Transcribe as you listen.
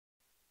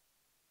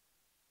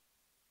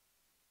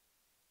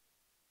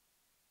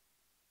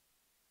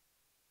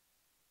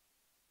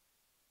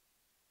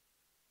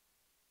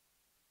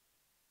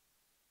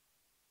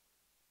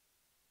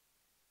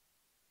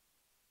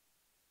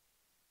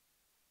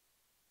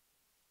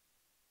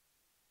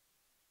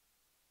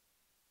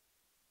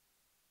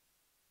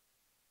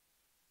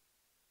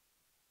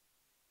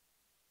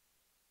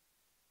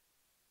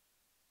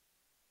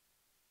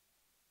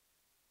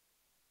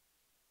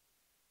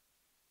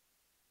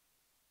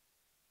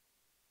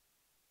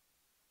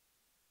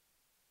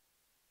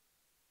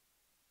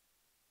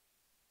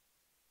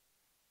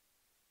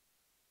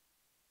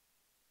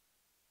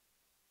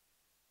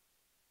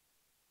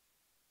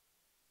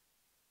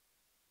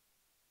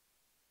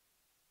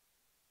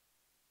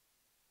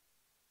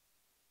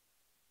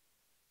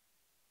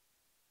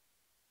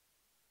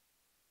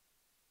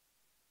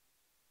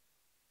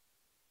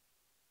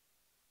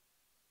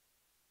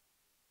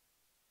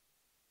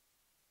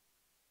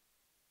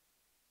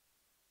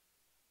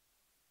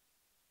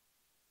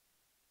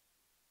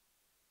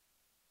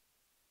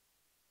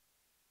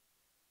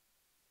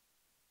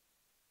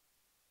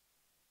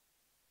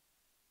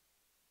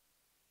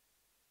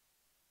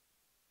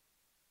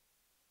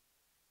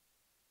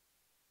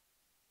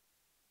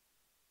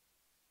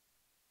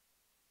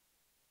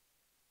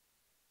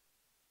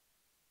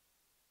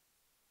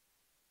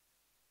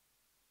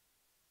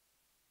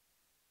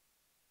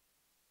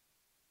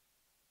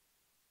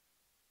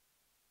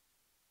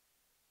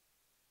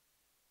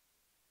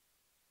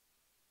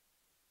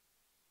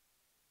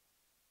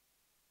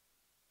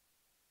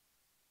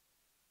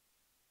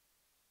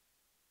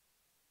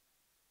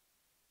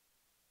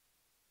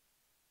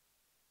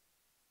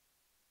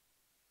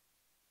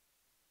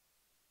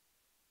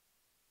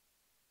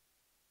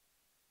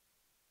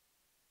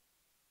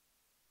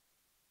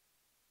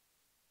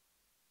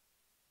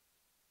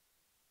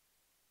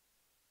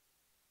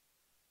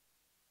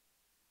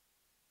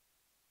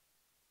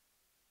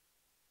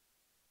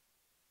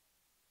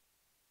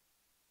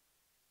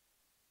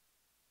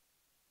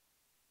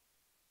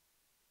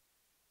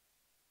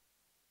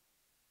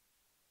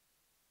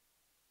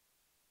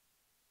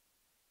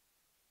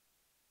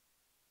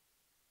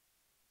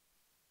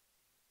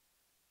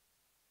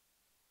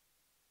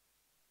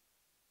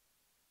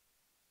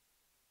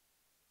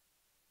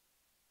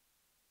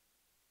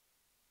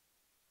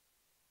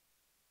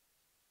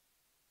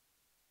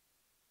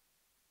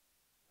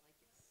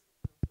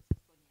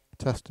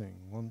Testing.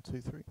 1, 2,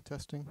 3.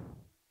 Testing.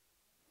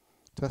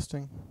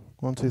 Testing.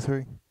 1, 2,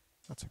 3.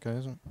 That's okay,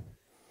 isn't it?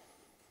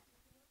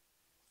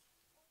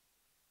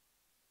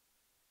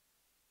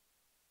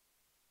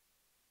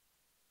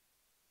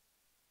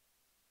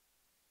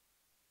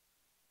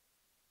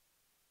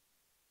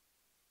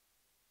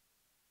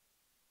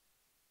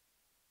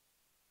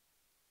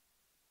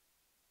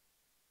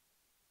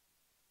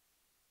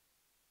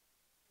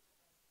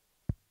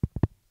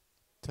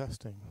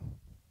 Testing.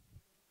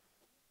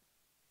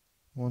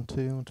 1,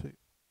 2, 1, 2.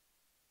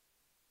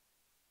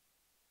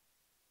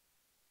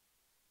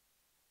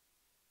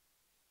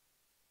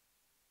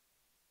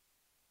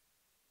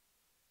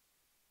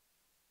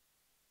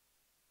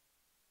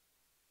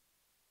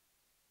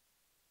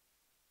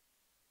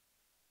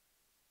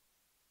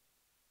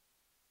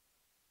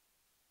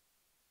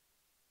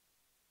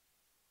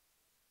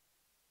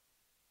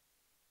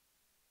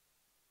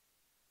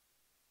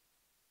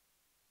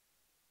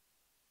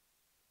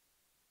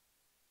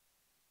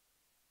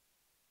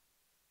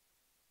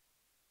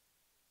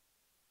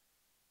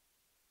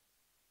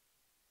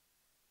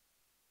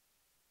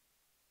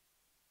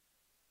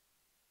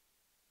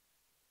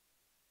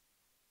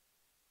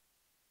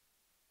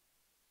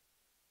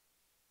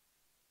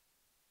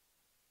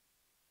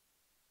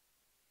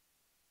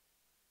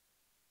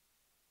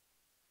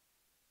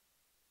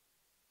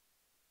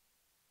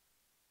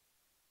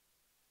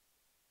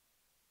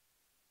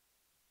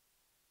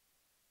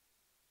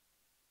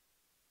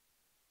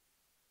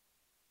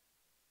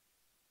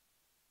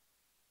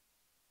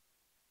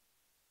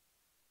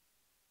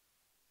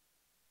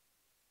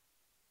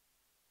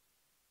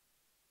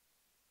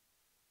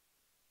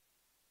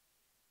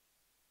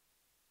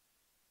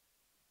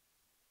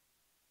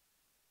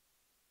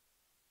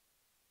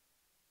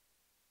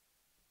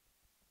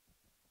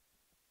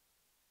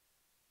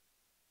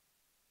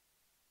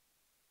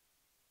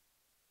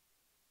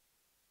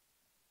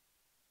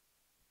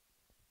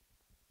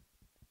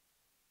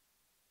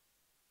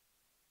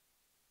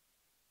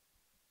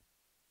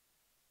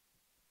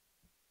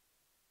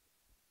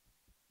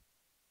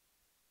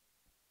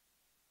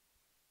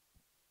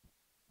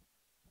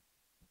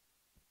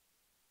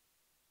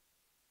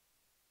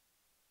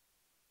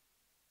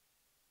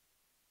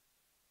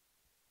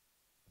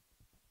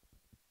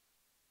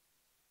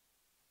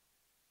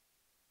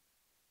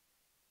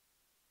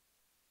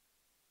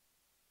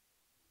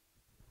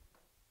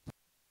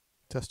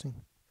 Testing.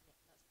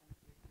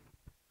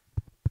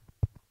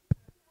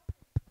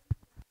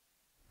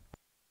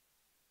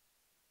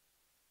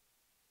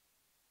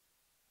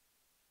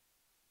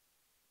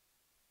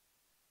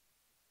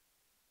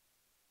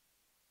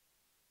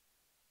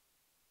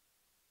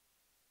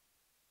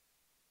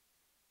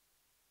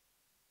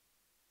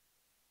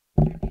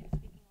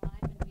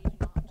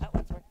 That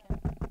one's working.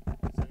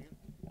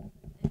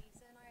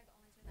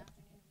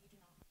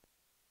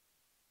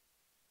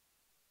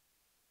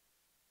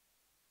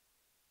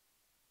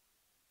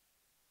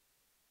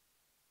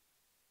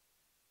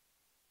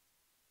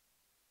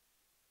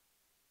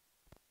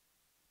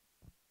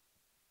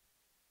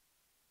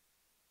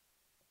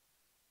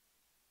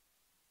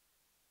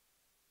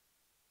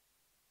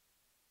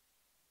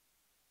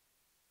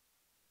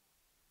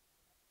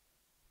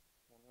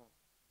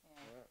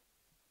 Yeah.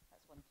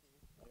 That's 1, 2.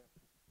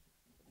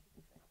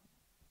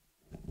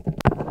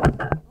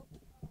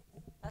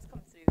 That's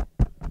come through.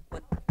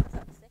 One. Is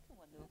that the second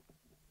one though?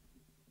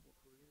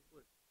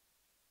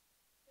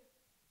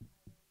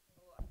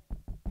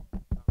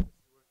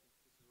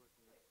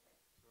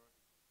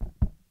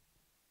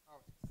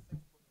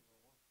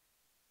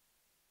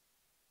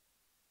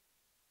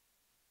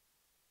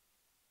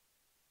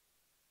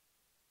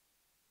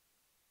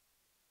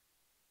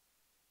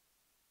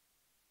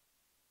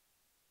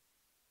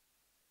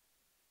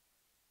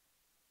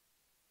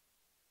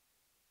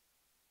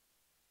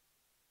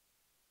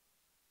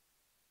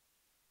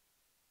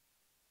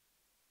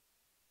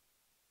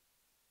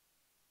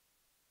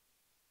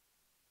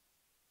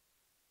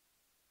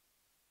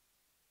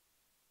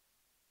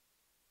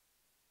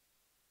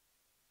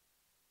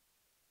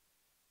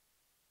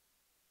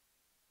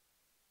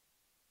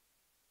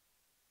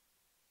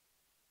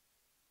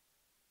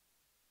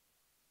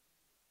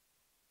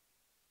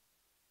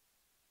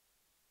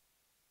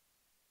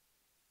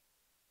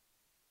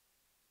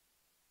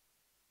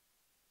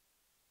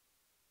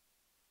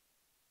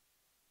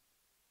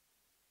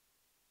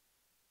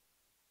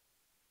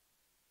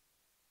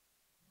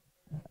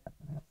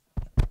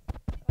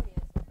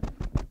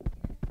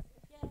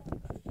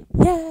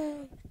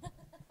 Yay!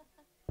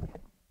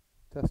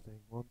 Testing.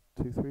 1,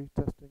 2, 3.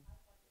 Testing.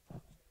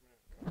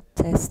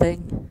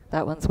 Testing.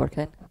 That one's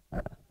working.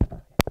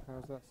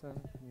 How's that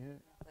sound? Can you hear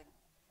it?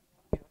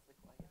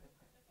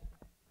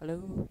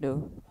 Hello?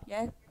 No.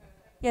 Yeah?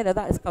 Yeah, no,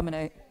 that is coming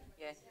out.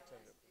 Yeah.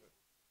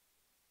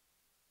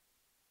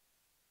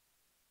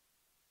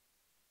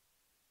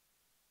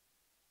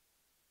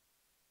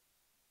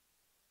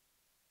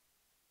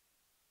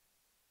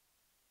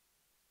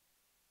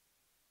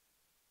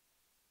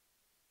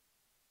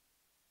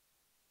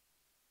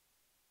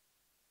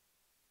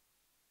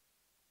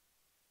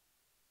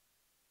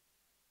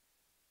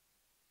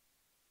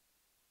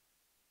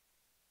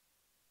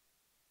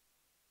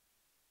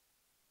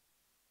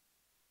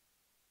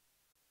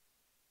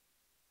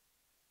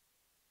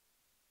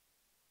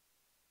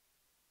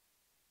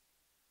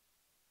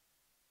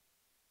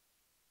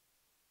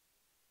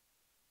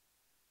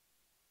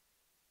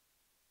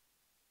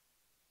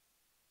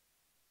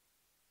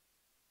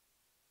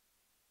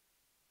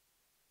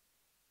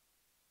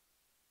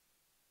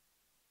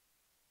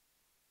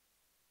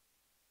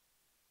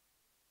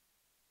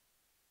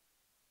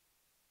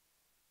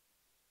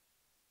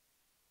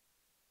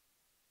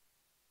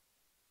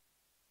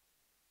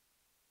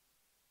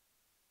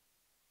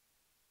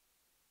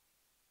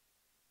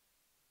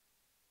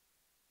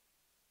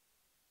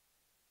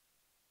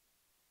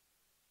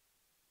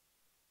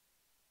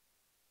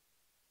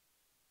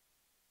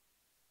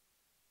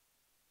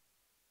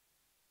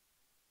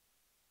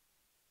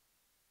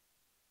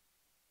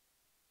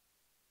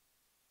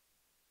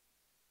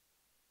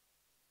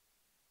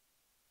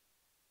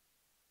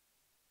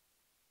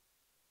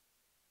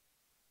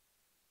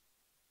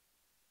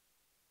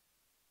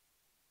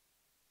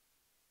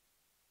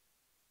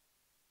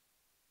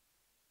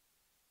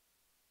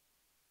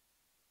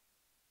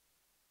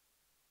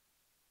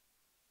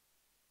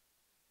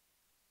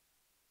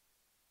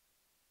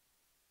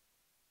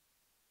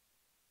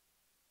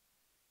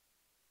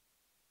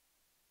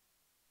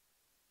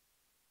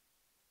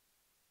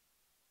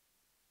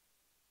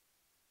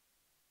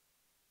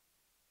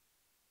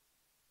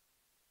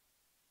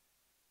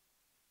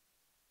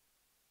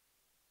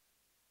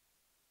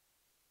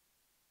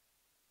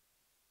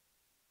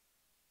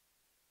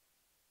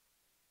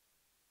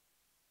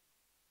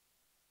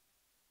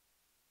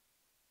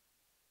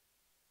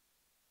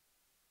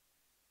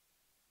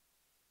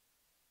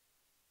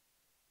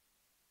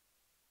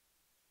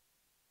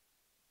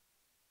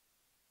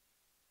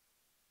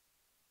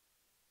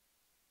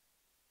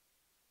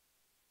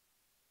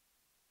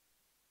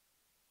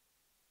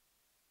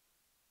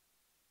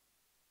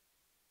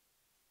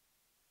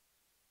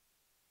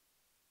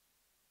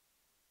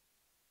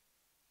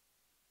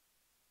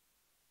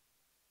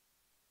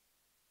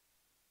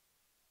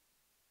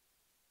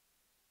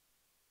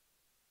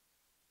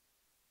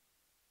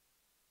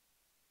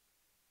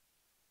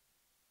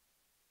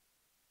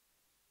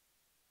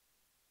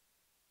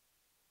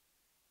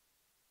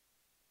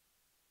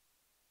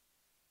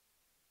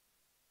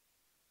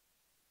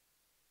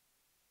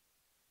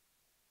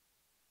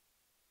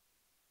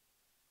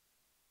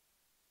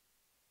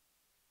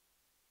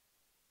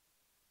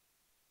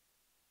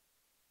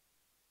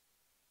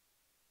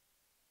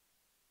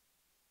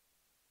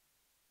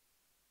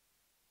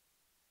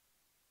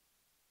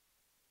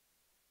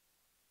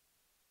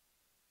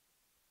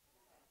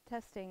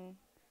 Testing.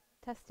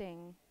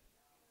 Testing.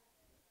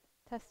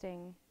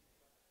 Testing.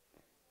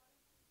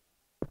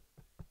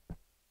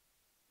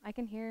 I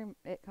can hear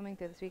it coming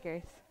through the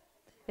speakers.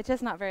 It's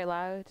just not very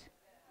loud.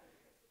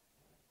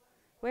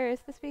 Where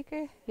is the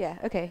speaker? Yeah,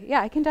 okay.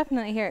 Yeah, I can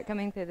definitely hear it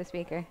coming through the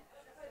speaker.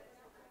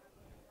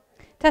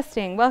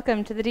 Testing.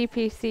 Welcome to the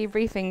DPC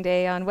briefing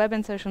day on web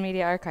and social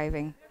media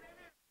archiving.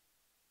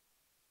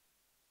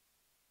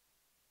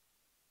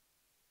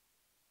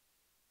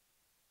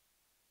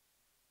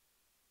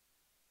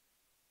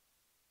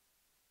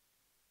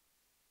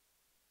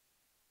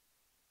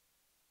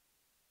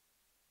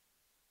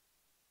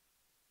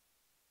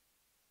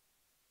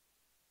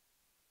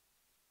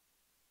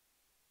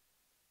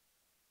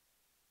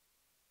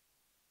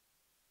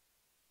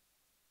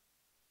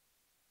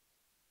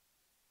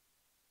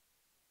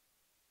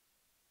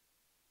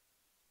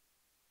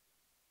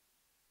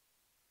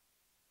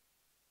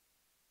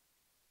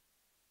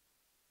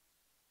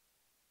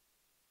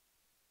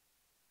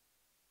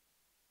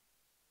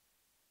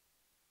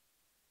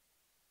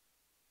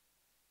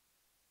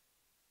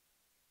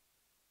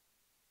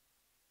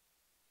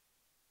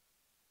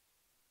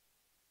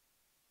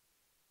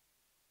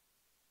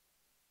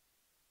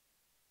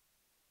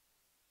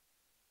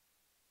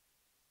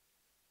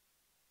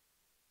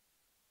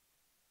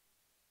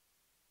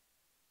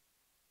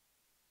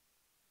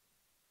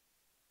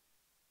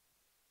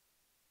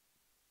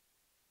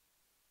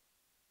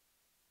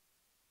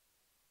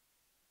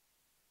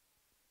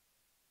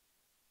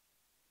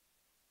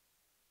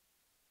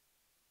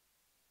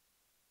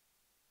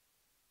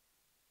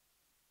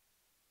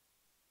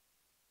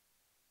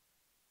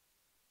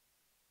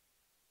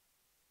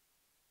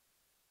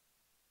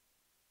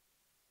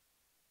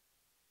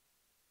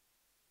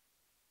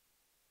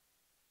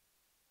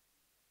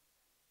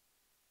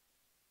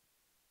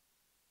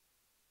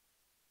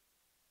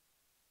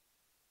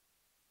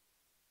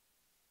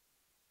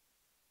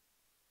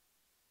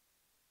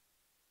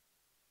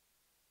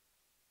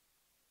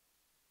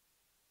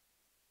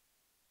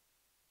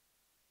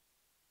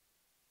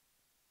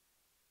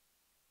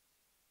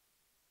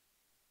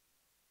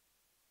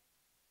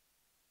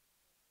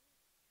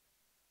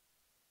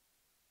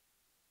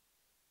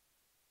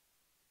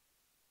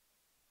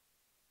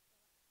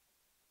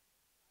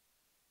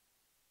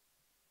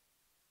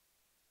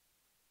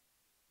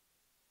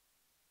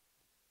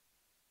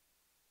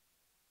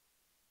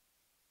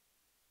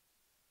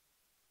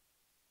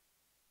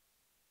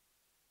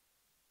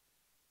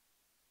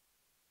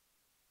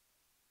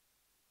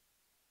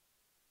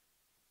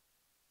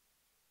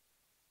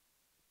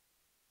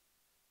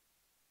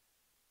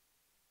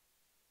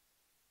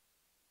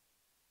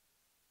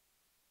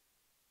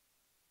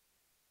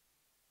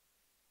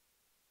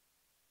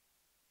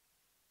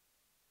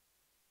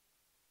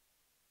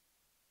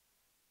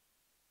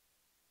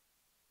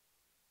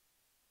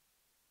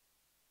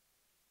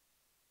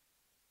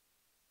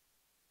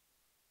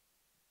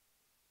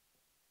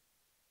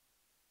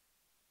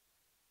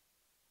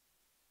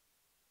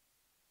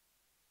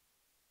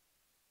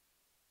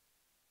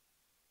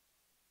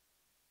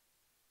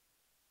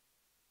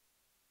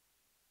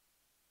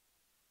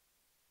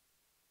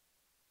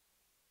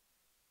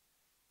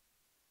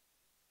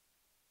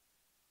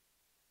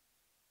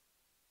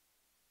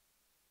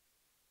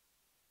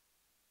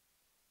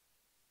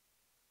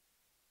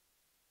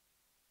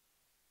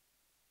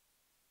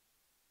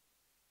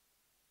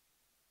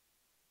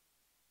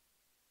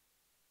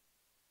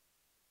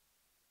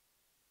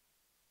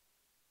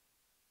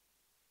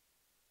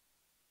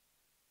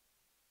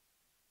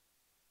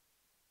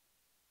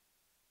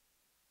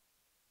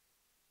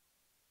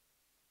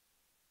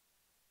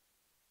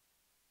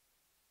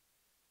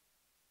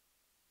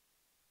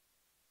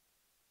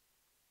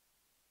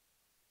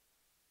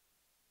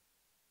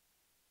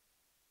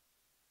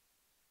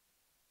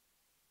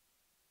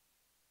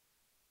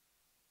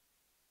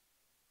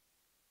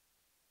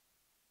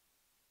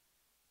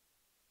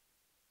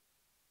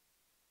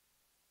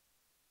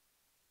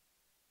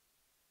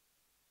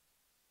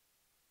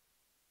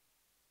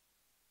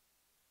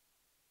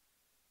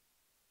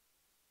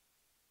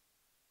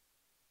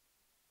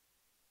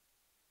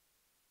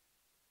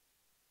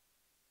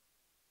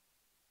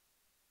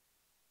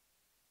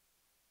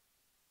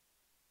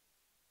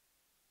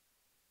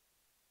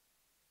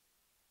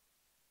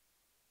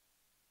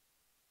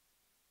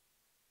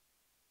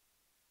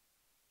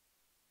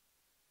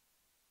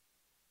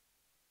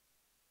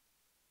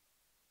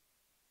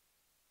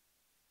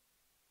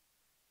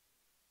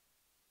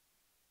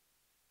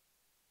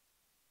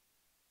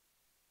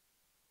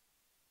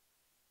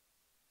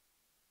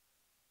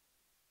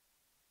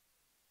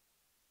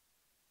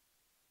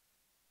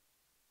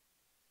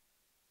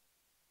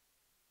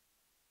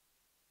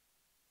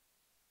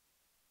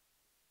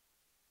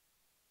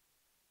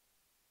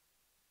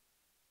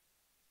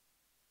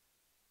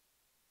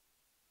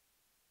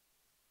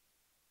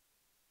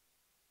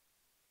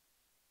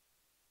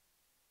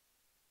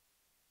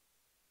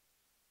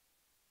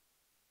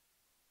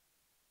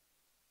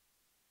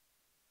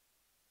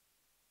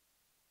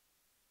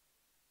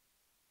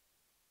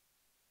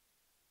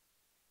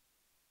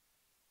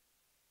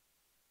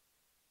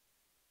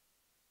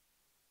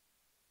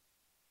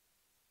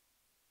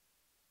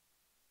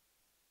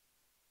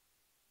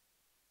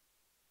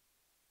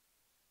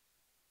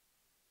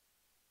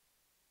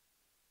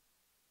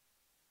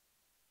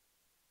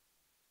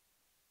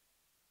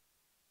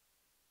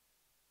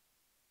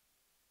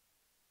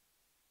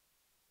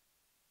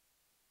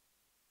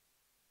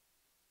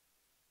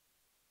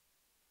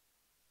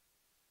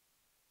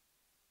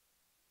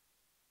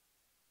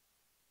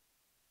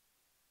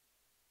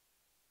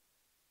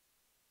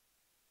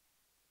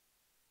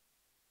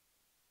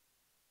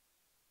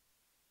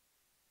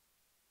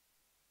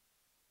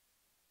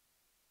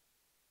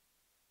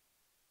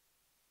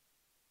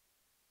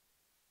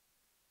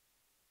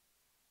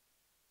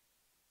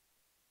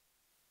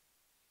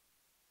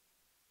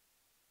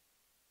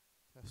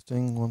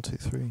 Testing, 1, 2,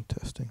 3,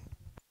 testing.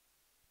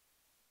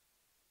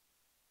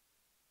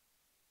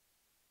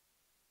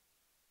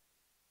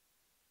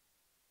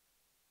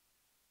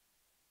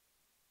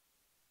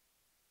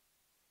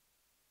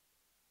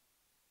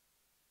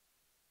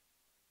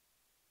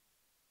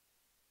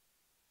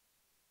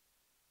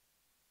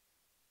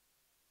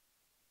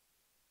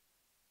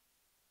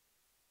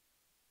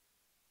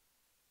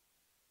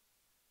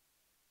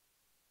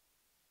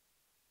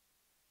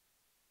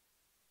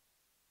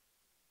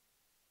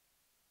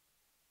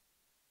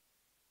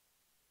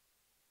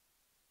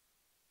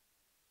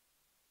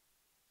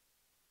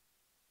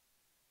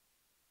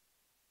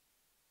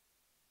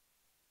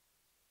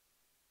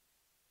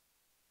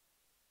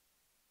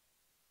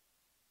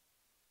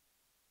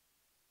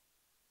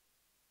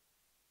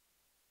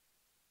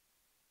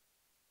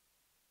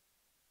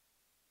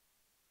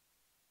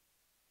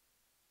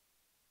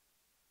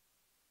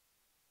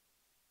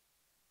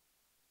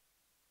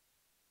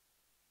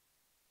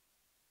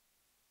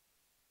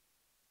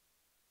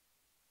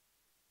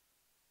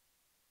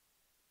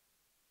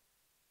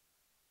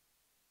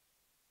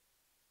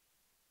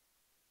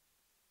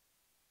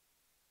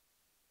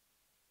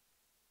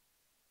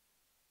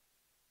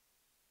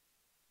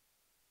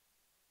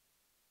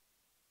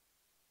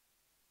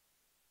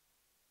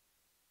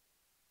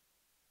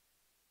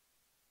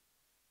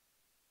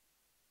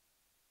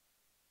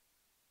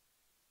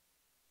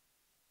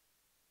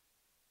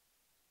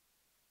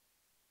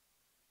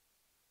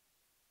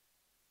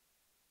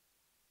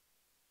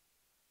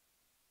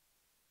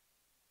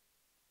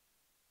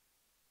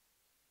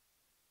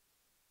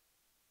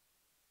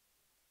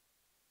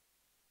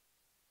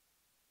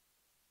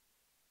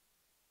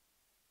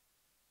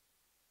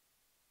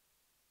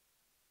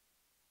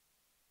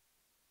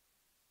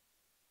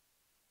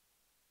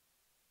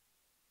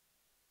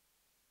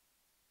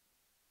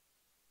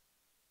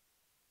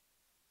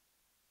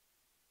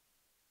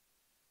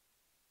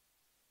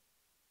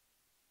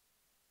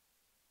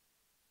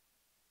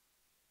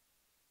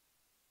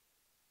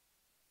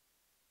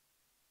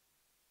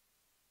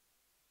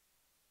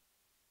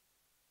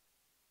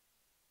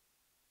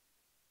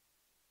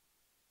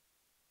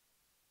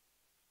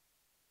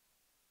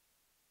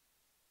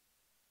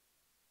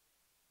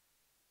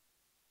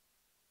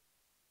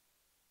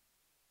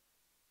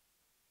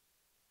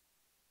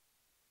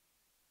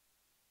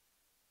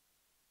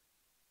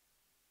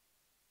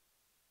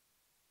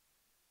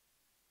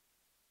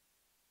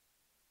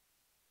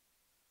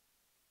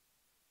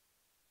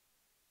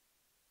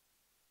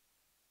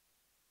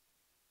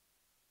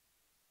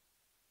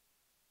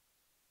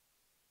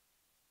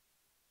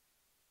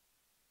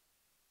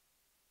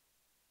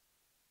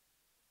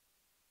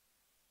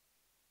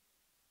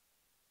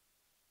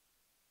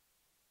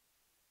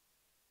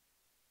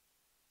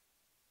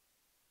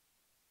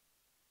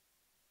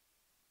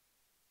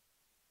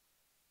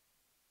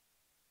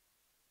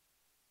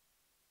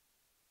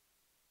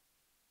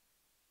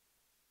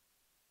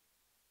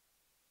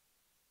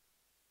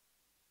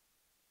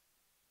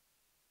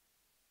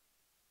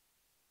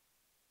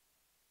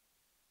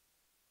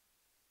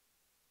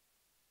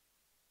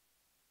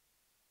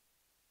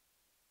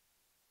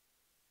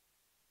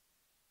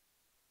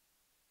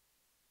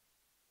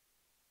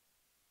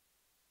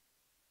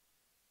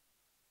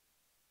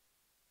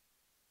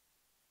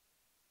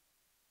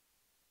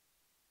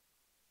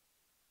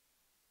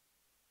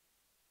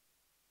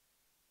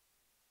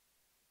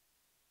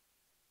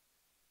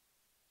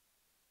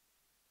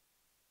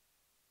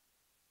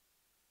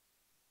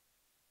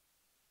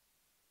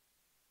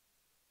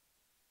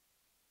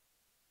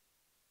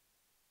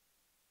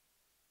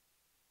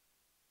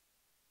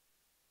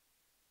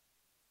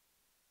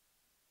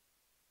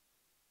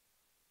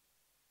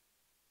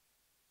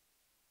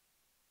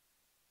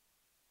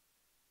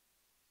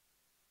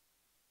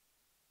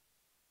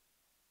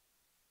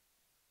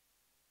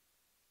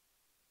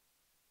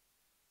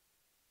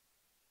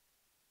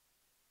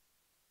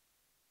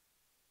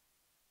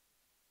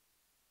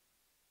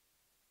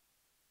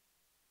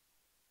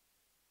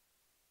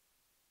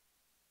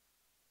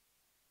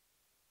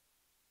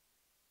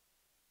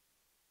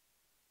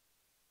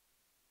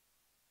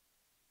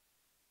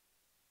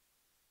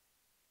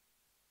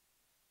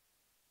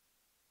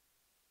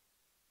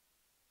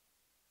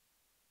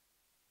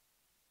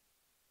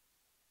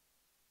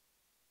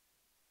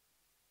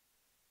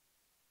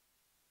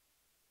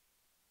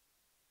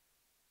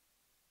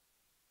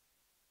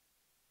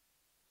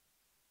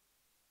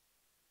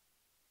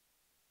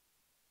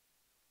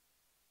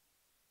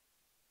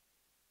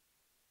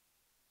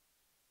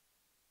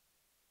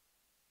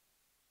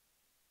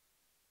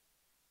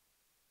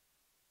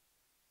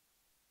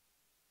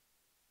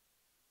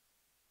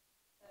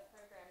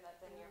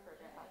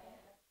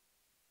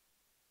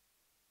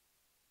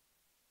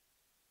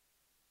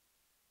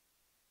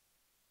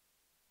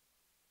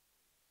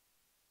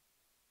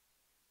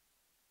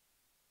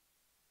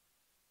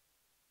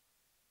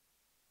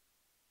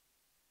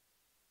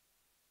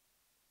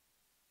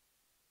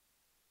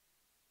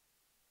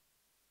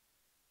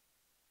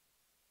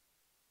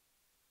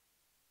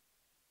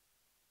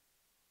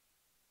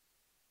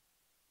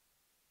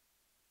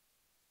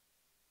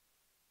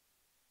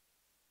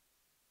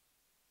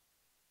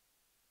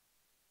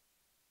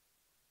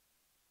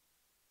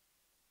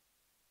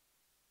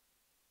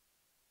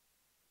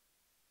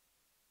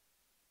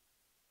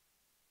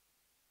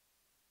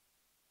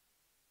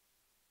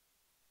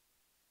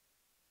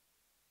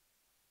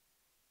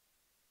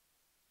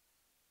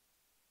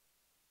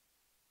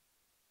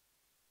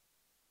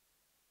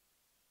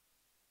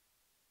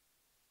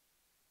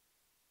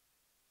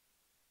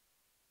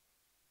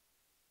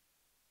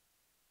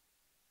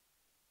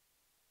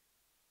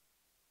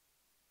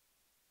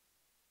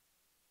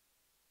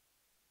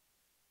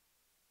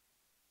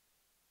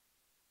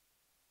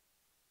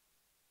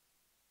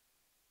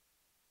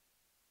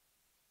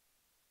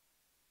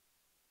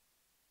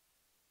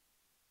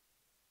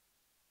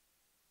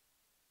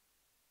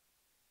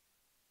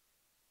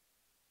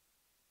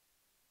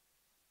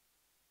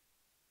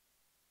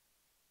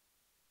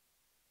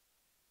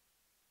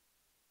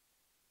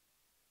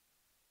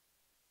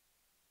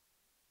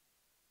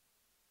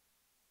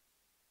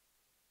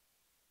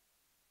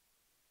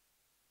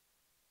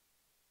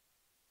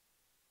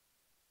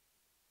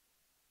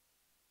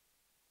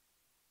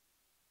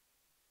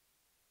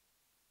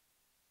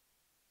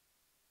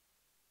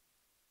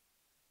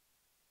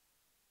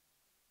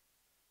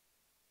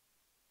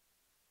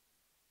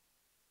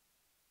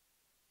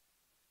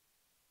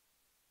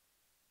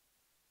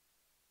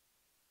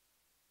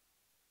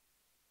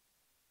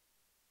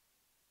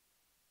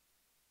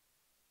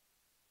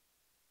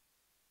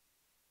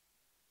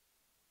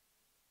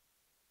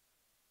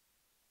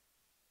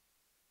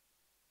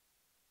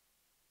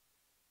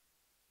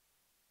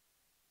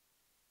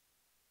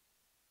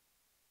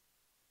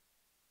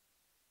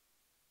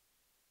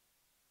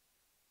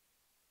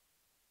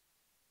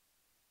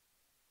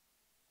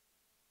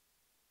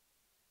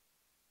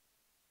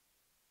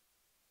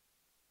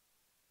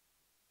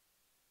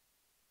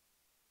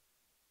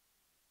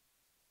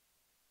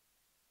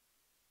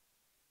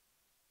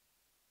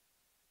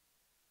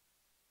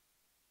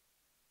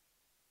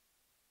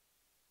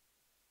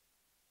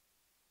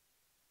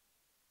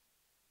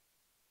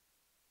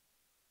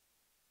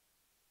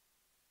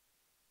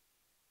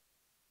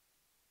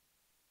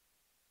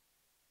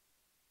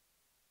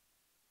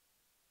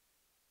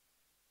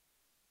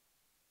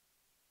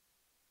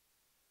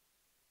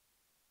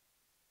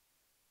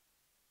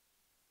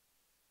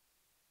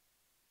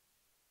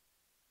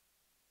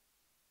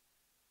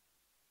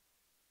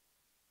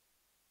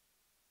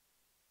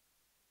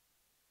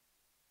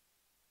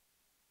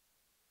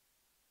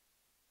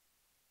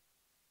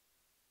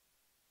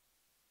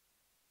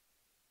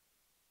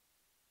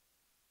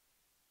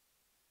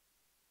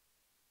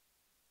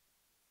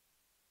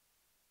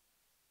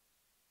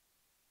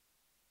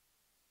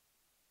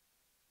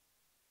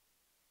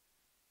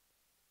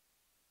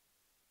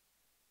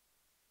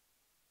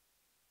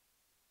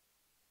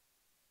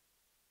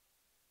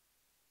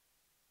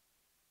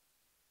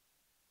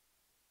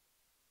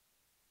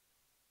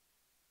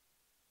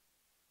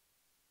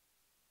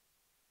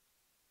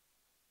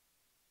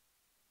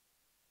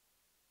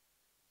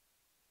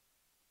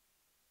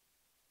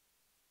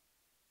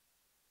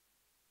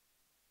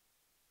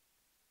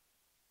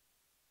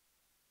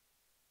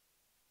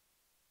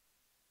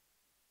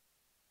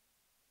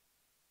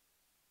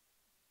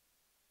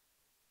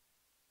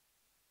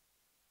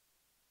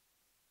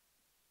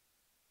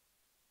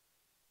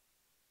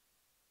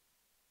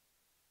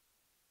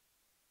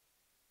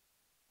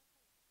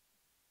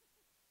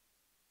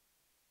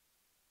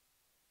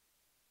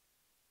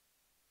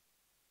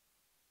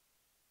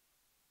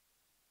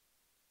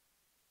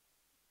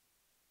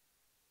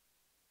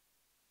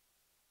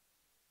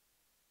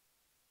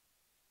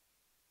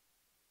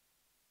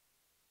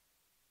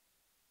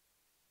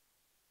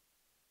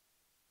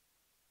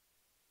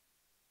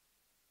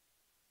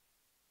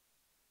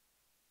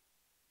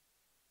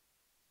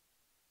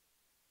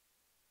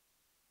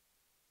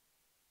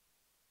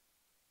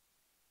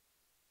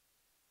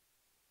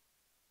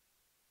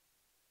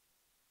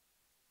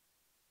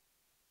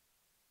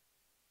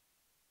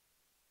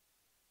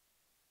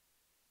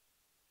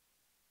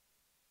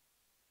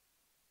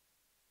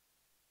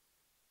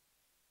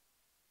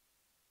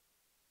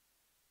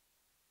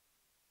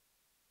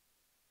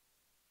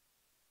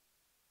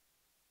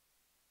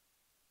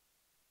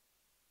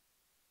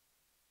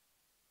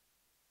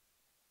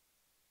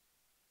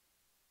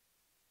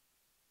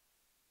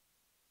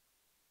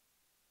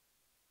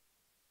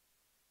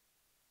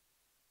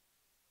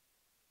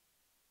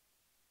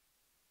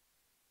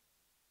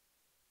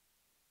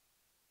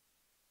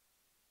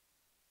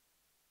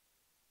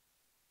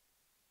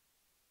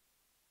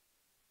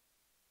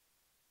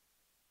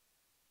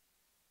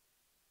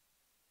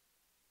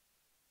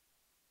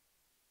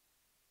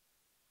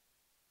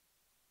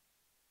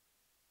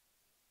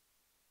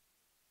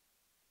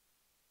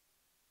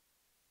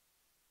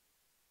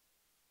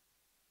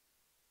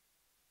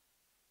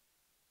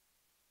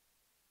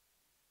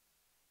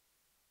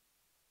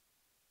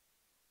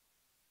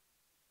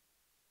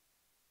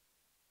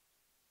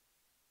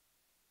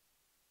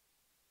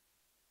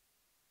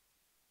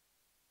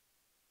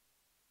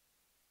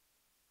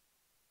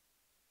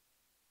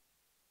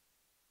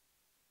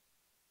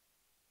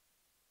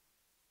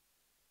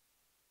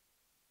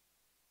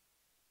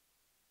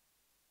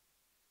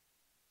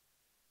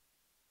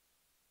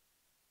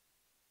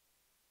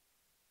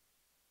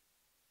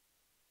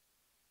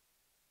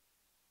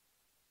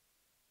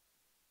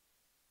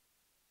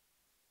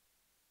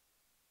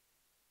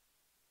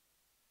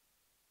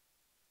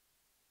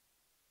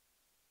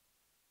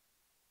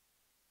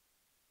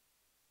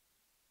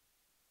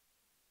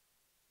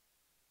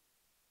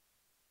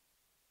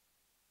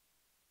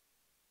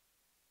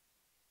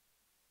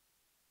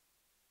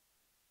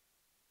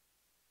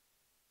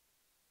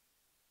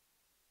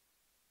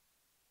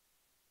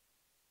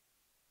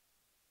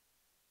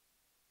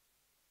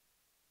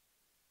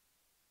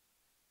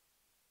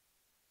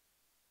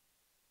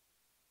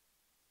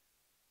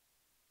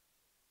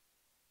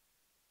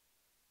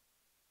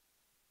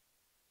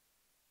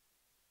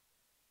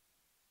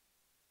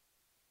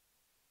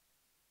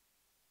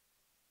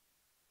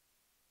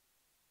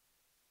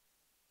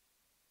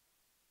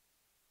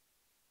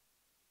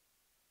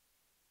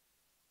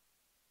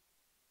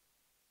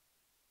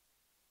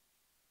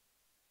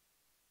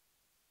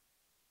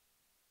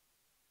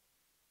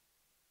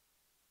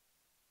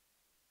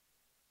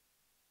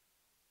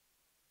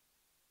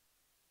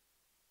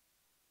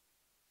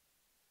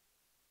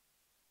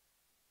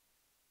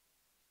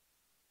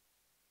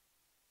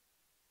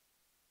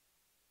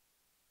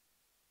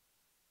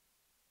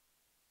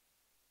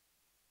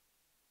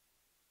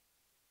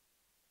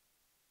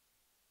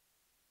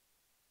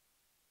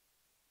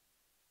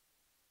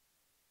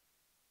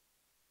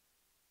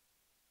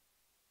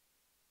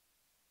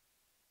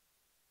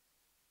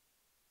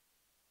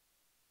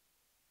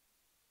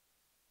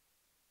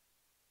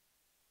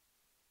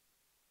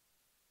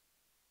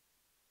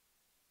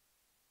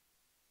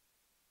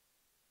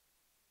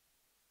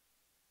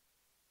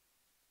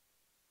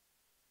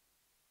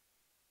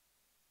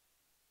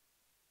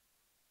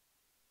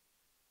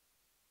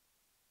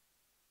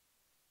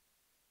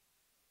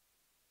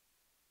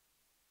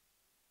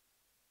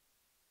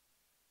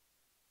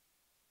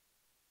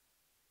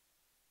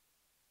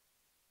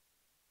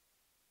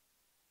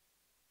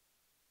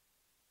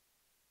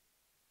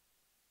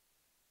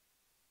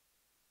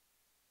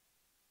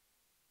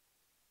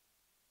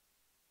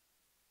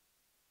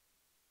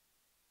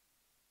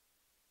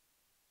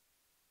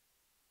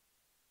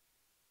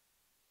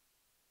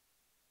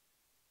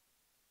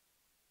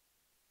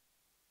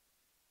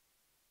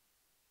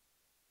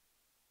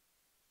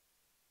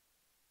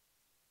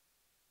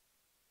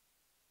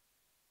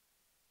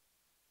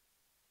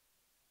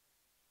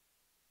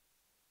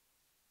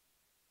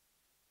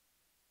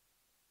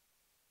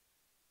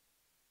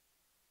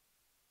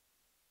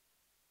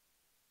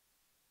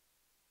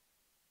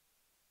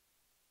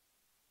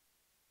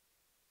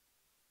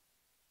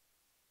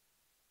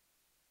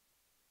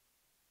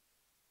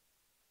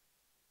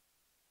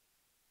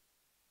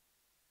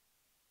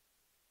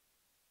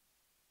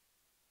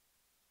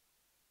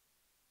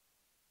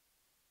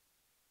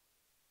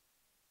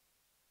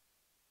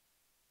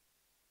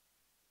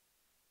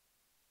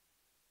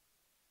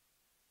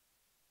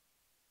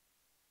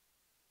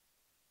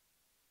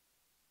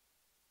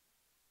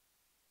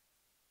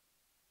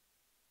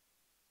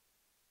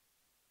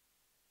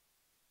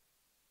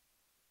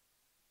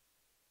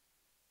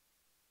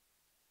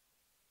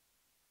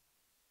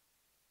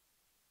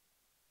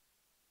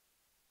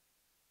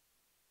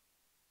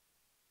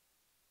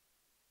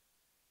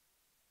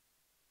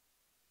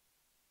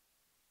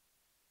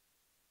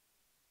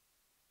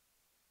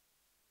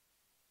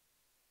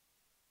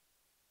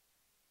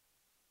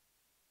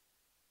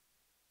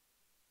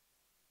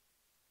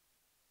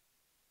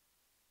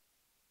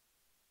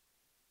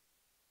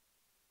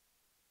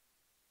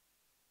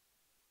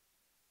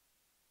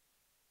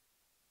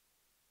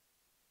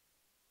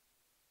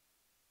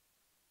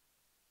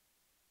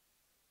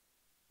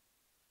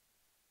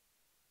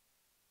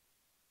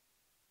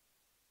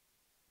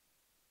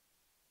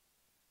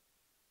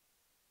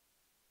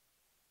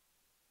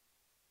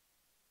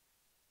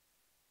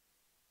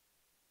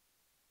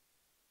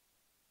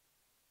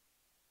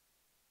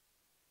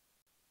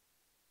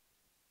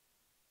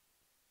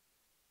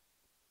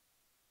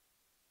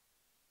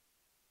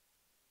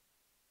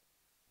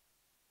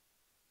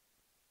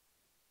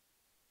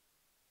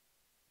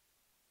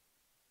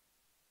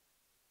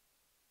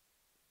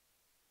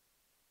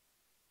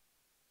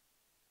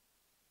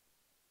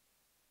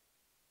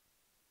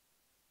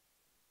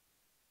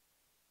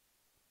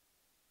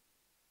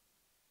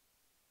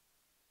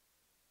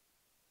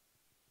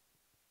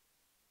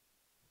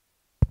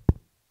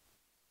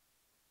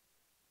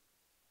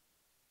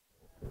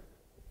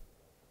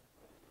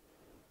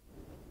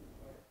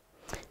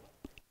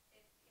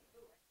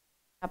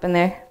 happened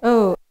there?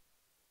 Oh.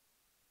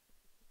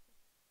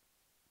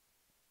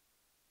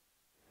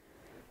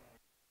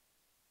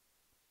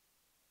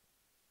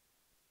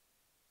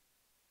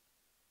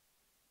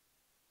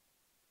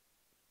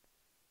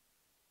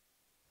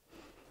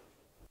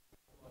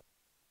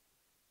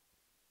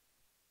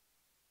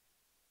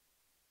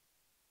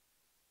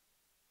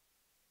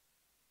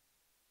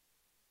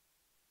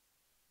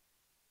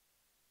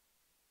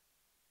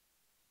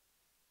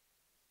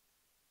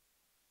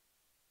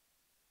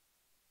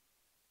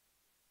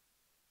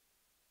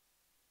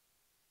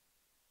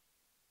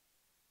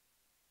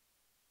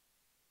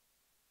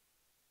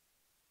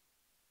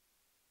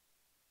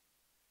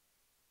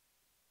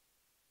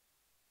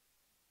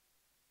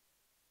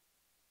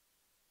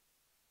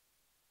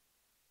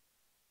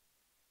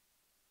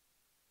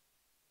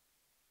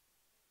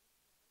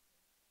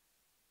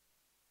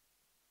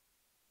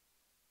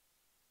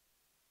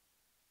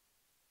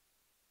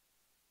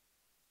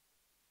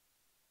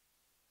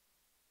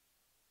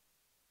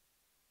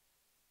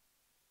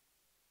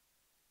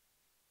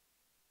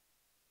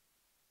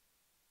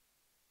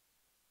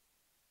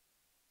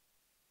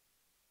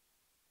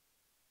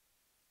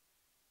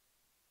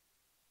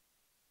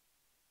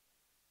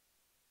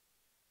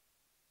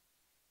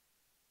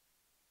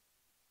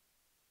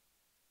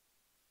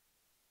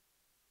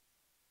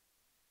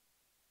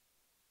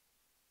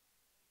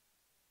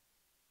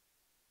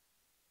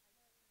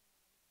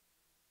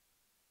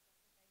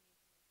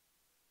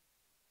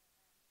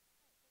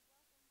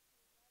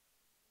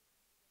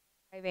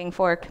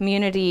 For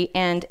community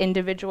and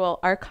individual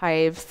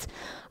archives,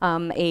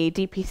 a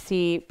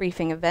DPC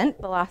briefing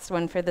event, the last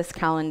one for this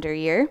calendar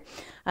year.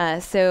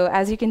 So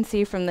as you can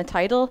see from the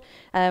title,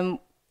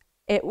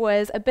 it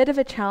was a bit of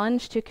a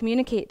challenge to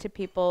communicate to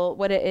people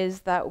what it is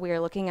that we're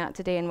looking at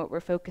today and what we're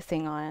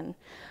focusing on.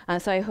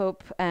 So I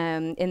hope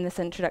in this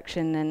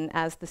introduction and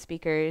as the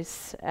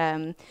speakers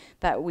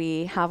that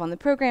we have on the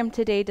program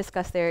today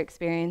discuss their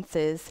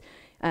experiences,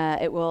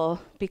 it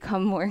will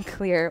become more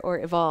clear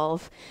or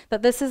evolve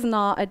that this is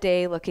not a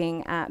day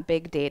looking at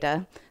big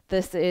data.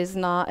 This is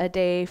not a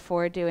day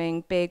for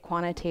doing big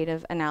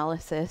quantitative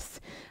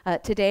analysis.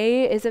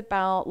 Today is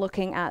about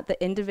looking at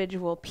the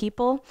individual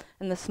people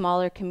and the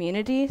smaller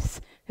communities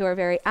who are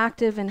very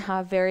active and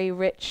have very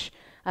rich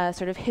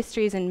sort of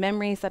histories and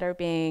memories that are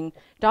being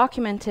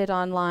documented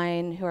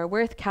online, who are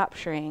worth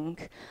capturing,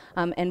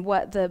 and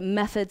what the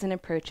methods and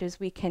approaches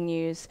we can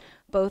use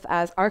both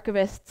as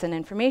archivists and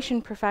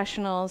information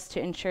professionals to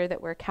ensure that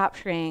we're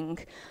capturing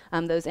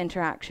those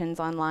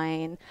interactions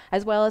online,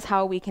 as well as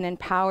how we can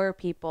empower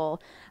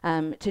people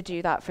to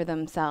do that for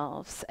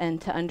themselves and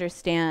to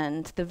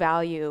understand the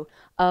value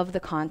of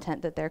the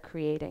content that they're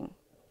creating.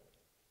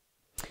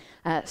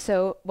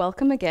 So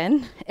welcome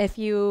again. If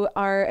you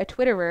are a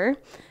Twitterer,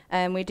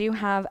 we do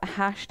have a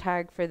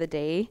hashtag for the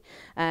day,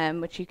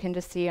 which you can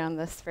just see on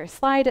this first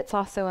slide. It's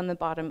also on the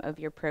bottom of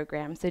your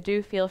program, so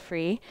do feel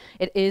free.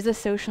 It is a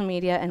social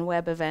media and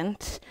web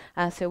event,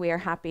 so we are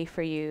happy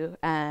for you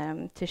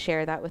to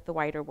share that with the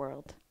wider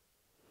world.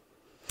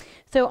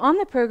 So on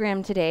the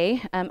program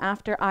today,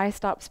 after I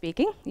stop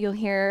speaking, you'll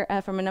hear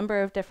from a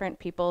number of different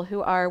people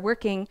who are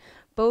working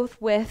both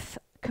with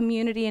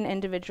community and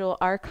individual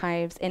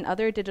archives in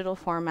other digital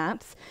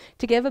formats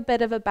to give a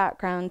bit of a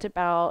background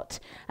about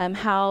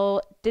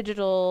how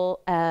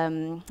digital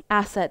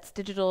assets,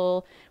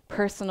 digital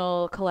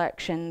personal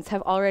collections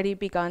have already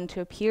begun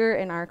to appear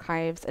in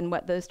archives and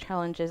what those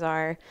challenges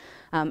are,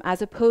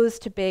 as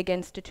opposed to big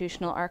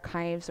institutional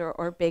archives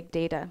or big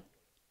data.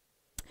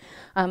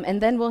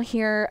 And then we'll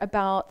hear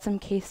about some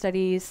case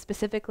studies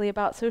specifically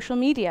about social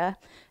media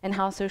and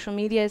how social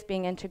media is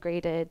being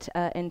integrated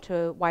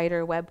into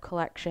wider web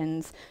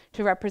collections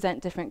to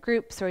represent different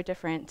groups or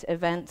different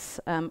events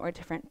or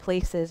different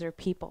places or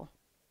people.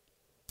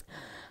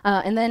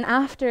 And then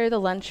after the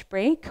lunch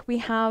break, we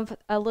have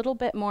a little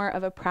bit more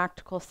of a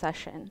practical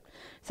session.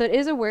 So it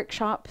is a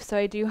workshop, so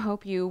I do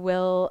hope you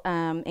will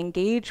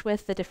engage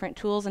with the different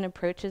tools and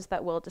approaches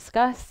that we'll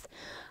discuss.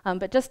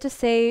 But just to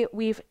say,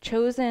 we've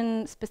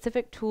chosen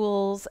specific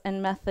tools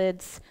and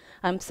methods,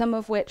 some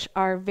of which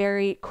are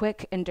very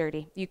quick and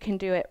dirty. You can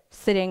do it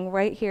sitting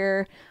right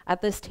here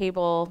at this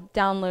table,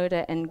 download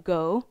it and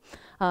go.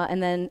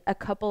 And then a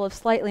couple of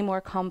slightly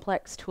more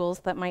complex tools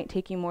that might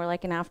take you more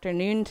like an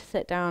afternoon to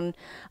sit down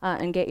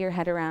and get your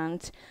head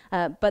around.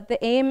 But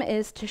the aim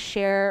is to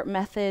share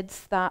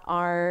methods that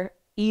are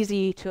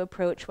easy to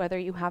approach, whether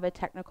you have a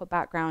technical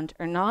background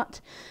or not,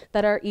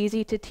 that are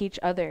easy to teach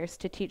others,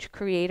 to teach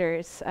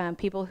creators,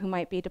 people who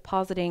might be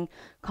depositing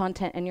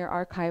content in your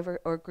archive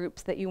or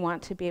groups that you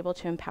want to be able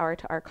to empower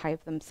to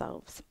archive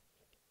themselves.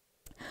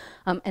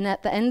 And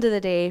at the end of the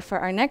day, for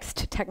our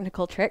next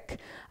technical trick,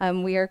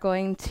 we are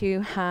going to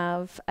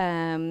have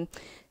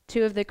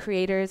two of the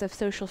creators of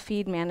Social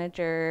Feed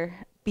Manager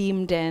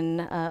beamed in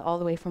all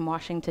the way from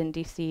Washington,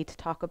 D.C. to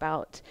talk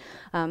about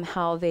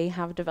how they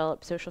have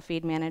developed Social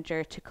Feed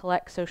Manager to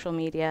collect social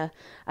media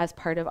as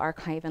part of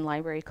archive and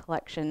library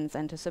collections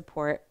and to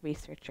support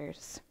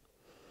researchers.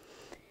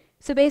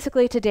 So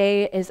basically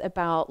today is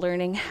about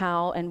learning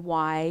how and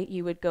why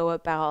you would go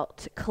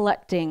about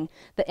collecting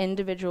the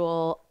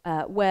individual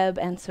web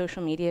and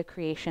social media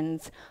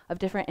creations of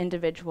different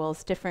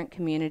individuals, different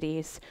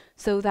communities,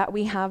 so that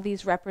we have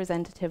these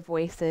representative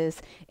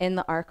voices in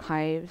the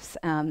archives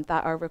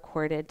that are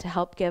recorded to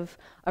help give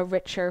a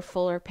richer,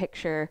 fuller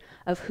picture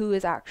of who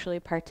is actually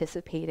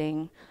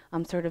participating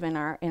sort of in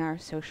our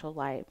social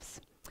lives.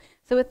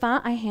 So with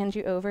that, I hand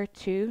you over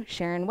to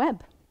Sharon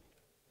Webb.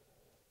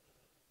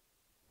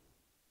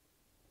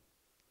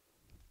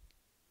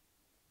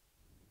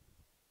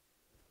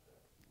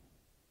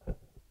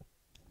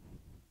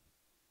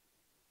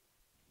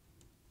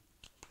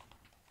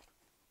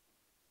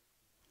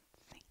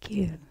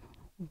 You.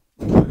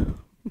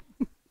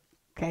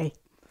 Okay.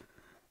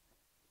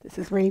 This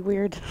is really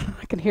weird.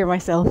 I can hear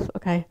myself.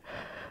 Okay.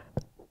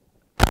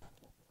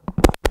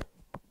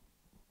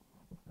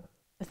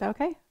 Is that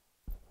okay?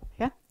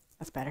 Yeah,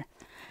 that's better.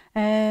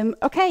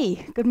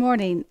 Okay, good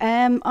morning.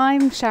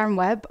 I'm Sharon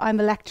Webb. I'm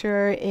a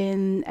lecturer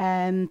in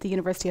the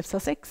University of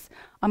Sussex.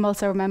 I'm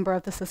also a member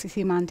of the Sussex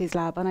Humanities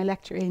Lab, and I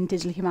lecture in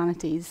digital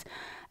humanities.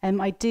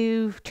 I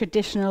do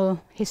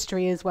traditional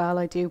history as well.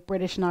 I do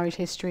British and Irish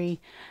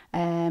history.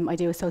 I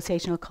do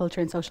associational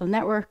culture and social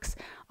networks.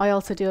 I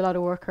also do a lot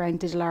of work around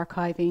digital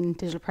archiving,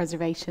 digital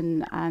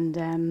preservation,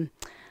 and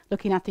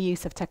looking at the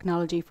use of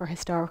technology for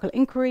historical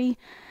inquiry.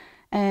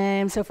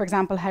 So, for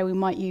example, how we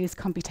might use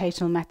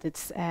computational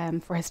methods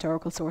for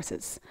historical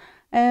sources.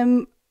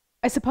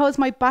 I suppose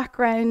my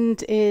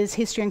background is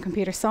history and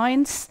computer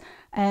science.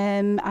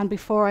 And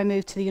before I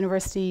moved to the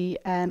University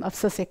of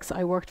Sussex,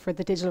 I worked for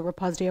the Digital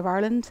Repository of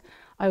Ireland.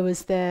 I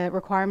was the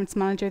requirements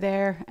manager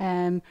there,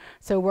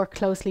 so worked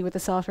closely with the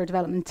software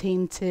development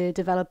team to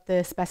develop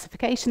the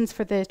specifications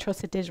for the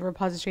Trusted Digital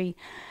Repository.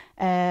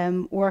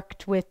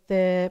 Worked with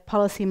the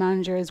policy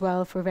manager as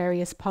well for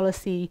various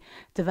policy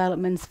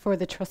developments for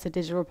the Trusted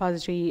Digital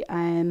Repository,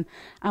 and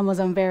was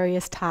on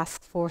various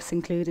task force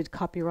included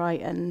copyright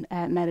and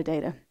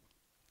metadata.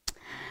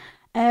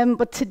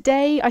 But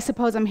today, I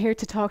suppose I'm here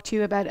to talk to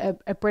you about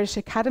a British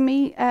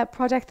Academy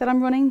project that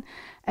I'm running.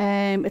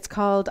 It's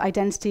called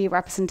Identity,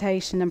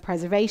 Representation and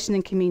Preservation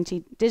in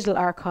Community Digital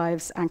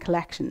Archives and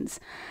Collections.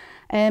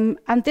 And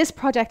this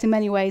project in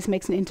many ways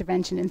makes an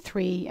intervention in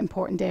three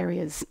important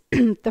areas.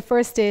 The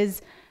first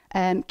is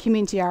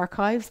community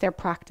archives, their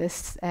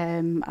practice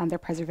and their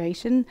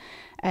preservation,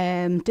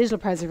 digital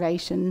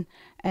preservation,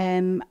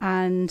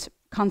 and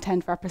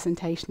content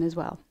representation as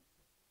well.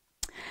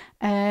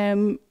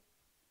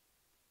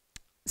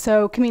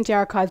 So community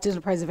archives,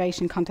 digital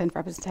preservation, content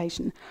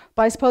representation.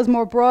 But I suppose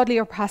more broadly,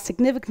 or perhaps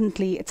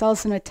significantly, it's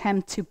also an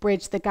attempt to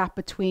bridge the gap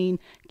between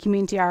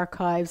community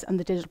archives and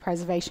the digital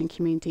preservation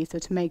community. So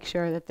to make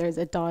sure that there's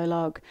a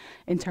dialogue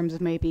in terms of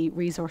maybe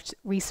resource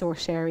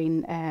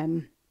sharing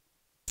and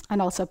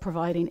also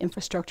providing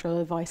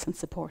infrastructural advice and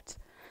support.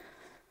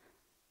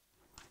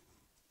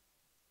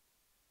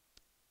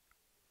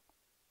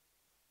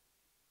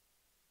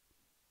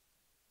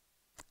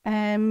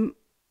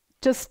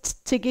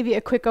 Just to give you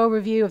a quick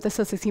overview of the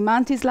Sussex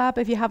Humanities Lab,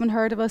 if you haven't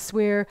heard of us,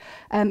 we're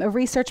a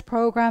research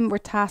programme. We're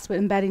tasked with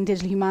embedding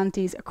digital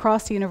humanities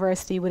across the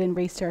university within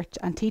research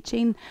and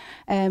teaching.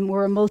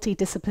 We're a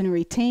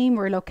multidisciplinary team.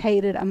 We're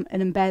located and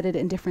embedded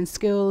in different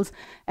schools,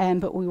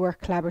 but we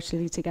work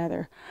collaboratively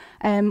together.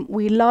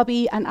 We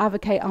lobby and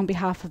advocate on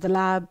behalf of the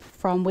lab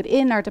from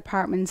within our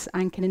departments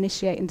and can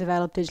initiate and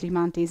develop digital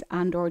humanities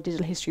and/or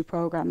digital history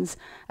programmes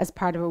as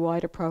part of a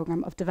wider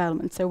programme of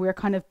development. So we're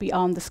kind of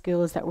beyond the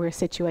schools that we're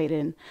situated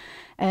in.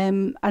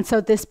 And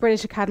so this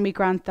British Academy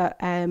grant that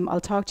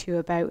I'll talk to you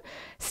about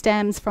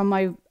stems from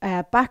my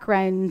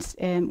background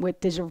with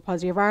Digital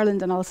Repository of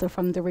Ireland and also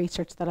from the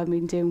research that I've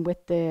been doing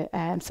with the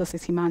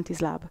Sussex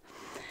Humanities Lab.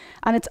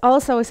 And it's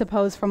also, I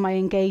suppose, from my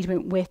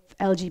engagement with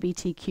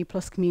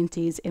LGBTQ+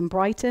 communities in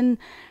Brighton.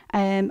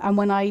 And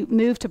when I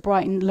moved to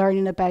Brighton,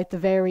 learning about the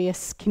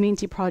various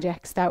community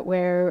projects that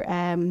were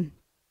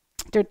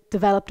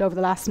developed over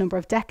the last number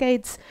of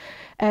decades,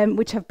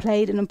 which have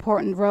played an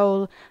important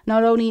role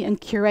not only in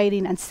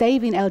curating and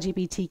saving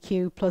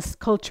LGBTQ+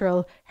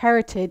 cultural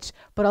heritage,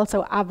 but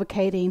also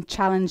advocating,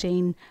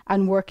 challenging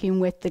and working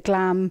with the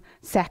GLAM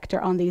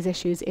sector on these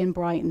issues in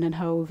Brighton and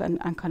Hove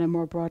and kind of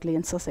more broadly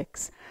in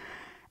Sussex.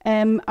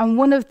 And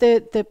one of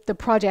the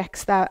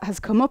projects that has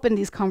come up in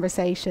these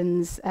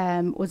conversations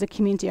was a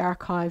community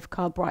archive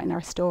called Brighten Our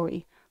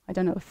Story. I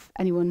don't know if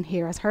anyone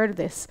here has heard of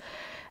this.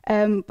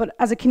 But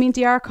as a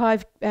community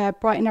archive,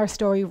 Brighten Our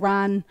Story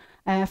ran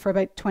for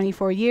about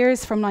 24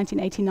 years, from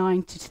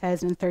 1989 to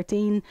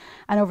 2013.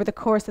 And over the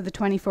course of the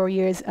 24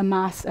 years,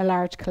 amassed a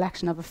large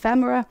collection of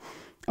ephemera,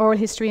 oral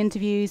history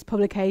interviews,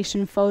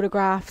 publication,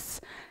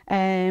 photographs,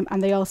 and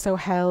they also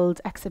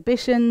held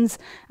exhibitions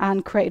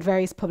and created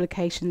various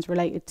publications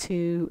related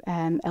to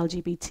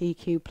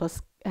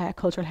LGBTQ+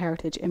 cultural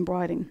heritage in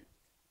Brighton.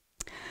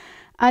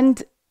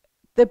 And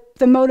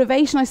The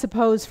motivation, I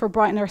suppose, for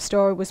Brighten Our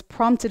Story was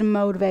prompted and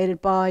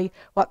motivated by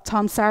what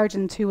Tom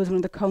Sargent, who was one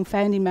of the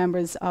co-founding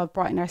members of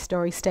Brighten Our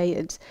Story,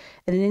 stated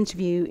in an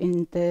interview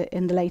in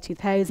the late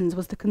 2000s,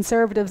 was the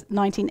Conservative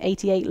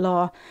 1988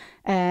 law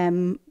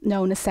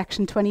known as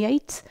Section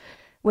 28,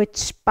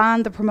 which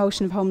banned the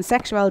promotion of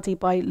homosexuality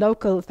by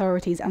local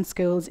authorities and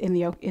schools in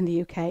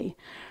the UK.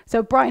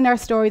 So Brighten Our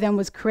Story then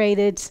was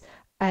created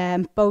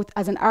both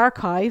as an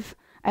archive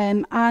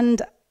and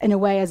in a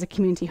way as a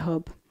community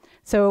hub.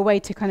 So a way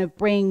to kind of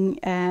bring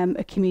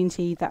a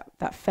community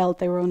that felt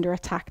they were under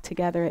attack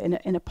together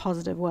in a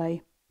positive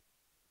way.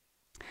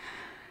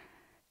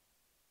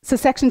 So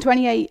Section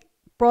 28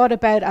 brought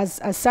about, as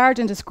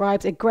Sargent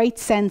describes, a great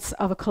sense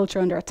of a culture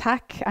under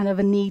attack and of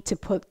a need to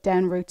put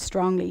down roots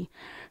strongly.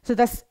 So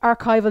this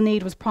archival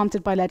need was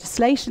prompted by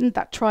legislation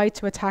that tried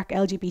to attack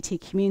LGBT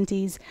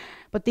communities,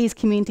 but these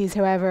communities,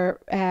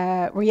 however,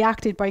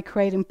 reacted by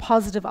creating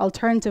positive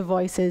alternative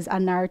voices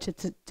and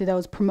narratives to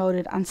those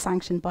promoted and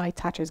sanctioned by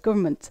Thatcher's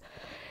government.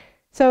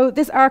 So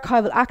this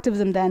archival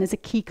activism then is a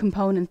key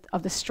component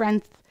of the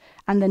strength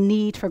and the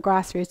need for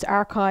grassroots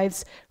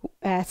archives,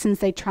 since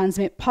they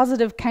transmit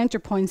positive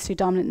counterpoints to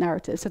dominant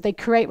narratives. So they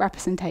create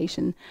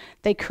representation,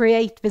 they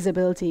create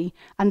visibility,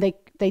 and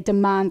they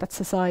demand that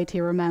society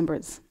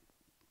remembers.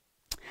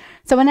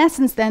 So in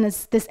essence then,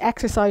 is this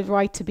exercise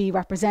right to be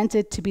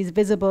represented, to be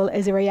visible,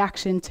 is a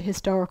reaction to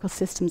historical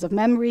systems of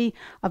memory,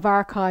 of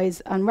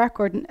archives and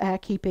record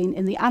keeping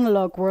in the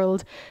analogue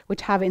world,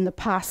 which have in the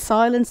past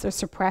silenced or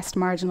suppressed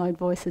marginalised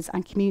voices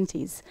and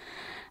communities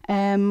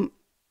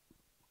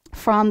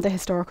from the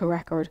historical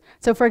record.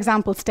 So for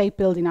example, state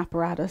building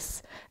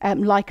apparatus,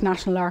 like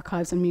national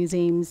archives and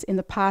museums, in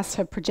the past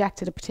have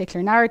projected a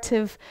particular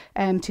narrative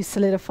to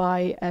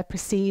solidify a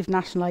perceived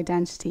national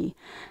identity.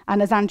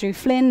 And as Andrew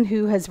Flynn,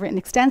 who has written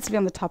extensively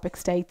on the topic,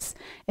 states,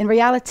 in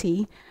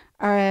reality,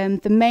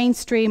 the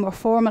mainstream or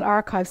formal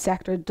archive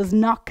sector does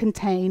not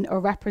contain or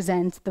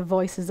represent the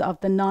voices of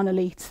the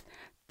non-elites,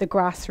 the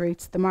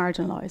grassroots, the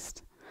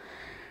marginalised.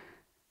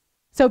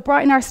 So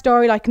Brighten Our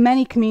Story, like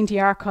many community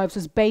archives,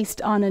 was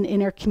based on an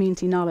inner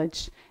community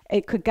knowledge.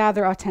 It could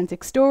gather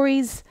authentic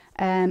stories,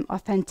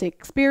 authentic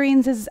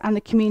experiences, and the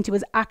community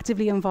was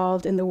actively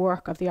involved in the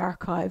work of the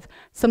archive,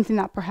 something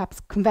that perhaps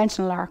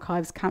conventional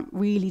archives can't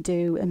really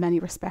do in many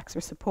respects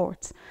or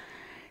support.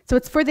 So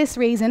it's for this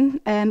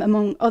reason,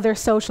 among other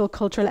social,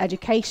 cultural,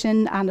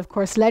 education, and of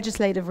course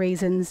legislative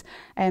reasons,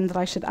 that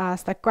I should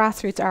ask that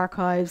grassroots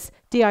archives,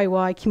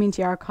 DIY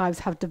community archives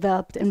have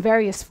developed in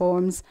various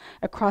forms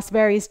across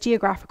various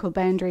geographical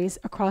boundaries,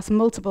 across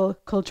multiple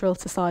cultural,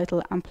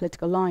 societal and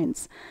political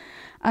lines.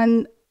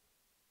 And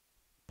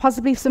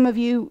possibly some of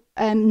you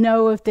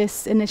know of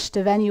this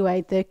initiative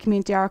anyway, the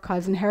Community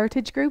Archives and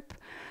Heritage Group.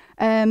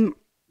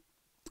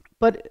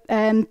 But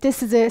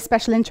this is a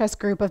special interest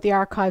group of the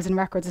Archives and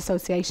Records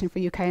Association for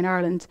UK and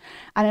Ireland,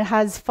 and it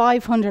has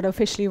 500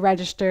 officially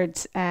registered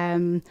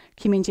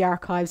community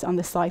archives on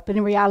the site, but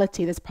in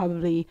reality there's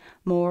probably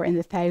more in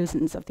the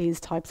thousands of these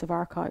types of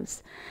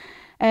archives.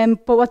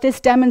 But what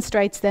this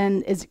demonstrates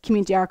then is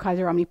community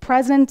archives are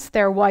omnipresent,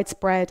 they're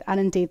widespread,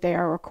 and indeed they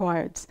are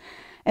required.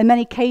 In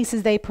many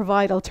cases they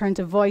provide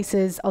alternative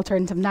voices,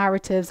 alternative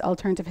narratives,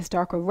 alternative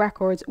historical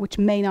records which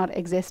may not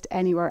exist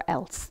anywhere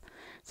else.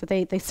 So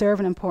they serve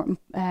an important,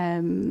 they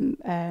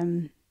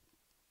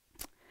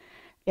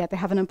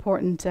have an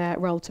important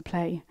role to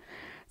play.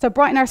 So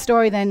Brighten Our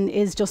Story then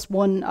is just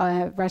one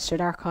registered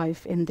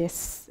archive in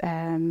this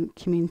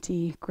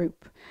community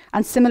group.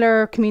 And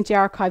similar community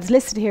archives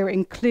listed here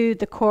include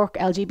the Cork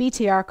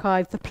LGBT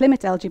Archive, the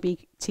Plymouth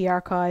LGBT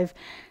Archive,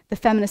 the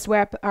Feminist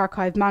Web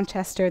Archive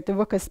Manchester, the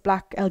Ruckus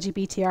Black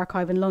LGBT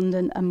Archive in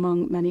London,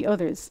 among many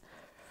others.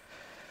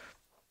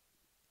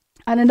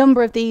 And a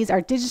number of these are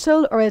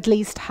digital, or at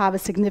least have a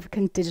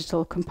significant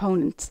digital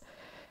component.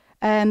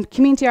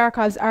 Community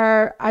archives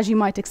are, as you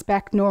might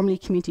expect, normally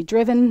community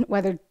driven,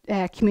 whether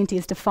community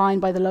is defined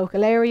by the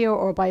local area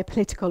or by a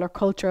political or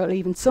cultural or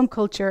even some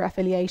culture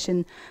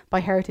affiliation, by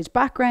heritage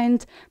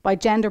background, by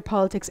gender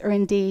politics, or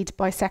indeed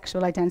by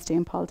sexual identity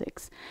and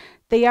politics.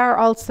 They are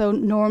also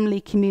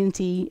normally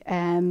community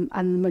and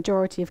in the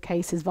majority of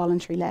cases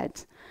voluntary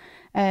led.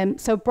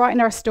 So Brighten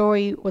Our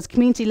Story was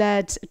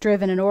community-led,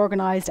 driven and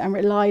organised and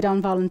relied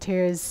on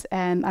volunteers,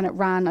 and it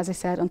ran, as I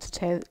said,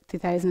 until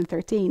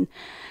 2013.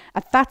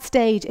 At that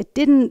stage,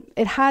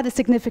 it had a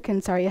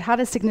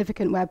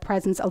significant web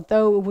presence,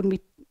 although it wouldn't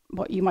be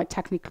what you might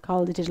technically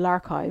call the digital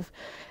archive.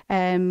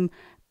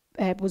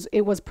 It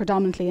was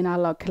predominantly an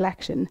analogue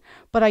collection.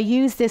 But I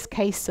used this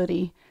case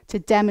study to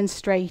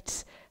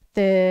demonstrate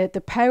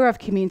the power of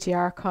community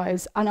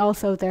archives and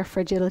also their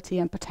fragility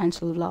and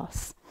potential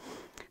loss.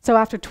 So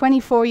after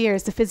 24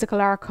 years, the physical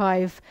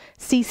archive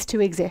ceased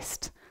to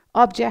exist.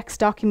 Objects,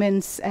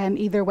 documents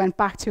either went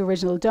back to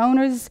original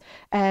donors,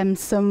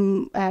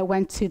 some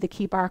went to the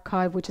Keep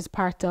Archive, which is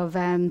part of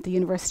the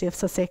University of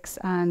Sussex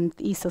and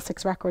the East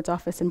Sussex Records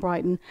Office in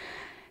Brighton.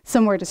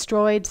 Some were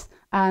destroyed,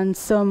 and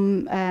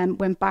some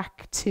went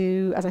back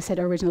to, as I said,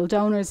 original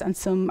donors, and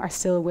some are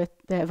still with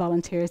the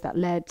volunteers that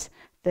led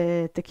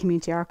the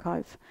community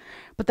archive.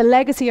 But the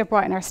legacy of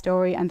Brighton Our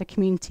Story and the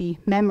community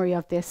memory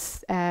of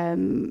this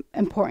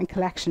important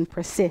collection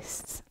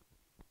persists.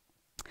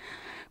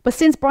 But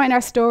since Brighton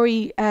Our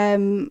Story,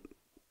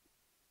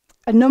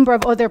 a number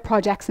of other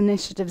projects and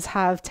initiatives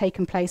have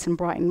taken place in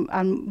Brighton,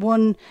 and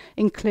one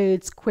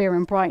includes Queer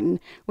in Brighton,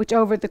 which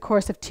over the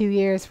course of 2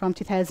 years, from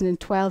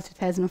 2012 to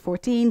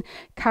 2014,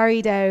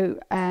 carried out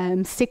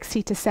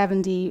 60 to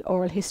 70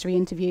 oral history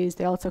interviews.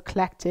 They also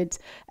collected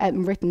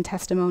written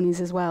testimonies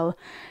as well.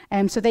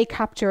 So they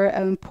capture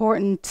an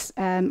important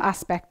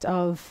aspect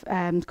of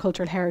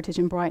cultural heritage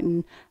in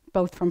Brighton,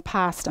 both from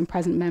past and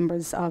present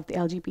members of the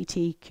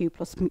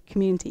LGBTQ+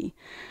 community.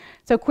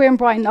 So Queer in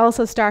Brighton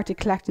also started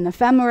collecting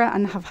ephemera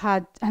and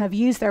have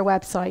used their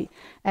website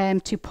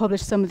to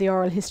publish some of the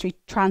oral history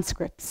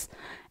transcripts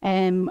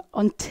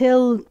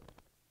until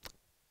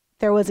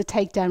there was a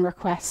takedown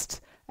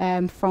request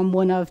from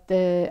one of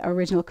the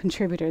original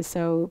contributors.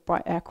 So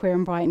Queer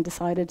in Brighton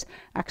decided,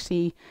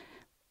 actually,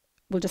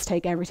 we'll just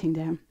take everything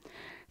down.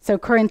 So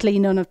currently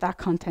none of that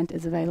content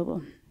is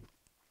available.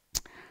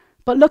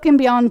 But looking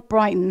beyond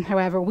Brighton,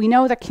 however, we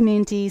know that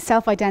communities,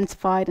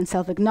 self-identified and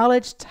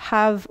self-acknowledged,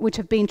 which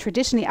have been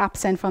traditionally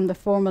absent from the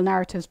formal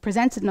narratives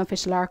presented in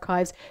official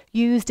archives,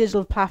 use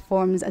digital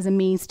platforms as a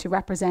means to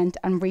represent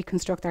and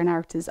reconstruct their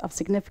narratives of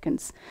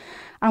significance.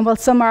 And while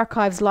some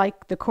archives,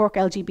 like the Cork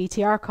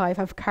LGBT Archive,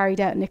 have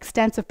carried out an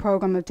extensive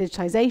programme of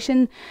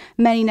digitisation,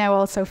 many now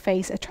also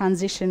face a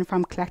transition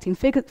from collecting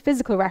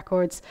physical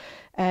records,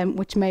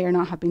 which may or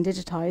not have been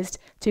digitised,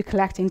 to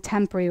collecting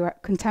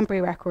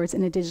contemporary records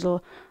in a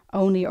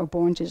digital-only or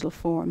born digital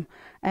form.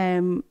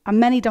 And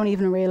many don't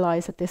even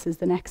realise that this is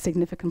the next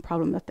significant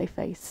problem that they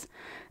face.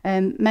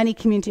 Many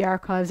community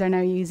archives are now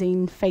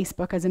using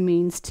Facebook as a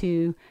means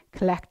to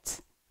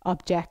collect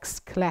objects,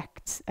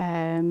 collect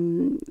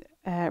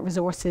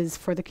resources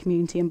for the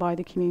community and by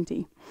the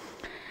community.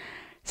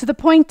 So the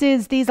point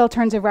is, these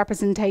alternative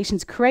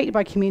representations created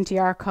by community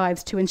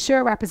archives to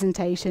ensure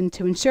representation,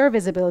 to ensure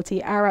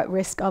visibility, are at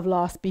risk of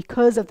loss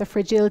because of the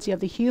fragility of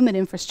the human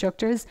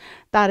infrastructures,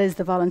 that is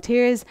the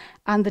volunteers,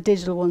 and the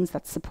digital ones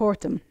that support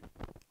them.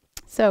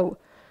 So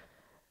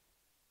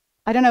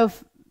I don't know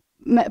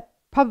if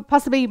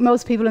possibly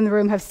most people in the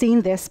room have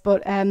seen this,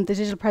 but the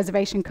Digital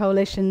Preservation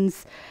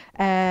Coalition's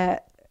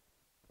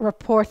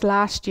report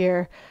last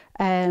year,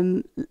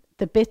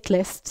 the bit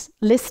list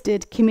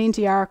listed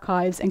community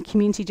archives and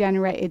community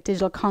generated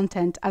digital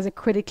content as a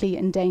critically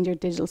endangered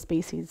digital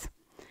species.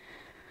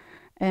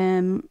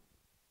 And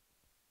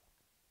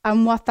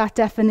what that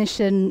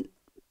definition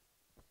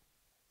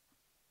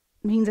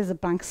means is a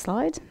blank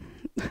slide.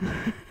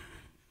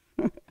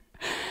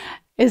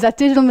 Is that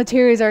digital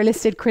materials are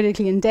listed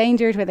critically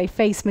endangered, where they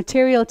face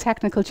material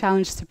technical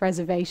challenges to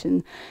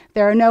preservation.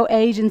 There are no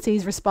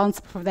agencies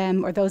responsible for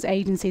them, or those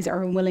agencies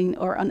are unwilling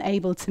or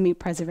unable to meet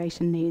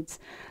preservation needs.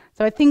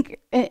 So I think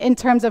in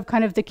terms of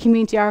kind of the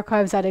community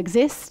archives that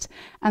exist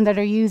and that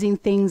are using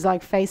things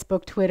like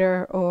Facebook,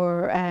 Twitter,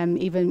 or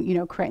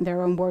even creating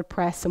their own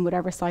WordPress and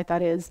whatever site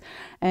that is,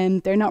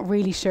 they're not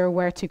really sure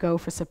where to go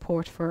for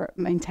support for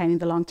maintaining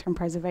the long-term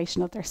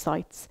preservation of their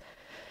sites.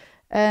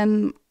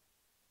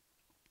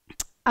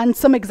 And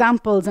some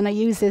examples, and I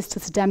use this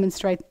just to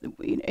demonstrate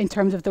in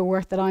terms of the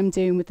work that I'm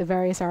doing with the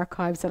various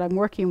archives that I'm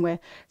working with.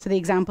 So the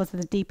examples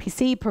that the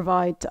DPC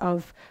provide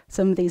of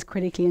some of these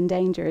critically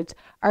endangered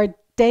are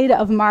data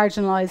of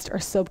marginalised or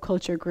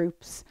subculture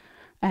groups,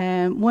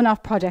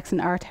 one-off projects in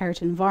art,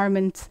 heritage,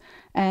 environment,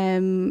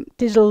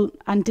 digital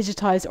and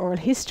digitised oral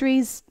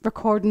histories,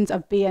 recordings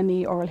of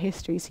BME oral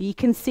history. So you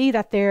can see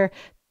that they're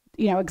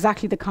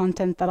exactly the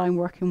content that I'm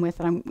working with,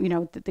 and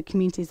I'm, the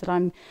communities that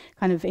I'm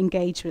kind of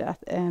engaged with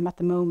at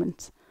the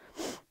moment.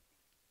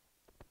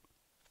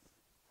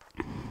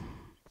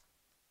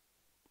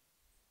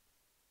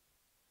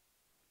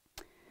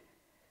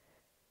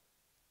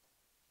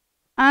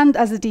 And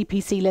as a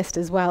DPC list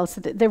as well.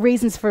 So the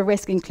reasons for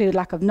risk include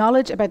lack of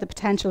knowledge about the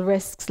potential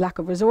risks, lack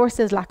of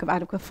resources, lack of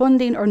adequate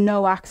funding, or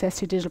no access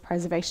to digital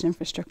preservation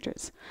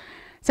infrastructures.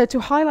 So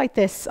to highlight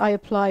this, I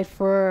applied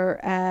for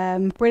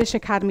British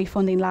Academy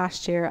funding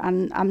last year,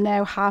 and I'm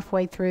now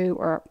halfway through,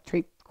 or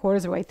 3/4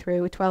 of the way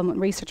through, a 12-month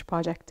research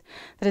project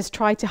that has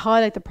tried to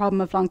highlight the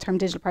problem of long-term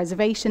digital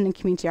preservation in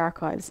community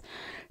archives.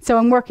 So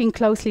I'm working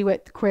closely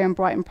with the Queer in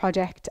Brighton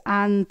project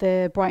and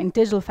the Brighton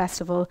Digital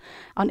Festival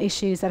on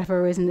issues that have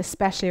arisen,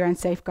 especially around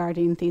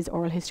safeguarding these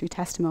oral history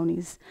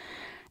testimonies.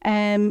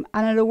 And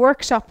at a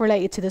workshop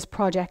related to this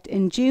project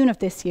in June of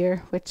this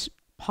year, which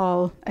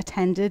Paul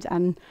attended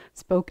and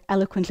spoke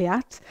eloquently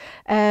at,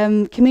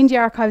 community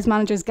archives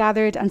managers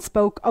gathered and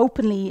spoke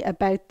openly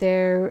about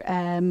their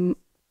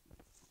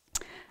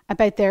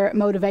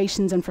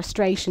motivations and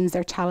frustrations,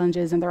 their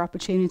challenges and their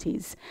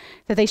opportunities.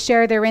 That they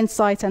share their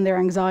insights and their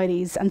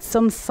anxieties, and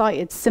some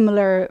cited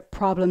similar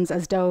problems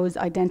as those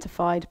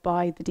identified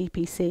by the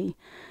DPC.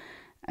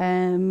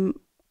 I'll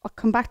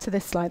come back to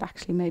this slide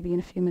actually maybe in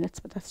a few minutes,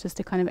 but that's just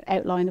a kind of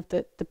outline of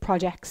the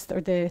projects or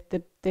the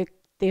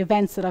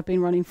events that I've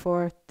been running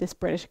for this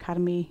British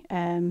Academy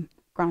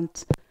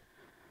grant.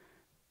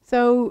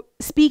 So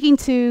speaking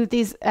to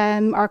these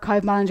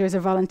archive managers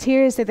or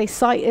volunteers, they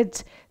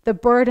cited the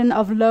burden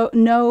of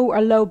no or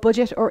low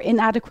budget or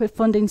inadequate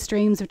funding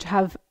streams which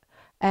have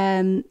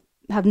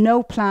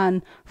no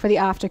plan for the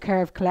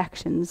aftercare of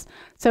collections.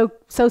 So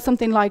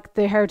something like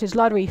the Heritage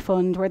Lottery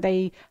Fund, where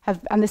they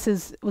have, and this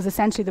was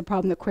essentially the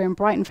problem that Queer in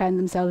Brighton found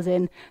themselves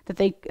in, that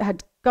they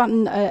had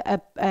gotten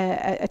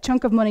a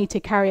chunk of money to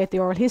carry out the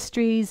oral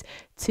histories,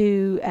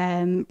 to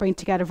bring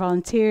together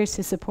volunteers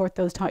to support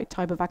those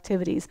type of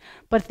activities.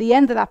 But at the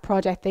end of that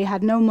project, they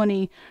had no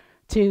money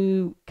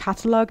to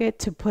catalogue it,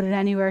 to put it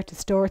anywhere, to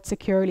store it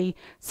securely.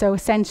 So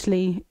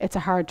essentially, it's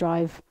a hard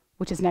drive,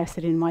 which is now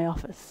sitting in my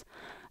office.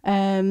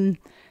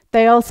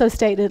 They also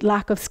stated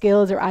lack of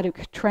skills or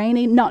adequate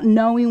training, not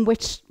knowing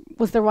which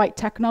was the right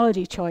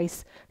technology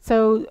choice.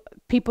 So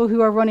people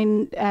who are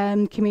running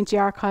community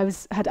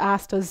archives had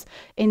asked us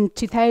in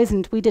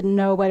 2000, we didn't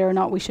know whether or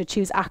not we should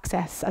choose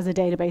Access as a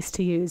database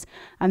to use.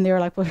 And they were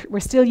like, well, we're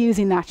still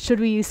using that.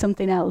 Should we use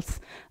something else?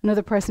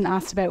 Another person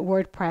asked about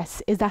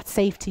WordPress. Is that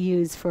safe to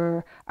use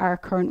for our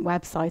current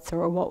websites,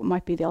 or what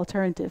might be the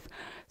alternative?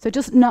 So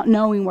just not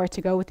knowing where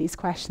to go with these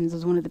questions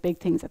was one of the big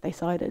things that they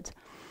cited.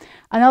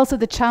 And also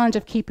the challenge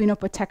of keeping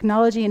up with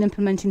technology and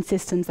implementing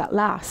systems that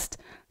last.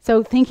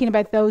 So thinking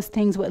about those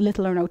things with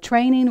little or no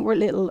training or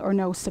little or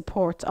no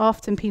support.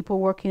 Often people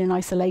working in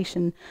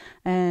isolation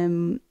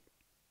on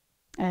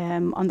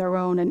their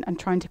own and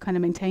trying to kind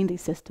of maintain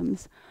these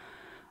systems.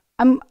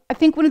 I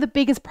think one of the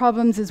biggest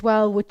problems as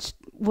well, which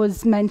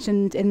was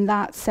mentioned in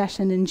that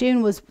session in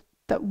June, was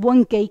that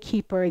one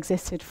gatekeeper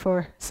existed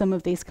for some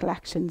of these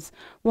collections,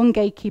 one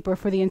gatekeeper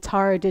for the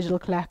entire digital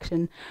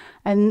collection.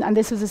 And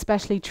this was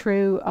especially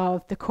true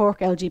of the Cork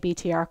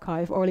LGBT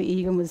archive. Orla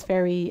Egan was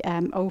very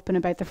open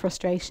about the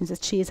frustrations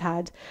that she's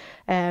had.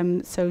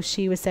 So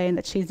she was saying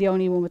that she's the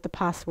only one with the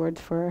password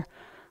for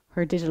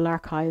her digital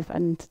archive,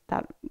 and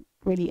that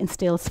really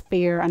instills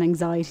fear and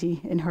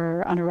anxiety in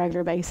her on a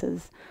regular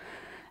basis.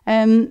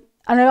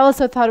 And I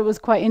also thought it was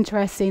quite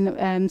interesting.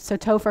 So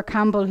Topher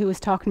Campbell, who was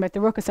talking about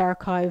the Ruckus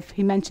archive,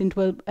 he mentioned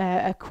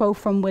a quote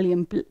from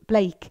William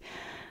Blake,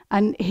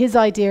 and his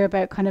idea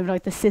about kind of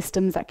like the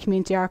systems that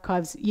community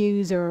archives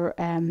use, or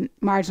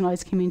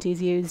marginalised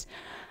communities use,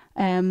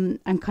 and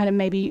kind of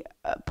maybe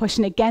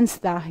pushing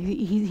against that.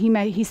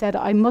 He said,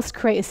 I must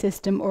create a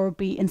system or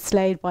be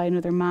enslaved by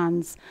another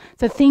man's.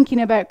 So thinking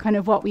about kind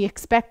of what we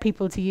expect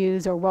people to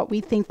use, or what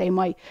we think they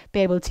might be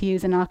able to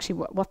use, and actually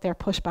what their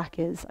pushback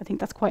is. I think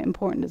that's quite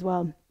important as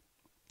well.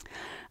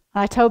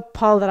 I told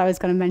Paul that I was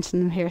going to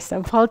mention him here,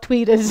 so Paul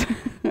tweeted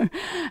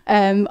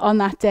on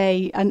that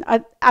day, and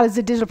as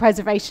a digital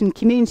preservation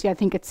community, I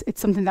think it's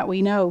something that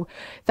we know,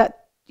 that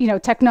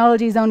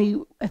technology is only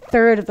a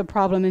third of the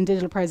problem in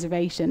digital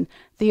preservation.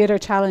 The other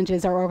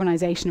challenges are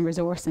organisation and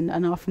resource,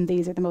 and often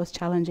these are the most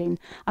challenging.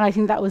 And I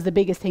think that was the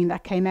biggest thing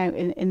that came out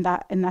in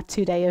that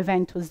 2-day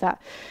event, was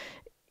that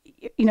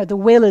the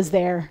will is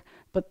there,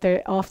 but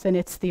often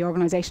it's the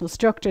organisational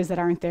structures that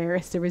aren't there.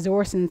 It's the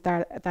resources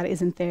that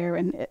isn't there,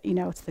 and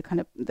it's the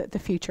kind of the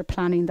future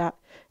planning that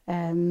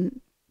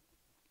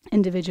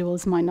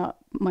individuals might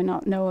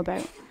not know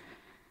about.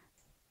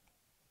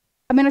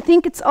 I mean, I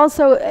think it's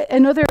also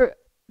another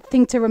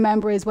thing to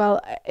remember as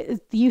well,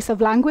 the use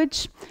of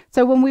language.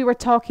 So when we were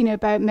talking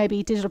about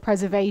maybe digital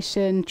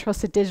preservation,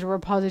 trusted digital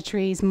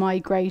repositories,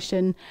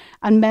 migration,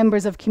 and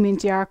members of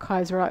community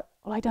archives were like,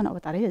 well, I don't know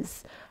what that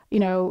is,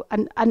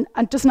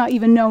 and just not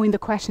even knowing the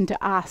question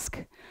to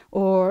ask,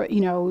 or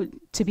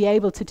to be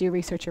able to do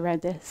research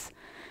around this.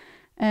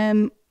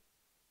 And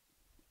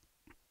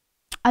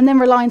then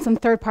reliance on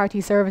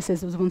third-party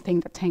services was one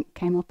thing that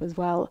came up as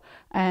well.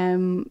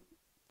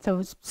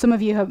 So some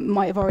of you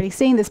might have already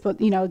seen this, but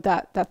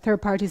that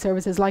third-party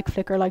services like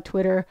Flickr, like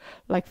Twitter,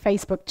 like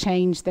Facebook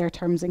changed their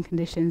terms and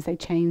conditions. They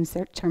changed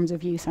their terms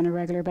of use on a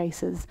regular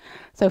basis.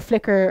 So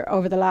Flickr,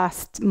 over the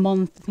last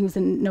month, I think it was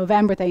in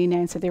November, they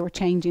announced that they were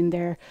changing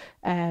their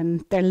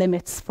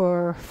limits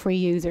for free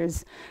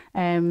users.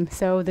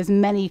 So there's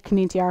many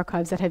community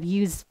archives that have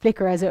used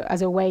Flickr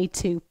as a way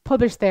to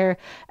publish their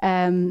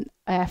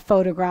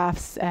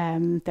photographs,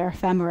 their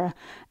ephemera,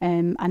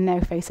 and now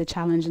face a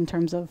challenge in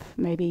terms of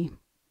maybe,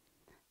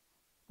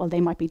 well, they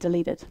might be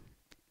deleted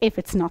if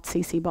it's not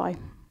CC BY.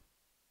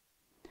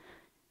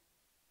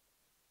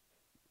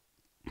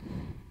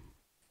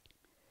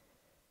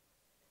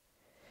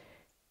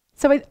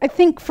 So I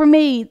think for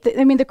me,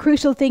 the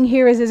crucial thing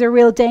here is there's a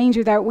real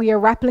danger that we are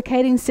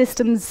replicating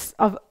systems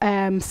of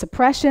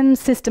suppression,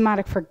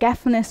 systematic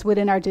forgetfulness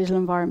within our digital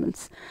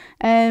environments.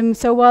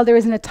 So while there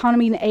is an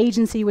autonomy and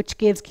agency which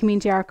gives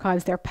community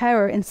archives their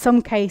power, in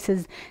some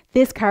cases,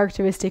 this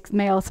characteristic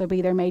may also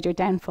be their major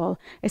downfall,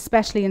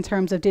 especially in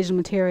terms of digital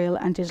material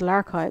and digital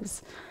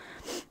archives.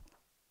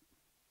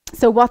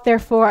 So what,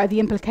 therefore, are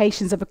the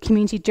implications of a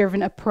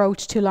community-driven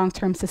approach to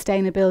long-term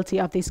sustainability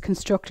of these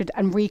constructed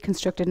and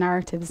reconstructed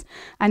narratives,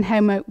 and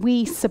how might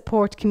we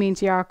support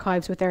community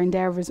archives with their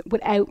endeavours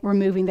without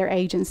removing their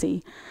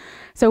agency?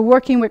 So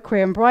working with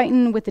Queer in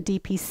Brighton, with the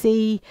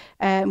DPC,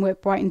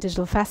 with Brighton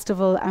Digital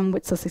Festival, and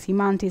with Sussex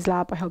Humanities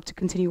Lab, I hope to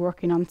continue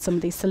working on some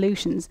of these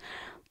solutions.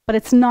 But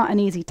it's not an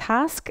easy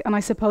task, and I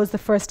suppose the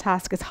first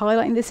task is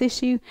highlighting this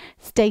issue,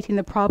 stating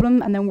the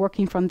problem, and then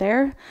working from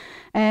there.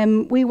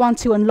 We want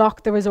to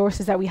unlock the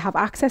resources that we have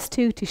access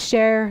to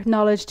share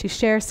knowledge, to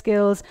share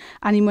skills,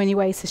 and in many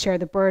ways to share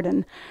the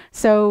burden.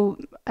 So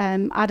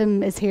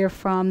Adam is here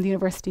from the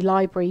University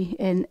Library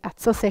at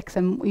Sussex,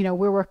 and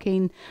we're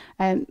working,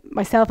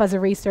 myself as a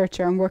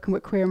researcher, I'm working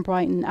with Queer in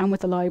Brighton and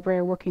with the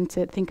library, working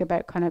to think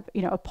about kind of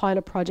a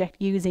pilot project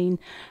using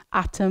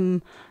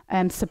Atom,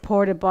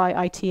 supported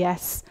by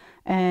ITS,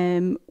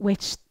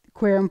 which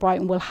Queer in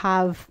Brighton will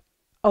have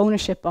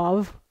ownership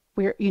of.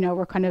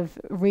 We're kind of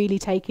really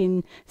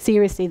taking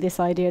seriously this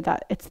idea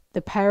that it's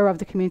the power of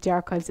the community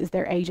archives is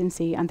their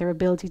agency and their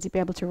ability to be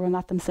able to run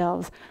that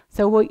themselves.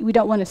 So we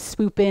don't want to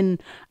swoop in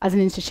as an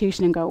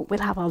institution and go,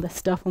 we'll have all this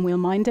stuff and we'll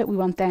mind it. We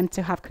want them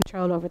to have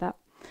control over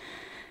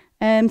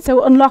that.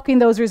 So unlocking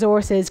those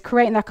resources,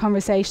 creating that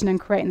conversation and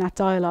creating that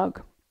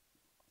dialogue.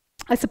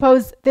 I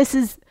suppose this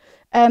is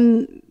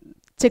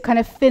to kind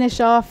of finish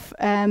off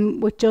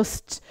with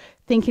just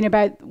thinking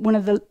about one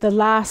of the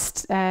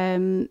last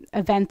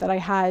event that I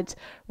had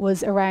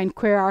was around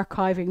queer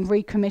archiving,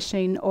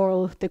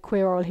 recommissioning the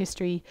queer oral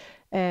history,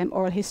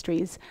 oral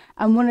histories.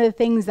 And one of the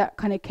things that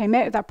kind of came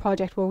out of that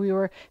project where we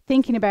were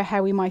thinking about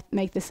how we might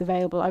make this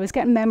available, I was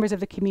getting members of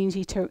the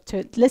community to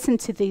listen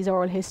to these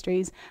oral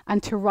histories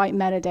and to write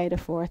metadata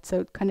for it.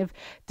 So kind of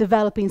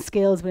developing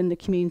skills within the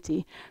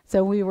community.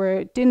 So we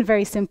were doing a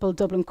very simple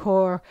Dublin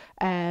Core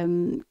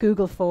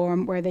Google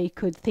form where they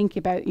could think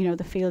about,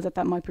 the fields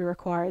that might be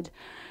required.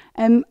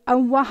 And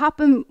what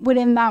happened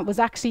within that was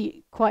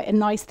actually quite a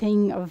nice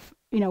thing of,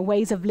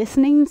 ways of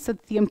listening. So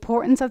the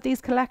importance of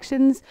these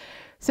collections.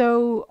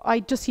 So I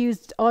just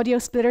used audio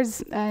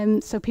splitters,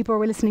 so people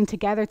were listening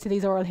together to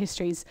these oral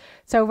histories.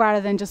 So rather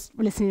than just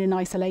listening in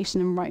isolation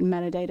and writing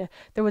metadata,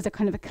 there was a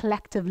kind of a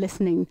collective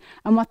listening.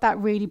 And what that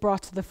really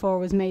brought to the fore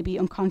was maybe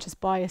unconscious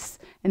bias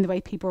in the way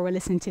people were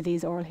listening to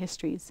these oral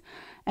histories.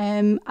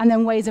 And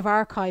then ways of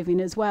archiving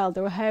as well.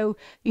 There were how,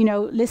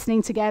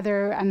 listening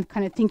together and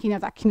kind of thinking of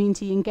that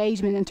community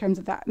engagement in terms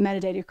of that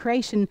metadata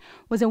creation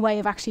was a way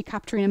of actually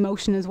capturing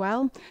emotion as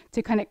well,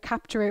 to kind of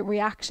capture a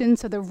reaction.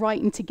 So the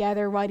writing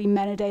together, writing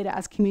metadata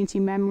as community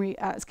memory,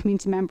 as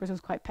community members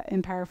was quite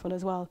powerful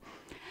as well.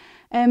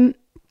 And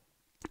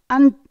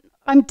I'm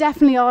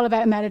definitely all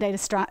about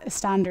metadata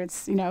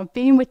standards.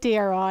 Being with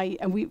DRI,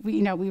 and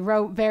we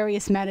wrote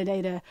various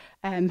metadata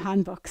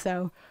handbooks.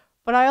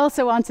 But I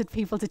also wanted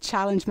people to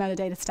challenge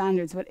metadata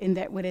standards within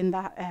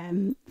that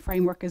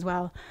framework as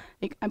well,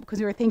 because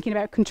we were thinking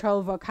about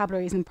control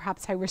vocabularies and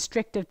perhaps how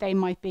restrictive they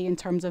might be in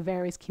terms of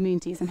various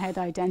communities and how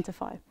they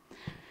identify.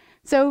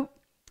 So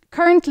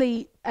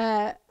currently,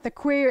 the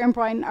Queer in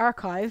Brighton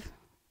archive,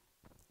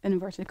 in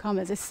inverted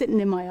commas, is sitting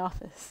in my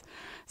office.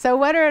 So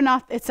whether or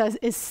not it's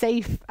is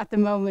safe at the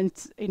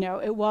moment,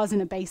 it was in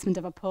a basement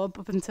of a pub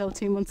up until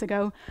 2 months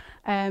ago.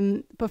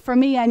 But for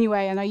me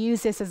anyway, and I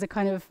use this as a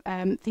kind of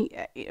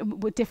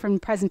with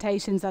different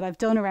presentations that I've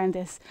done around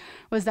this,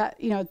 was that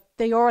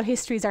the oral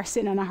histories are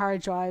sitting on a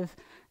hard drive.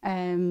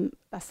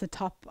 That's the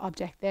top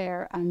object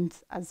there, and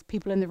as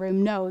people in the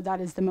room know, that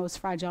is the most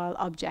fragile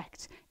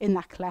object in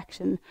that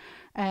collection.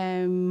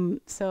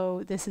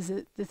 So this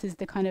is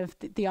the kind of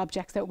the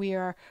objects that we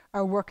are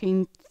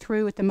working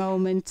through at the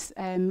moment,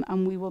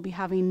 and we will be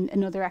having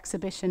another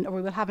exhibition, or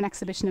we will have an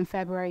exhibition in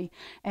February,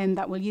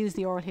 that will use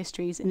the oral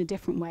histories in a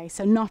different way.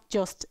 So not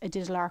just a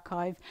digital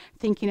archive,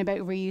 thinking about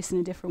reuse in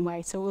a different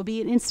way. So it will be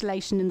an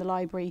installation in the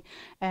library,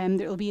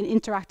 there will be an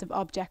interactive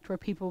object where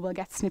people will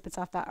get snippets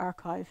of that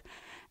archive.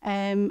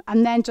 And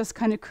then just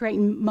kind of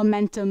creating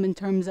momentum in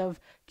terms of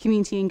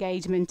community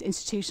engagement,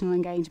 institutional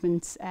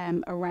engagement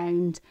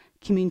around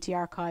community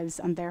archives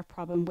and their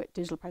problem with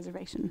digital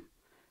preservation.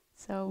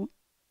 So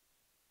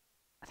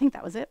I think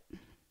that was it.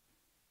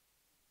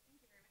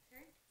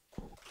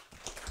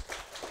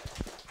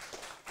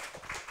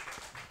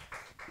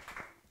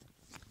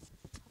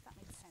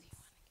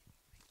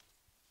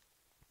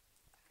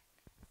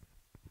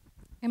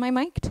 Am I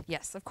mic'd?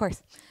 Yes, of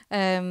course.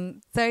 So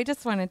I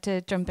just wanted to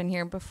jump in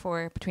here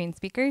between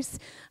speakers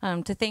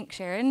to thank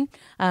Sharon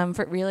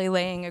for really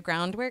laying a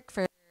groundwork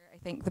for, I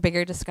think, the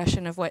bigger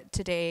discussion of what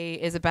today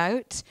is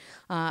about.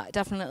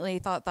 Definitely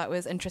thought that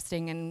was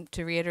interesting, and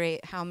to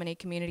reiterate how many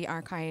community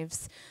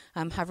archives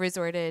have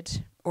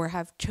resorted or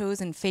have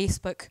chosen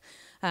Facebook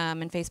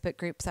and Facebook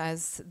groups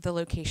as the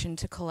location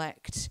to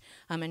collect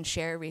and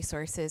share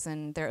resources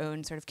and their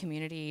own sort of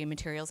community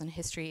materials and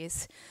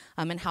histories,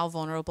 and how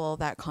vulnerable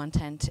that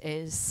content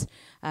is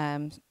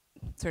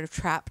sort of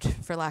trapped,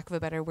 for lack of a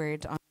better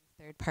word, on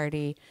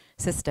third-party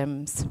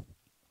systems.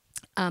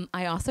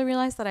 I also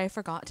realized that I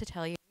forgot to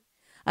tell you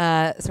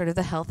sort of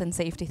the health and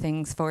safety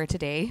things for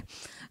today.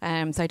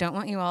 So I don't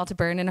want you all to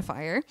burn in a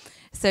fire.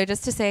 So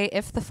just to say,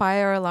 if the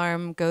fire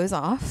alarm goes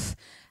off,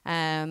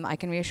 I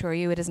can reassure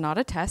you it is not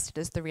a test, it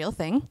is the real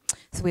thing.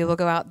 So we will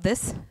go out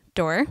this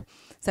door.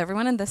 So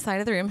everyone on this side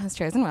of the room has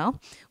chosen well.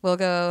 We'll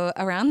go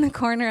around the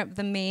corner up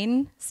the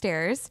main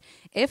stairs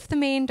If the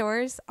main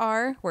doors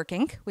are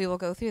working, we will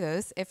go through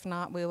those. If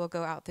not, we will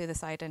go out through the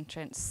side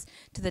entrance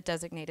to the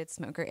designated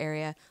smoker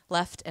area,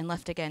 left and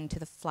left again to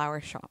the flower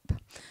shop.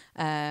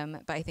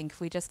 But I think if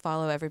we just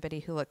follow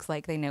everybody who looks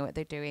like they know what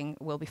they're doing,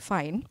 we'll be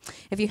fine.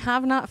 If you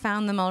have not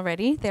found them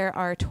already, there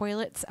are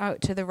toilets out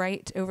to the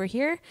right over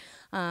here.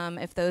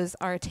 If those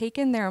are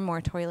taken, there are more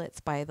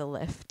toilets by the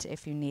lift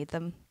if you need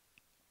them.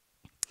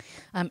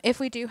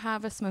 If we do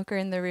have a smoker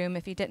in the room,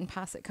 if you didn't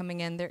pass it coming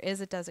in, there is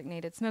a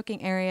designated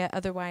smoking area.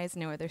 Otherwise,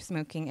 no other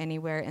smoking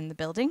anywhere in the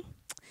building.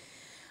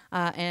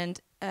 I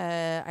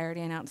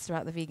already announced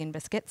about the vegan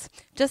biscuits.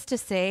 Just to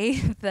say,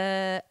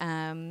 there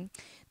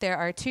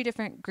are 2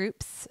 different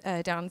groups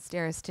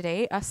downstairs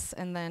today, us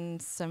and then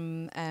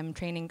some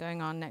training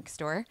going on next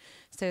door.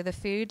 So the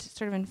food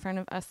sort of in front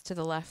of us to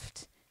the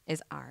left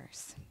is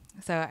ours.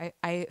 So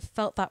I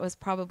felt that was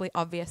probably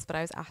obvious, but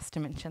I was asked to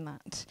mention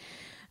that.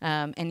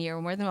 And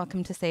you're more than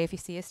welcome to say if you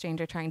see a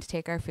stranger trying to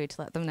take our food,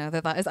 to let them know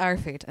that that is our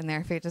food and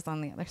their food is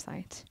on the other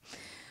side.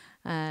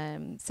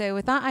 So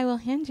with that, I will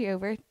hand you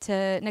over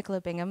to Nicola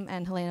Bingham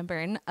and Helena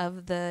Byrne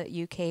of the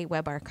UK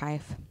Web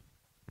Archive.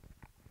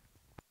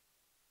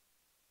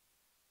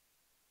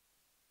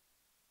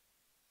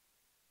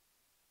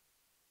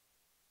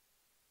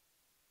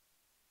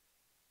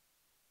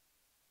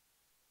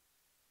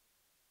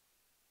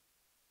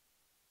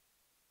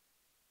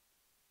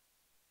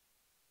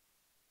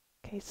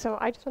 Okay, so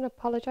I just want to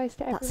apologise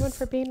to everyone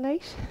for being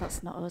late.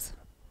 That's not us.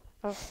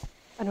 Oh,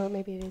 I know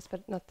maybe it is,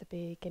 but not the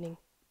beginning.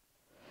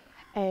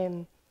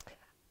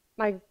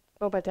 My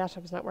mobile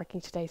data was not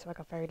working today, so I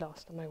got very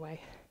lost on my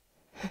way.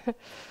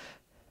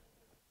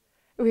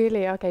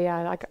 Really? Okay,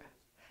 yeah.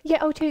 Yeah,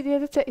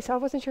 that's it. So I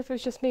wasn't sure if it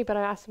was just me, but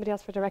I asked somebody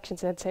else for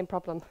directions and had the same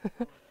problem.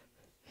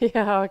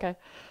 Yeah, okay.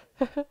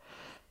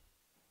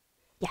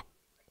 Yeah.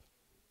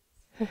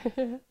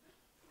 Okay.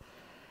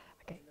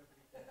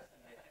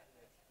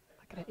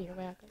 Look at it your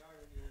way.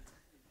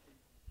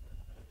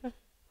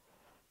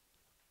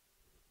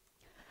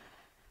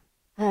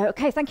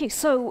 Okay, thank you.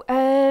 So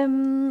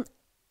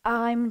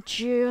I'm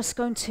just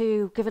going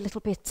to give a little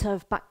bit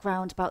of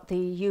background about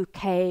the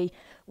UK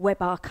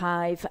Web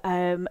Archive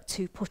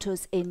to put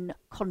us in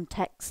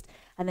context,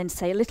 and then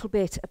say a little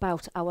bit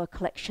about our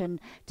collection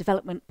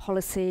development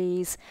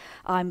policies.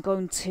 I'm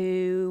going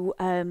to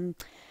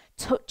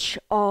touch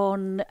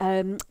on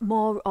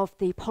more of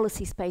the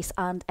policy space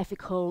and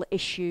ethical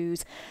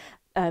issues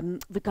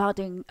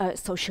regarding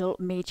social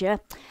media.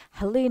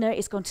 Helena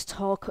is going to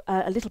talk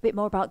a little bit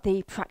more about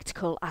the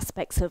practical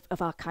aspects of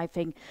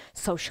archiving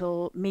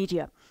social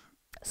media.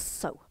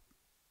 So,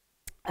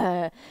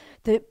 the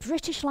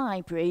British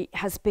Library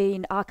has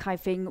been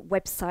archiving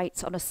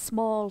websites on a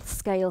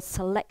small-scale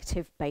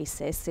selective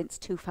basis since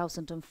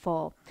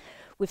 2004,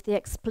 with the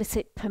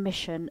explicit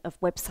permission of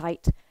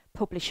website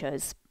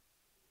publishers.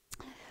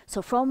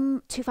 So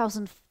from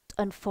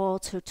 2004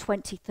 to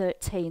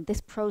 2013,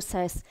 this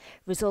process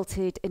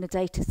resulted in a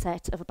data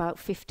set of about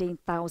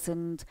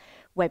 15,000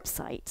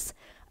 websites,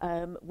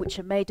 which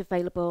are made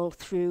available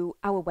through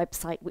our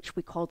website, which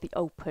we call the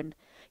Open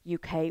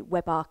UK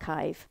Web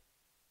Archive.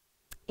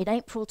 In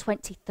April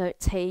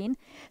 2013,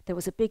 there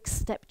was a big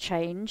step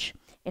change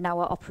in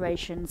our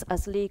operations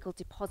as legal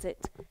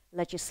deposit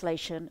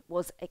legislation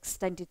was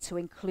extended to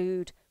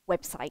include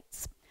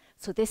websites.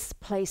 So this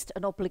placed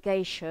an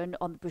obligation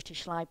on the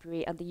British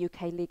Library and the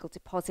UK legal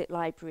deposit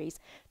libraries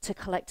to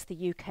collect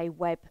the UK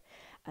web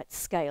at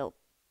scale.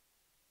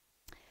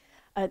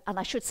 And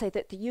I should say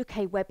that the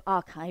UK Web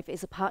Archive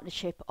is a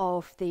partnership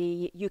of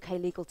the UK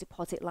Legal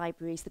Deposit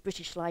Libraries, the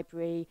British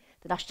Library,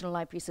 the National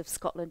Libraries of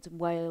Scotland and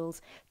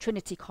Wales,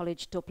 Trinity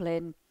College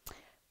Dublin,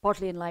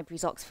 Bodleian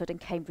Libraries Oxford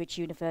and Cambridge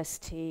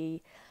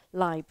University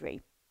Library.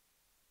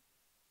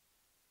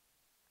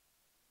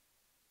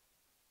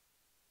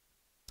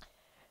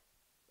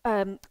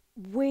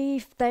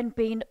 We've then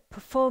been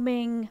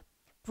performing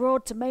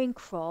broad domain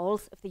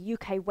crawls of the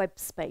UK web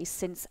space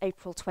since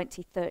April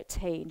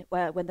 2013,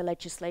 when the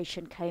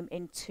legislation came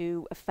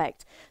into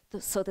effect.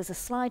 So there's a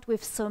slide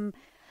with some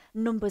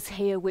numbers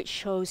here which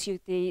shows you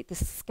the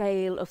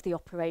scale of the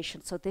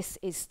operation. So this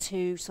is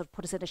to sort of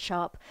put us in a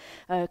sharp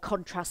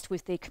contrast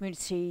with the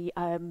community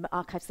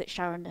archives that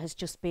Sharon has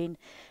just been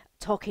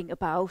talking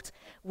about.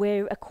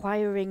 We're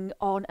acquiring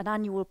on an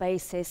annual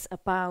basis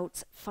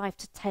about 5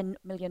 to 10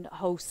 million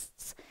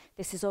hosts.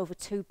 This is over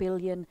 2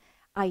 billion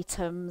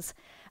items,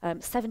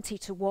 70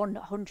 to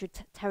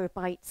 100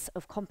 terabytes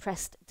of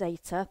compressed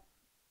data.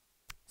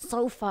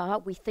 So far,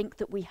 we think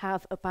that we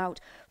have about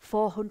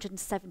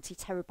 470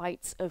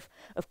 terabytes of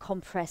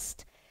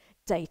compressed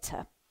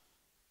data.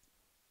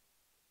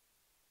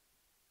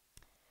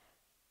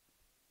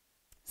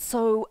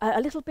 So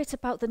a little bit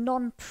about the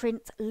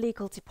non-print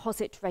legal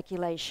deposit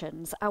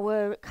regulations.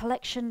 Our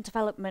collection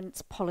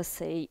development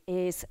policy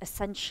is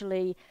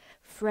essentially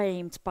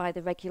framed by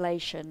the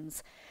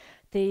regulations.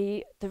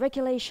 The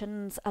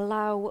regulations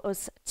allow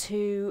us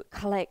to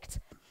collect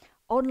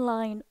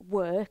online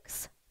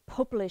works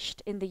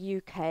published in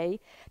the UK.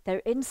 They're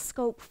in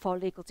scope for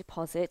legal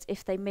deposit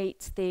if they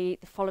meet the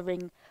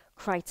following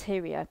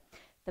criteria.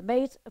 They're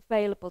made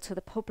available to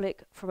the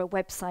public from a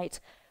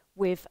website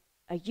with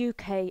a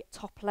UK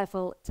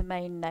top-level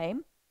domain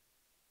name,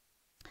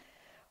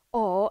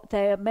 or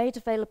they are made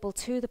available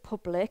to the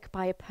public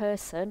by a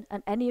person,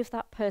 and any of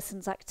that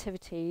person's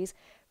activities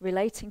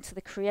relating to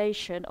the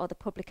creation or the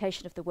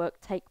publication of the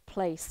work take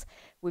place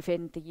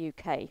within the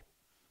UK.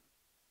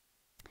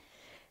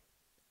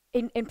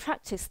 In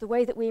practice, the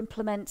way that we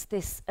implement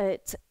this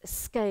at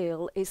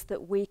scale is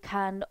that we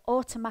can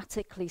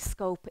automatically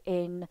scope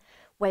in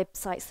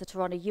websites that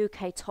are on a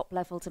UK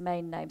top-level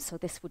domain name. So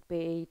this would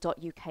be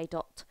 .uk.scot.cymru,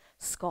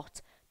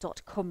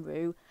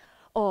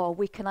 or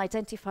we can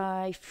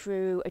identify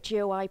through a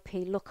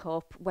GeoIP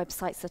lookup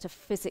websites that are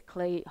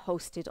physically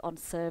hosted on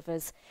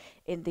servers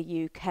in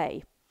the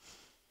UK.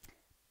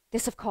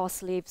 This, of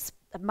course, leaves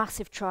a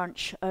massive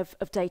tranche of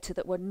data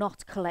that we're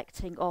not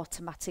collecting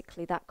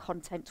automatically, that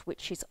content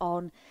which is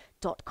on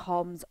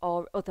 .coms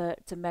or other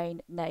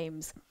domain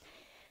names.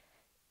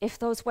 If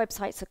those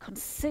websites are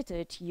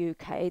considered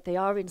UK, they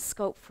are in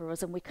scope for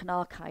us and we can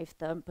archive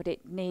them, but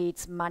it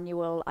needs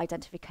manual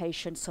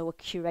identification, so a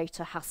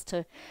curator has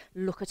to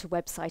look at a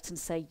website and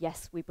say,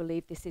 yes, we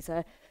believe this is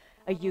a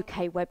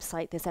UK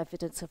website, there's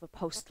evidence of a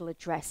postal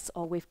address,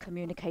 or we've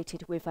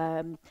communicated with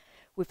the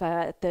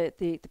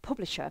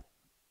publisher.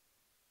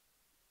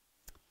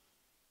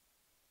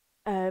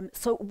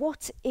 So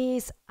what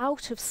is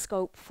out of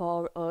scope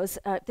for us,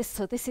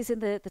 this is in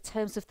the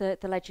terms of the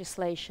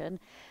legislation,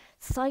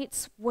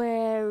 sites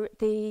where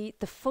the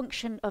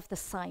function of the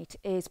site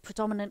is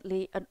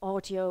predominantly an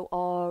audio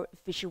or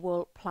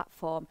visual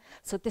platform.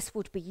 So this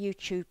would be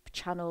YouTube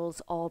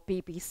channels or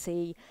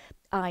BBC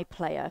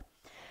iPlayer.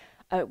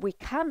 We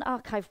can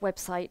archive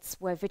websites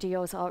where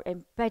videos are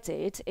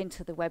embedded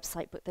into the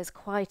website, but there's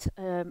quite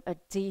a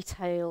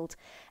detailed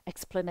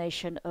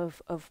explanation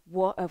of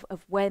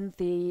when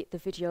the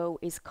video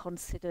is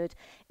considered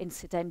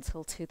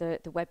incidental to the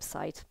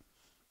website.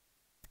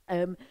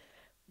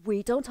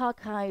 We don't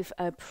archive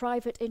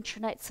private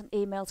intranets and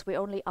emails, we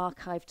only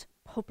archived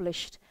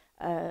published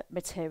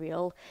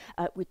material.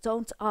 We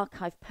don't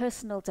archive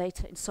personal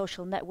data in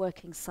social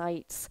networking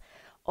sites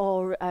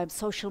or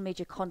social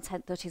media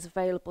content that is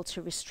available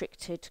to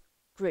restricted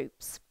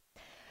groups.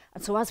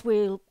 And so, as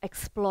we'll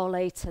explore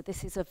later,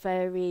 this is a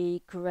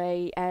very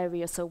grey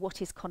area. So what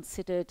is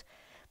considered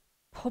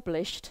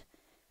published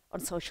on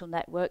social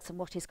networks and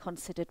what is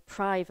considered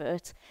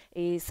private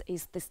is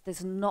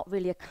there's not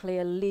really a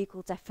clear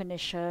legal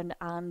definition,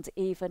 and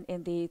even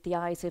in the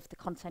eyes of the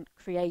content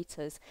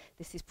creators,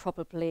 this is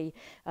probably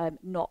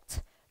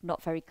not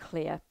very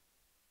clear.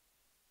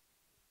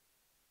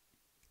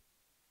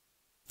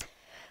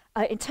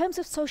 In terms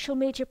of social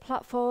media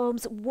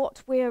platforms,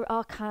 what we're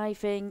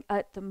archiving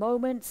at the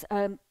moment,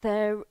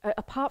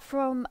 apart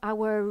from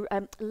our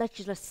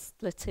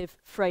legislative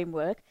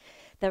framework,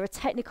 there are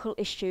technical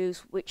issues,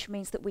 which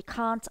means that we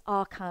can't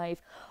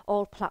archive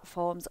all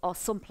platforms, or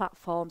some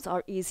platforms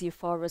are easier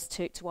for us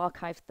to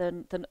archive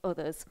than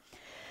others.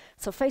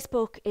 So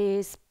Facebook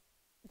is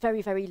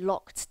very, very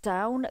locked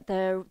down.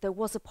 There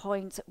was a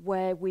point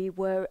where we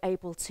were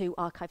able to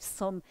archive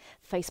some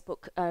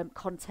Facebook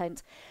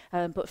content,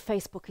 but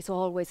Facebook is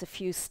always a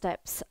few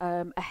steps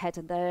ahead,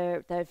 and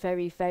they're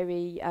very,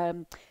 very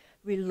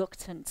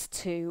reluctant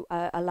to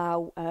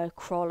allow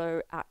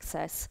crawler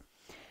access.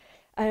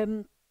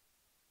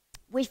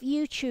 With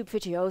YouTube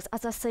videos,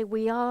 as I say,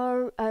 we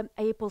are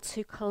able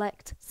to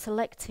collect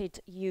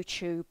selected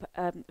YouTube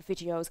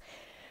videos.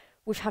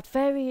 We've had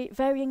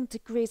varying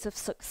degrees of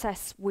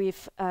success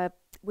with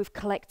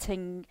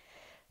collecting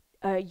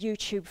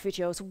YouTube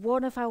videos.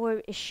 One of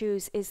our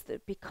issues is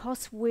that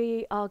because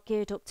we are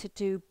geared up to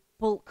do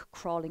bulk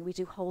crawling, we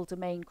do whole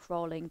domain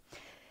crawling,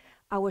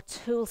 our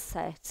tool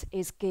set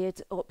is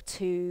geared up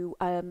to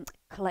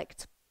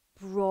collect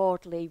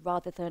broadly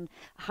rather than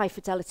high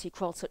fidelity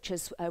crawl such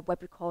as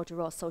Web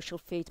Recorder or Social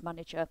Feed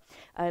Manager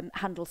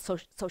handle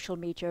social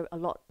media a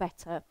lot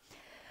better.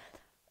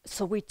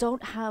 So we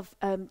don't have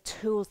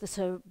tools that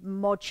are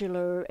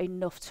modular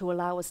enough to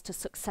allow us to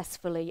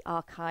successfully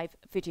archive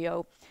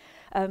video.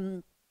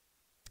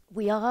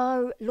 We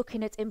are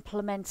looking at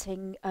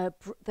implementing a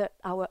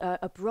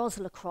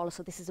browser crawler,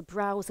 so this is a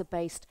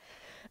browser-based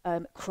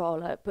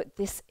crawler, but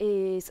this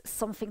is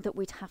something that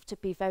we'd have to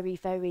be very,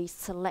 very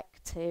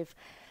selective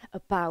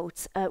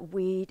about.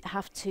 We'd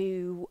have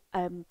to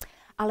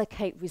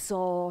allocate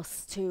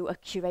resource to a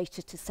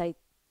curator to say,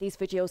 these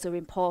videos are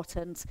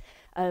important,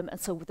 and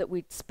so that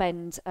we'd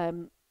spend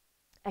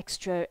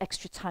extra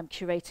time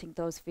curating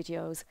those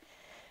videos.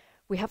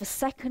 We have a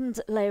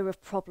second layer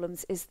of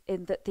problems is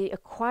in that the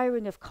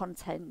acquiring of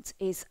content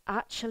is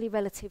actually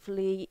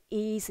relatively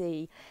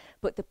easy,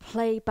 but the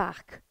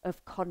playback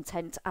of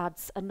content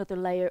adds another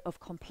layer of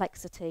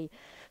complexity.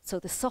 So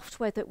the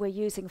software that we're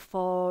using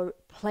for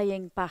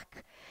playing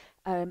back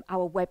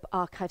our web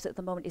archives at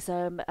the moment is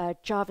a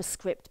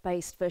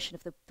JavaScript-based version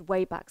of the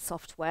Wayback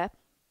software.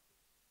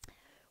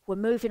 We're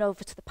moving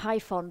over to the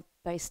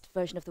Python-based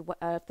version of the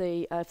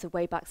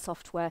Wayback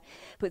software,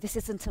 but this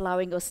isn't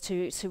allowing us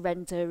to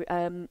render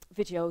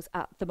videos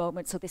at the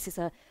moment. So this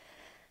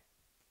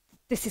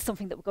this is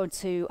something that we're going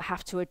to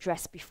have to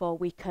address before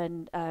we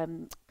can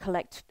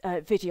collect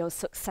videos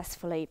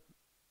successfully.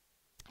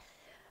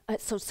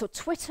 So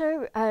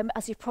Twitter,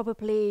 as you're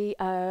probably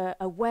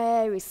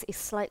aware, is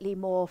slightly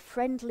more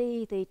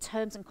friendly. The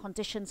terms and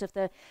conditions of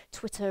the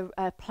Twitter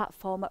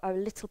platform are a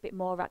little bit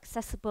more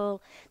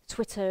accessible.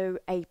 Twitter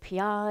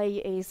API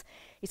is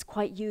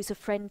quite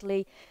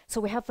user-friendly.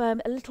 So we have a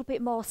little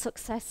bit more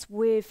success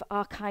with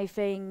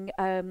archiving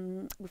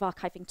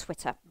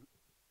Twitter.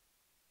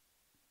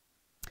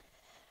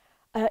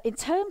 In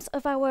terms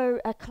of our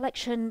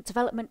collection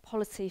development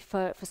policy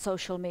for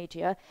social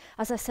media,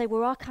 as I say,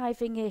 we're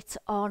archiving it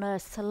on a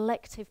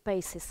selective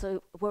basis.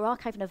 So we're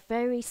archiving a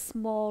very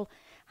small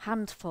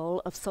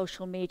handful of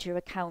social media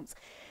accounts.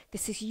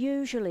 This is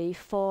usually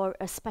for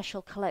a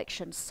special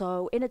collection.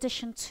 So in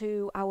addition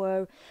to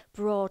our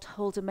broad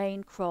whole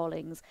domain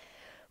crawlings,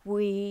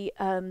 we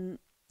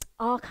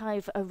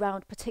archive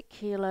around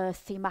particular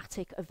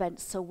thematic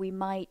events. So we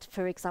might,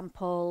 for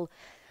example,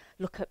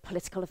 look at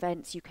political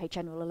events, UK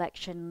general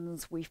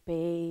elections. We've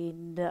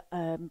been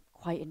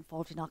quite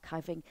involved in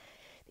archiving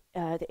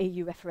the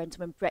EU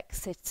referendum and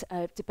Brexit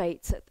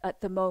debates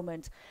at the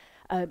moment.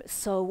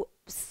 So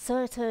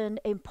certain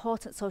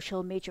important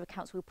social media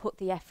accounts will put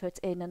the effort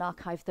in and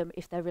archive them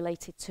if they're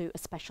related to a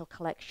special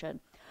collection.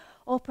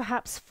 Or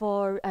perhaps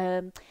for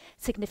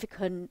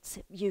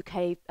significant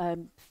UK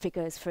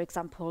figures, for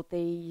example,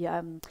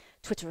 the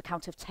Twitter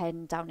account of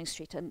 10 Downing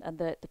Street and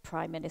the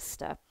Prime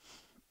Minister.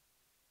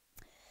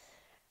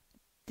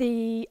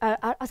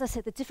 As I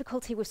said, the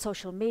difficulty with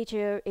social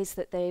media is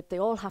that they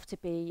all have to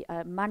be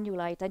manually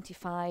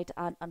identified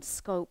and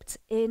scoped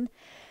in.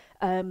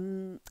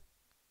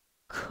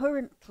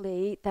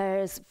 Currently,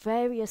 there's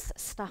various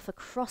staff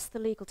across the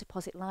legal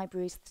deposit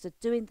libraries that are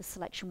doing the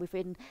selection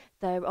within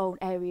their own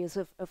areas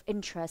of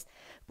interest,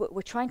 but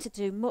we're trying to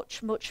do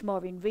much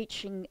more in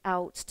reaching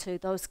out to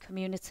those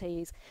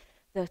communities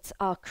that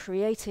are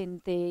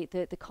creating the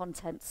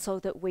content, so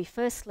that we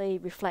firstly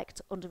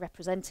reflect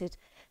underrepresented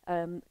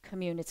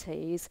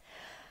communities,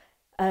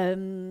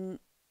 and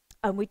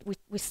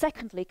we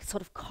secondly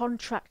sort of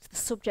contract the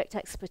subject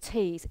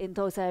expertise in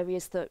those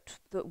areas that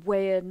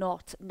we're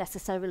not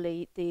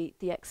necessarily the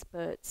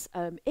experts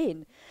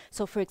in.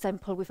 So for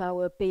example, with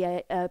our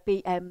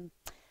BM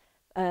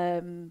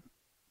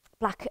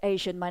Black,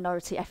 Asian,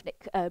 minority,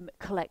 ethnic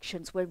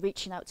collections, we're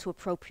reaching out to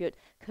appropriate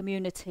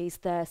communities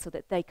there so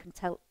that they can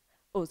tell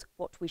us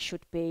what we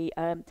should be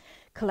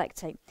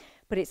collecting.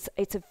 But it's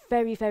a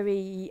very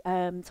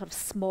sort of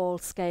small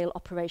scale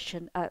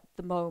operation at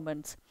the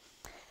moment.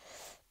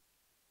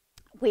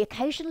 We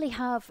occasionally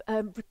have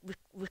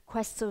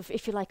requests of,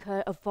 if you like,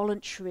 a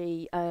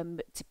voluntary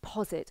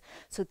deposit.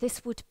 So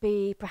this would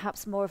be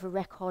perhaps more of a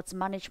records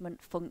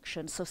management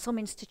function. So some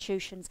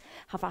institutions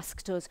have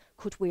asked us,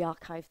 could we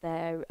archive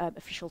their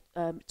official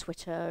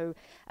Twitter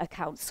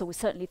accounts? So we're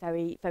certainly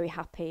very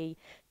happy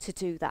to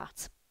do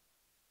that.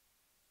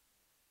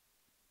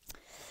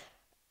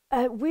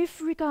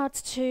 With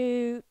regards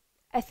to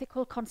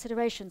ethical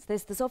considerations,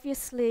 there's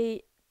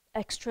obviously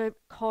extra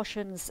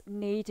cautions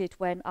needed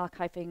when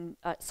archiving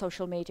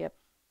social media.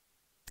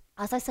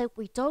 As I said,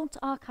 we don't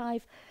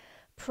archive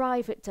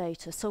private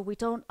data, so we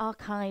don't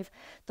archive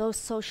those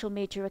social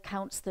media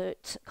accounts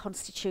that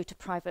constitute a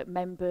private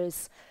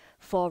members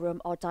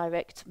forum or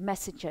direct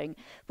messaging,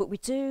 but we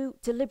do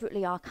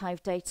deliberately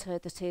archive data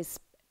that is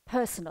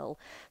personal.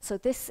 So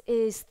this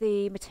is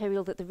the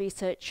material that the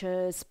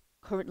researchers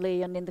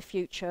currently and in the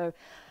future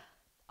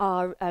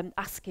are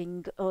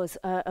asking us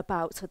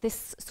about. So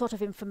this sort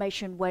of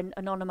information, when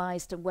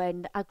anonymised and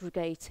when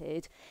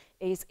aggregated,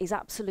 is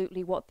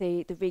absolutely what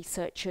the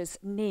researchers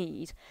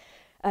need.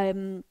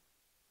 And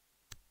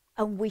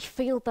we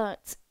feel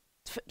that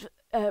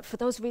for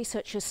those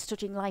researchers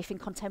studying life in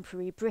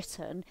contemporary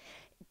Britain,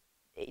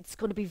 it's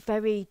going to be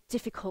very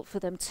difficult for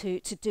them to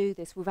do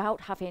this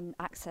without having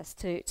access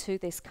to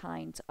this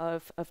kind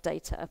of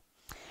data.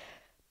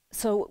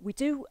 So we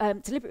do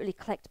deliberately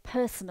collect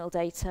personal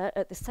data.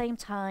 At the same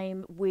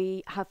time,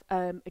 we have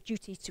a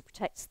duty to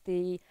protect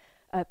the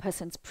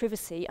person's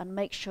privacy and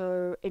make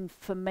sure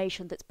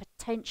information that's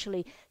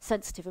potentially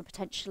sensitive and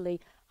potentially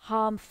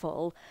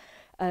harmful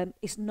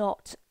is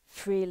not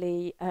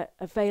freely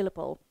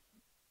available.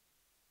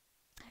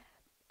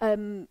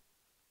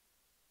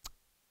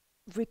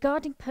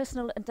 Regarding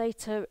personal and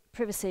data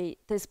privacy,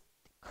 there's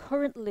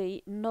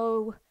currently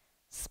no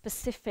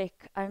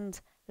specific and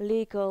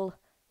legal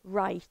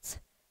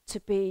right to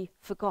be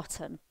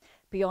forgotten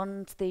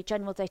beyond the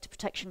General Data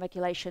Protection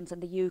Regulations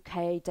and the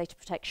UK Data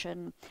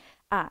Protection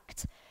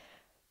Act,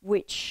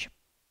 which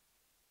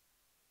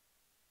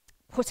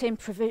put in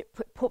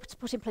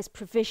place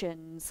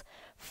provisions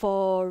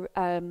for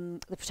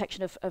the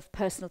protection of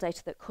personal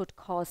data that could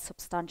cause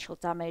substantial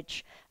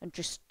damage and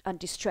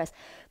distress.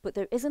 But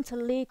there isn't a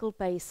legal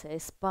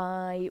basis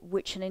by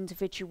which an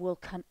individual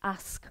can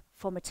ask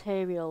for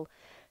material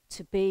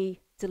to be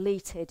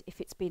deleted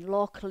if it's been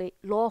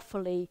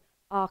lawfully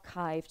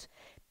archived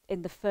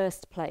in the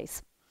first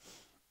place.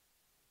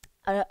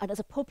 And as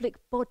a public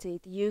body,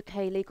 the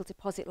UK legal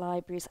deposit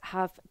libraries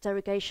have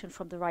derogation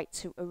from the right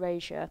to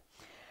erasure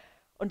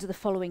under the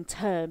following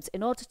terms.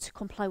 In order to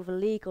comply with a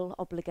legal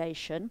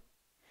obligation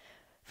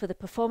for the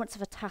performance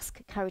of a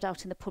task carried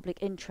out in the public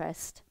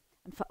interest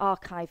and for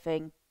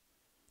archiving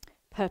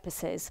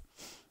purposes.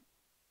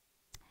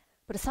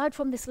 But aside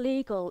from this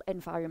legal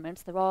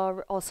environment, there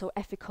are also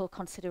ethical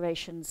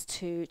considerations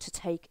to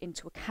take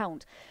into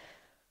account.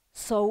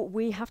 So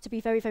we have to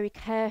be very, very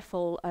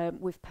careful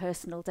with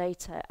personal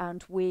data,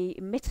 and we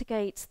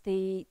mitigate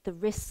the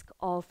risk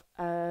of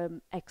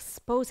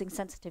exposing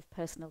sensitive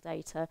personal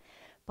data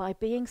by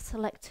being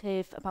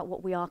selective about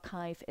what we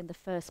archive in the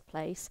first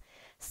place.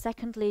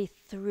 Secondly,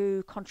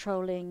 through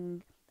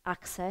controlling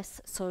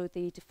access. So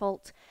the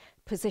default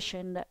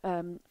position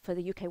for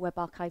the UK Web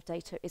Archive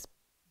data is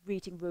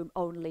reading room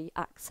only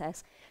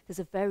access. There's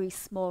a very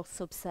small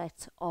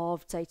subset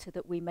of data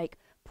that we make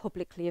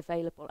publicly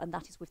available, and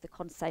that is with the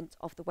consent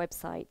of the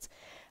website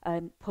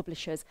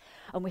publishers.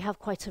 And we have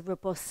quite a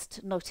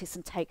robust notice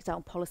and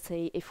takedown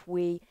policy if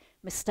we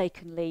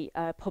mistakenly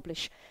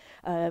publish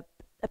a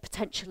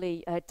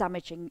potentially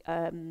damaging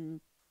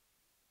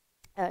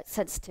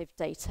sensitive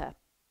data.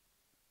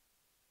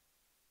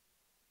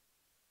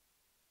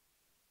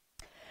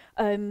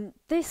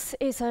 This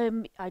is,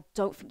 I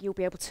don't think you'll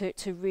be able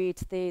to read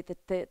the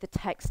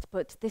text,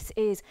 but this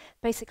is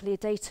basically a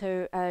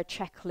data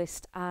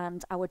checklist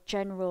and our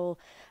general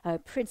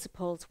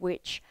principles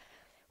which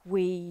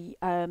we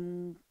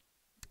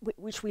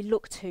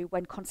look to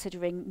when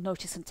considering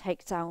notice and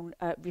takedown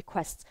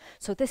requests.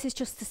 So this is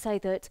just to say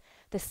that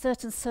there's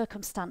certain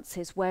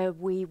circumstances where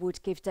we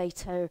would give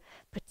data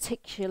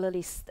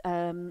particularly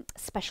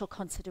special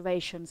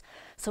considerations.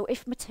 So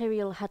if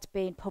material had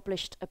been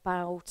published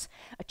about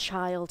a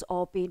child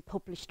or been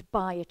published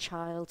by a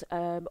child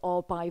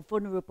or by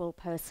vulnerable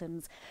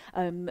persons,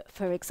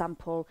 for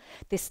example,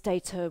 this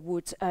data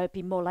would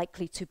be more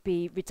likely to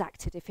be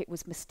redacted if it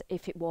was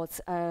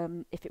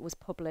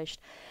published.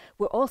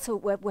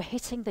 We're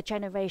hitting the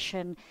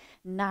generation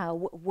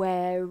now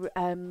where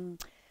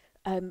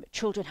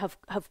children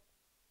have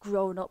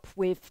grown up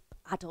with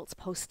adults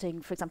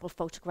posting, for example,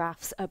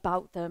 photographs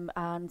about them,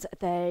 and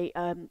they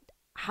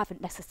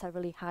haven't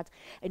necessarily had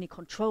any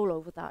control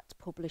over that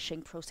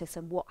publishing process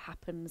and what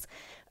happens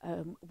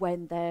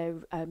when they're,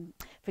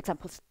 for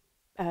example,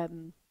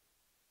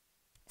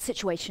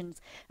 situations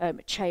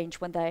change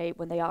when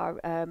they are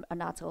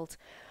an adult.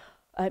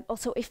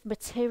 Also, if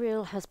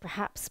material has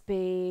perhaps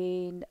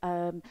been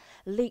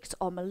leaked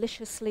or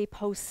maliciously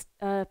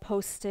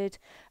posted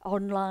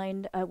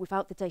online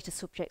without the data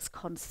subject's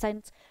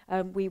consent,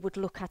 we would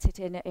look at it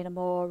in a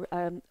more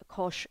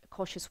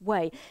cautious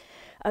way.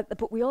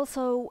 But we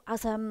also,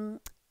 as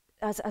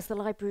the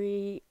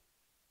library,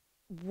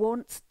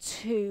 want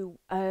to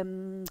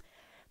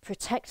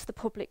protect the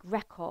public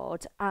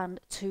record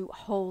and to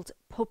hold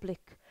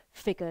public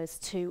figures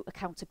to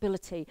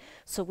accountability.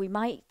 So we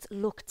might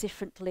look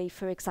differently,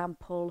 for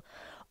example,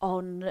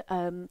 on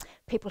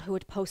people who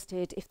had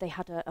posted if they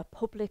had a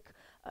public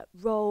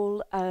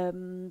role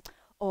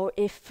or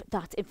if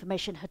that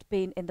information had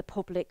been in the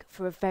public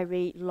for a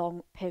very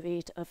long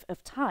period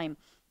of time.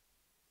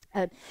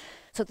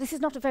 So this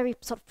is not a very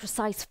sort of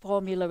precise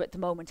formula at the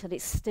moment, and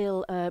it's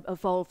still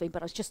evolving,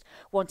 but I was just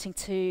wanting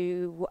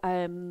to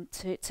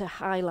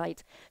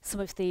highlight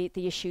some of the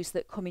issues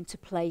that come into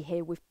play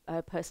here with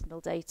personal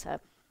data.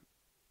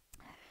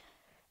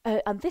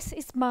 And this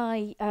is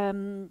my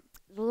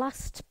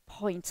last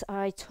point.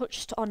 I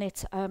touched on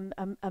it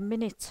a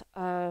minute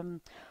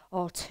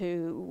or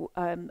two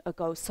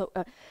ago. So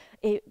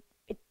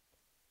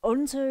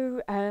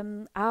under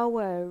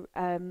our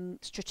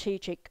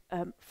strategic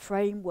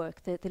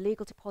framework, the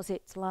legal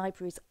deposits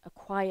libraries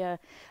acquire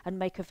and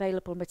make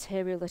available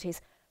material that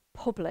is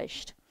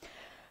published.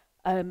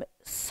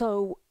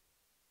 So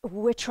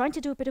we're trying to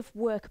do a bit of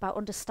work about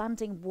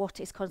understanding what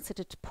is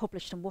considered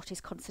published and what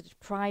is considered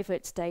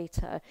private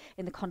data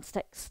in the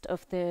context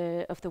of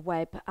the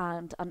web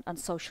and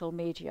social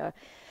media.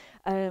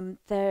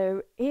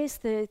 There is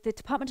the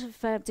Department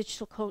of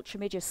Digital Culture,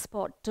 Media,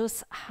 Sport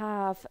does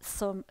have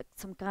some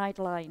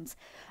guidelines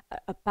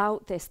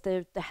about this.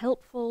 They're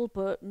helpful,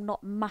 but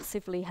not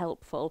massively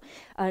helpful,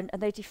 and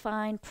they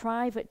define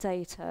private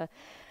data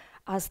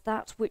as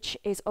that which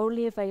is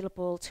only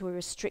available to a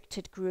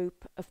restricted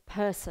group of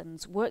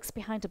persons, works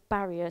behind a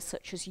barrier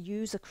such as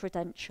user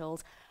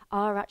credentials,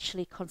 are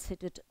actually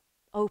considered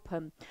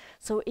open.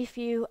 So if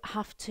you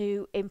have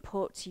to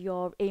input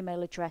your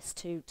email address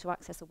to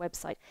access a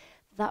website,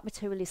 that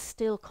material is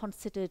still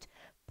considered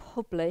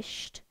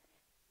published,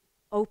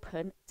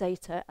 open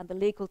data, and the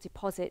legal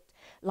deposit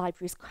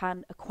libraries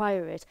can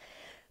acquire it.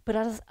 But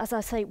as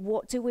I say,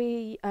 what do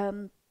we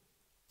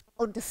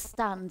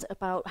understand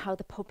about how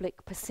the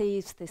public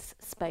perceives this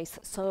space?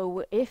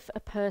 So if a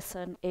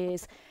person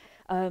is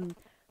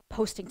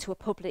posting to a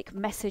public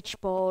message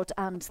board,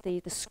 and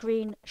the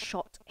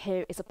screenshot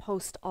here is a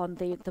post on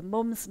the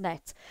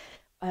Mumsnet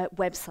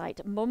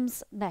website.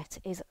 Mumsnet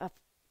is a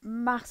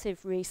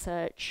massive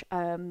research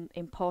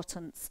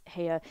importance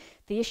here.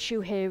 The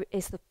issue here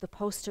is that the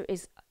poster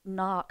is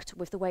narked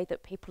with the way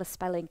that people are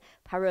spelling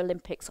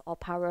Paralympics or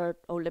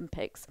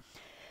Para-Olympics.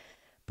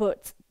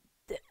 But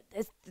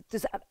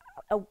there's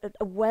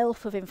a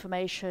wealth of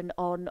information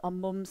on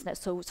Mumsnet,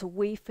 so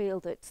we feel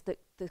that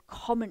the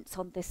comments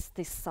on this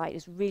site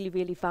is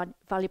really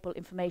valuable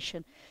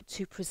information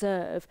to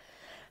preserve,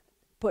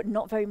 but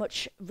not very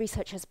much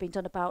research has been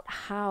done about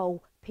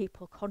how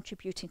people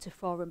contributing to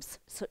forums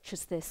such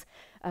as this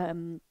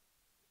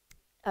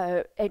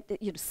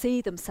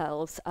see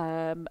themselves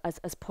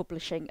as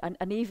publishing,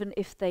 and even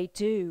if they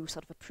do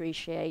sort of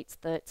appreciate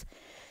that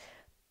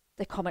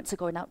the comments are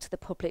going out to the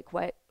public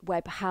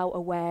web, how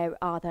aware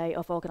are they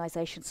of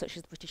organisations such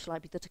as the British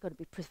Library that are going to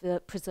be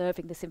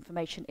preserving this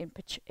information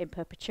in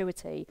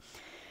perpetuity?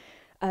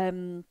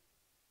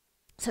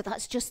 So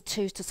that's just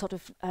to sort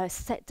of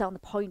set down the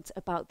point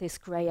about this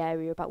grey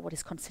area about what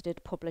is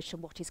considered published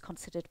and what is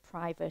considered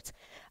private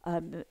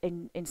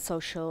in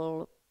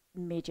social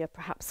media,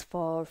 perhaps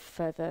for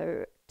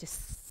further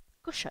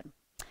discussion.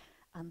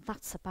 And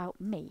that's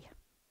about me.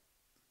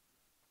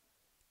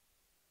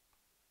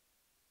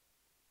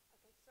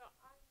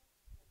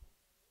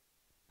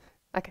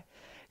 Okay,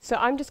 so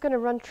I'm just going to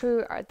run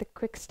through the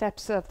quick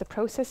steps of the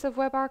process of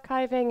web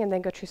archiving and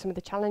then go through some of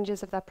the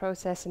challenges of that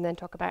process and then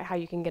talk about how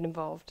you can get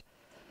involved.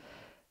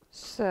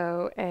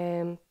 So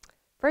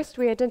first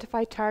we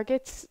identify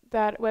targets,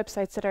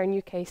 websites that are in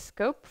UK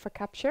scope for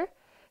capture.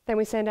 Then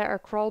we send out our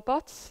crawl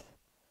bots.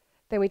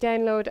 Then we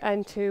download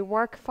into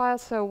WARC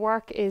files. So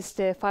WARC is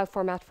the file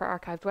format for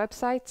archived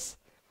websites.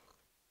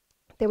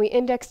 Then we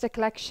index the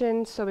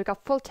collection. So we've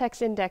got full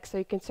text index, so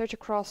you can search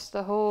across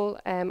the whole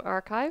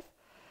archive.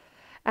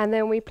 And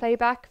then we play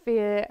back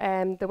via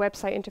the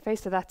website interface,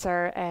 so that's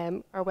our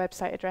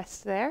website address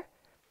there.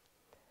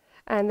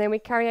 And then we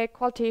carry out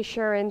quality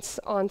assurance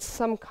on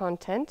some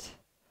content.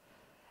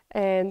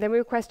 And then we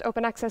request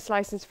open access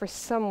license for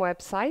some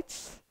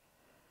websites.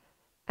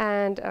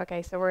 And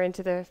okay, so we're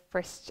into the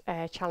first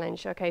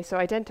challenge. Okay, so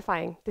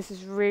identifying. This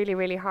is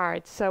really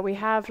hard. So we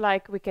have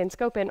we can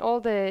scope in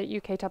all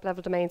the UK top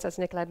level domains, as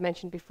Nicola had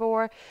mentioned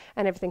before,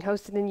 and everything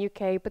hosted in the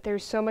UK, but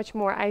there's so much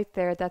more out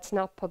there that's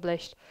not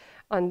published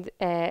on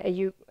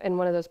in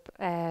one of those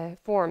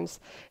forms.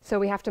 So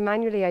we have to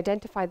manually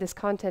identify this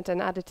content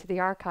and add it to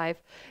the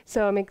archive.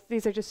 So I mean,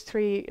 these are just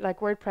three,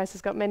 WordPress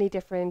has got many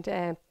different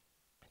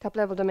top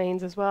level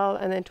domains as well,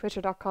 and then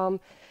twitter.com,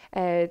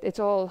 it's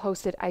all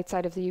hosted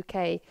outside of the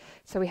UK.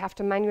 So we have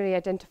to manually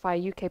identify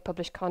UK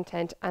published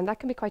content, and that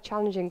can be quite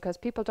challenging because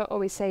people don't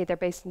always say they're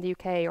based in the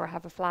UK or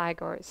have a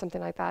flag or something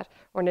like that,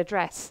 or an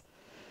address.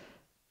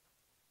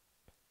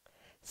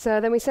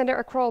 So then we send out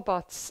our crawl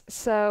bots.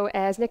 So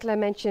as Nicola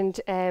mentioned,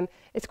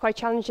 it's quite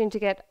challenging to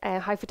get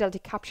high fidelity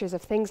captures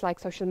of things like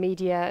social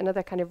media and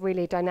other kind of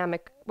really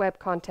dynamic web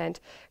content,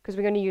 because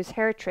we're going to use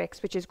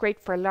Heritrix, which is great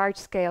for large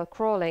scale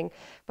crawling,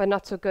 but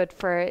not so good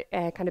for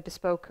kind of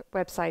bespoke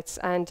websites.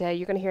 And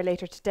you're going to hear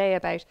later today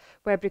about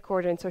Web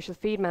Recorder and Social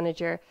Feed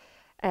Manager.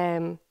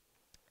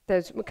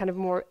 Those kind of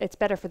more, it's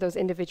better for those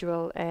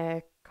individual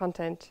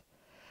content.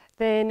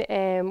 Then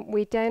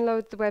we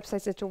download the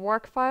websites into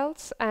WARC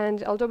files,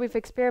 and although we've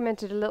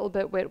experimented a little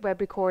bit with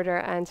Web Recorder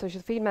and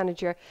Social Feed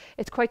Manager,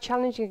 it's quite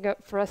challenging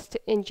for us to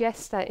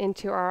ingest that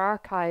into our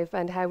archive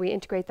and how we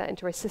integrate that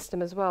into our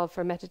system as well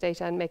for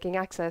metadata and making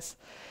access.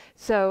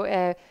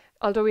 So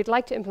although we'd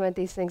like to implement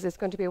these things, it's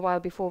going to be a while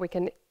before we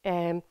can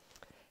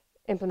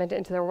implement it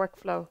into their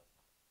workflow.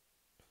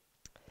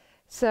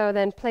 So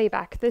then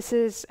playback. This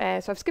is,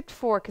 so I've skipped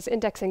 4 because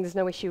indexing, there's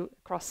no issue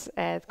across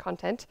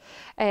content.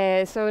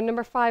 So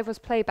number 5 was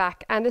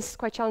playback. And this is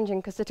quite challenging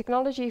because the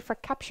technology for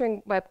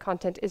capturing web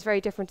content is very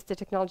different to the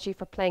technology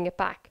for playing it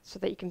back so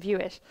that you can view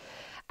it.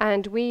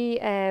 And we,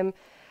 through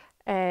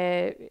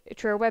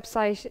our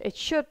website, it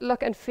should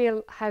look and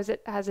feel as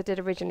it did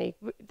originally.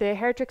 The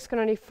Heritrix can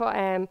only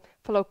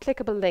follow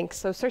clickable links,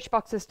 so search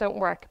boxes don't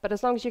work. But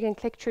as long as you can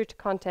click through to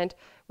content,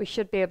 we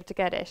should be able to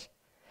get it.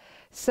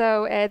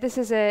 So this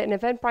is an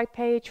Eventbrite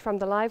page from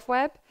the live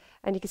web,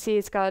 and you can see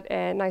it's got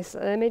a nice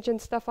image and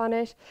stuff on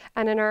it.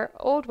 And in our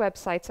old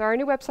website, so our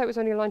new website was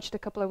only launched a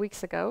couple of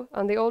weeks ago.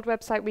 On the old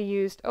website, we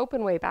used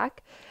OpenWayback,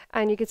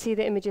 and you can see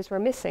the images were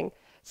missing.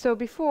 So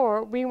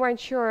before, we weren't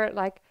sure,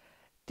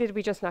 did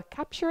we just not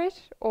capture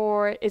it,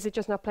 or is it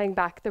just not playing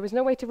back? There was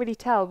no way to really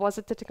tell. Was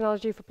it the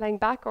technology for playing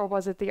back, or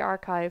was it the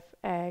archive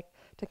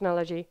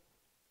technology?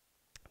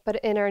 But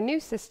in our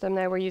new system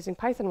now, we're using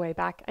Python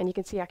Wayback, and you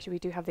can see actually we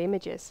do have the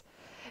images.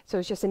 So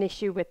it's just an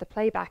issue with the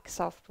playback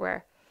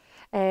software.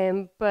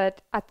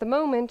 But at the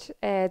moment,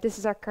 this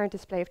is our current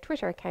display of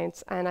Twitter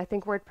accounts, and I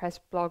think WordPress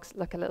blogs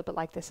look a little bit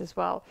like this as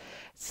well.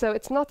 So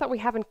it's not that we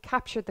haven't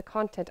captured the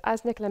content.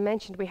 As Nicola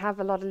mentioned, we have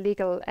a lot of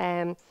legal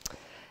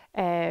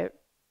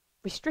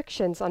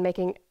restrictions on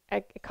making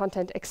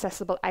content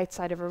accessible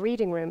outside of a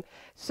reading room.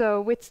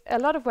 So with a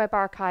lot of web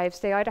archives,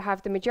 they either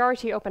have the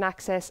majority open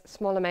access,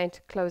 small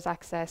amount closed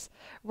access.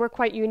 We're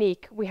quite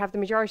unique. We have the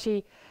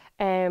majority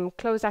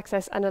closed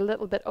access and a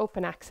little bit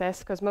open access,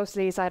 because most of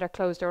these either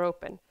closed or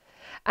open.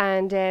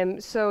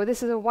 And so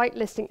this is a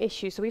whitelisting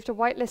issue. So we have to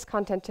whitelist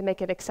content to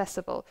make it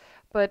accessible.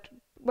 But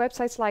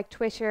websites like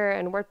Twitter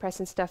and WordPress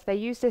and stuff, they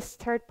use this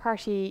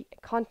third-party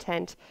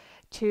content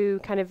to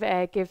kind of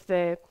give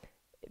the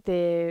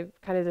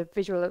kind of the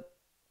visual,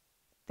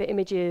 the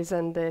images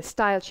and the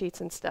style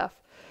sheets and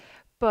stuff.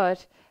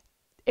 But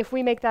if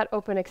we make that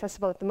open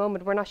accessible at the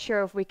moment, we're not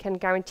sure if we can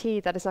guarantee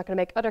that it's not going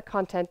to make other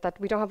content that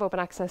we don't have open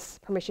access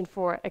permission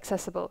for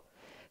accessible.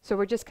 So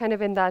we're just kind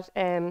of in that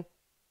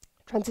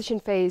transition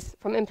phase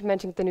from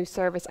implementing the new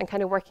service and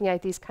kind of working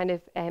out these kind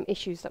of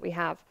issues that we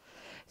have.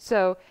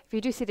 So if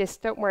you do see this,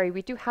 don't worry,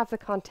 we do have the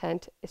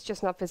content, it's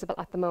just not visible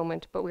at the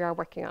moment, but we are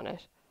working on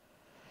it.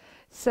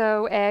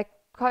 So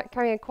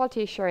carrying out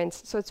quality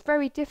assurance. So it's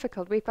very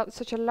difficult. We've got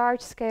such a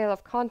large scale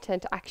of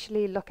content to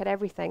actually look at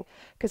everything,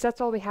 because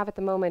that's all we have at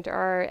the moment.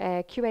 Our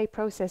QA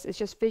process is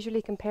just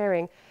visually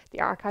comparing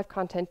the archive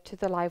content to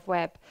the live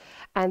web,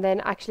 and then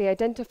actually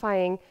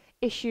identifying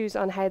issues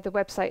on how the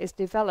website is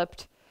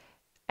developed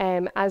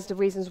as the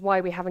reasons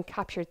why we haven't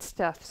captured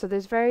stuff. So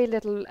there's very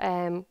little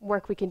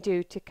work we can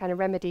do to kind of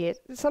remedy it.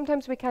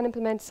 Sometimes we can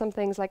implement some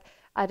things like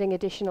adding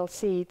additional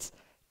seeds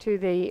to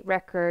the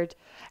record,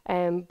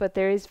 but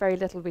there is very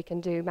little we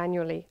can do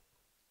manually.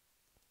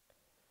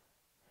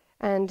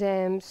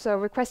 And so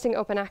requesting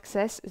open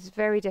access is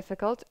very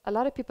difficult. A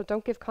lot of people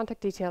don't give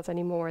contact details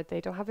anymore.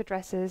 They don't have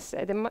addresses.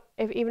 Even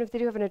if they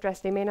do have an address,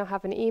 they may not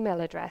have an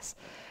email address.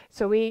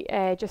 So we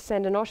just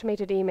send an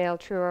automated email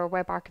through our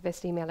Web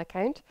Archivist email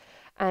account,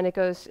 and it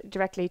goes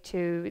directly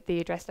to the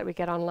address that we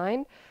get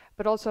online.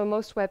 But also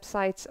most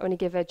websites only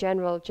give a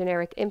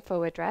generic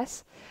info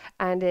address,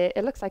 and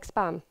it looks like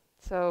spam.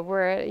 So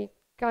we're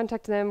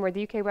contacting them, we're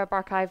the UK Web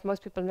Archive,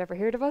 most people have never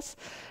heard of us.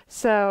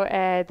 So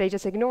they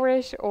just ignore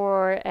it,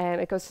 or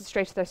it goes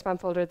straight to their spam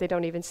folder, they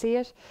don't even see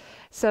it.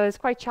 So it's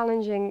quite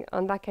challenging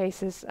on that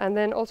cases. And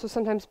then also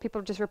sometimes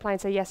people just reply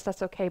and say, yes,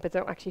 that's okay, but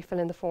don't actually fill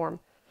in the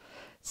form.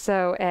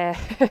 So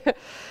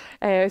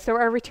so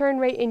our return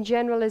rate in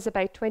general is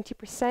about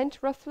 20%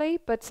 roughly,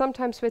 but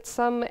sometimes with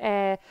some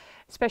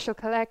special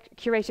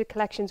curated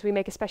collections, we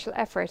make a special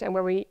effort, and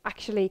where we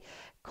actually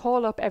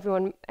call up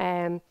everyone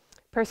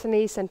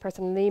personally, send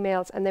personal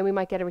emails, and then we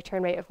might get a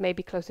return rate of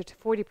maybe closer to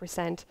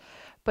 40%,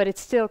 but it's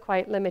still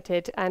quite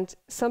limited. And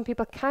some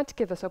people can't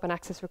give us open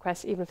access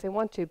requests even if they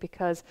want to,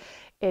 because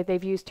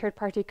they've used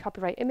third-party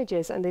copyright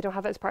images and they don't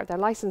have it as part of their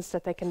license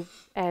that they can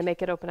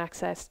make it open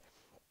access.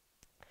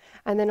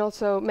 And then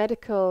also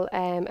medical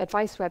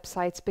advice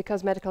websites,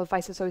 because medical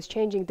advice is always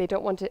changing, they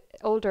don't want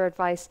older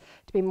advice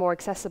to be more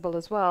accessible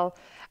as well.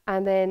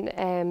 And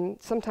then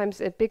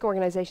sometimes big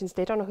organizations,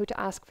 they don't know who to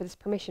ask for this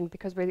permission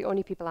because we're the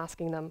only people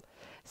asking them.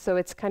 So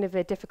it's kind of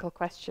a difficult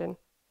question.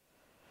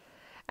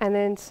 And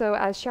then so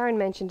as Sharon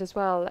mentioned as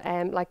well,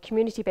 like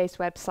community-based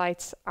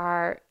websites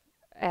are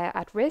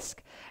at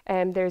risk.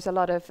 There's a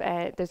lot of,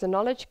 there's a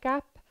knowledge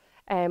gap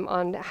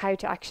on how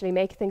to actually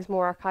make things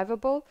more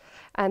archivable.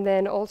 And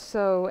then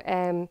also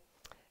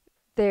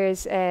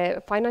there's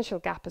a financial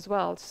gap as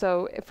well.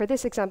 So for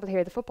this example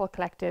here, the Football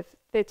Collective,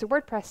 it's a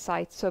WordPress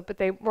site, so but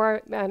they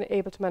were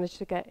able to manage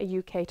to get a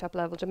UK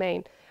top-level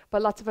domain.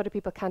 But lots of other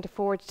people can't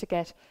afford to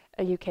get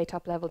a UK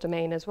top-level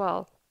domain as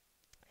well.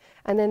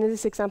 And then in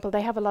this example,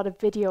 they have a lot of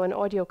video and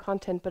audio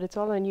content, but it's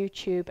all on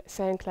YouTube,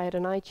 SoundCloud,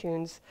 and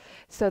iTunes.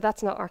 So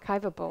that's not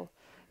archivable.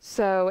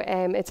 So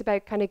it's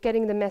about kind of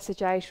getting the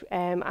message out.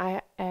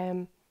 I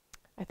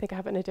think I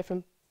have it in a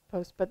different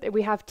post, but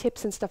we have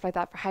tips and stuff like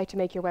that for how to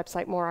make your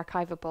website more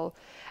archivable.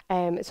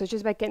 So it's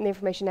just about getting the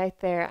information out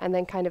there and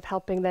then kind of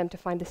helping them to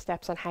find the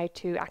steps on how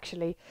to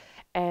actually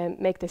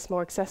make this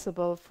more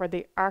accessible for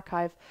the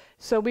archive.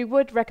 So we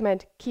would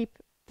recommend keep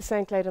the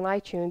SoundCloud and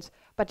iTunes,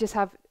 but just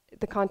have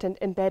the content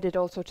embedded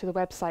also to the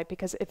website,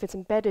 because if it's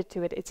embedded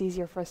to it, it's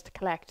easier for us to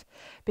collect.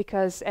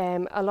 Because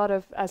a lot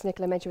of, as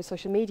Nicola mentioned with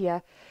social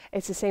media,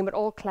 it's the same with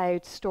all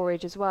cloud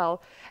storage as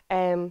well.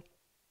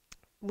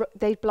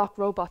 They block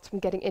robots from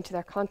getting into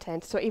their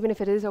content. So even if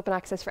it is open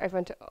access for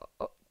everyone to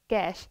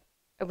get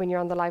when you're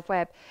on the live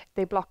web,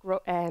 they block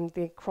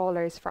the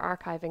crawlers for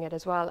archiving it,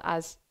 as well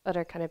as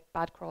other kind of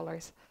bad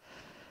crawlers.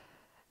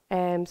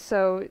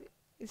 So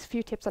a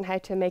few tips on how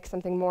to make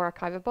something more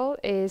archivable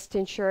is to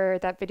ensure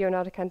that video and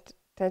audio content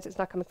is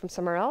not coming from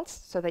somewhere else,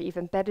 so that you've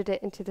embedded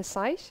it into the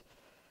site.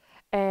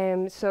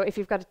 So if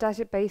you've got a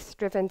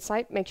database-driven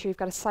site, make sure you've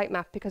got a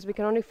sitemap, because we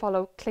can only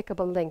follow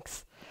clickable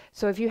links.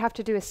 So if you have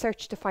to do a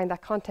search to find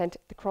that content,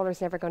 the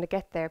crawler's never going to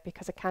get there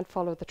because it can't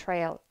follow the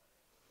trail.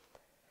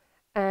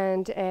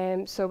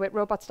 And so with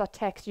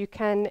robots.txt, you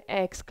can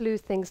exclude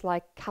things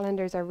like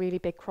calendars are really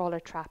big crawler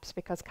traps,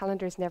 because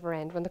calendars never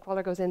end. When the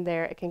crawler goes in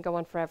there, it can go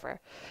on forever.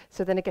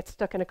 So then it gets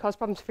stuck, and it causes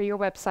problems for your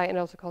website, and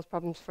also causes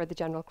problems for the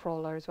general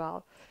crawler as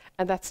well.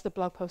 And that's the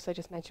blog post I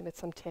just mentioned with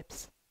some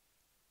tips.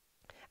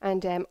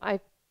 And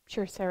I'm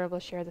sure Sarah will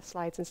share the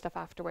slides and stuff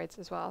afterwards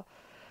as well.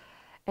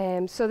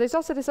 So there's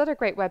also this other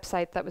great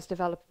website that was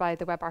developed by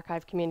the Web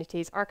Archive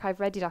communities,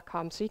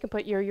 archiveready.com. So you can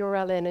put your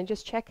URL in and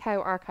just check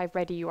how archive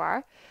ready you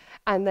are.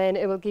 And then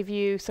it will give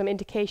you some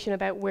indication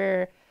about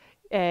where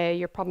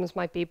your problems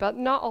might be. But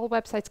not all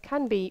websites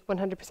can be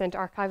 100%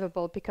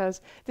 archivable,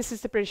 because this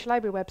is the British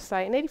Library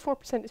website, and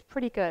 84% is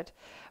pretty good.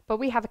 But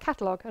we have a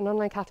catalogue, an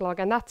online catalogue,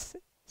 and that's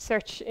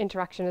search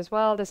interaction as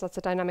well. There's lots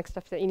of dynamic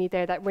stuff that you need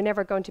there that we're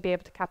never going to be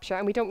able to capture,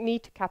 and we don't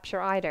need to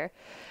capture either.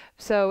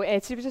 So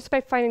it's just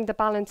about finding the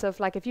balance of,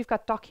 like, if you've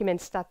got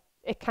documents, that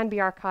it can be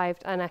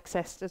archived and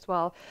accessed as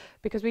well,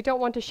 because we don't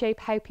want to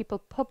shape how people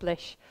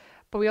publish,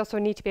 but we also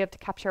need to be able to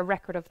capture a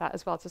record of that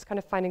as well. So it's kind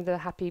of finding the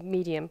happy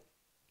medium.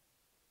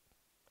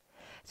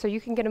 So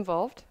you can get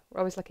involved. We're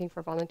always looking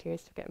for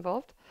volunteers to get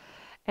involved.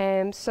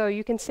 So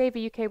you can save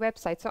a UK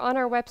website. So on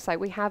our website,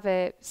 we have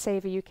a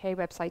Save a UK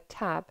website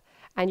tab,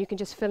 and you can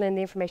just fill in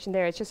the information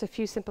there. It's just a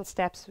few simple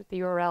steps with the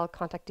URL,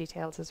 contact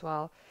details as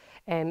well,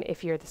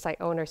 if you're the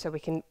site owner, so we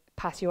can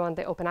pass you on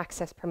the open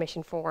access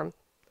permission form.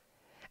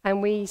 And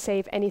we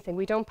save anything.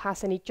 We don't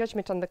pass any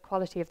judgment on the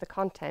quality of the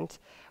content.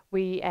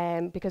 We,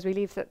 because we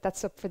leave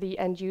that's up for the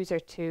end user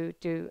to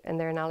do in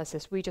their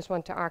analysis. We just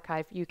want to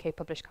archive UK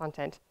published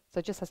content. So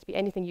it just has to be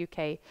anything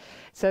UK.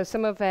 So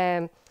some of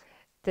the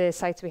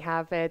sites we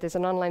have, there's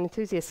an online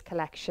enthusiast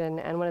collection,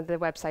 and one of the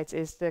websites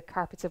is the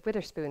Carpets of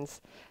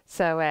Witherspoons.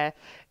 So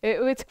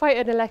it's quite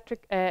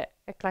an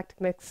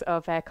eclectic mix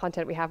of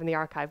content we have in the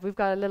archive. We've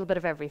got a little bit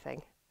of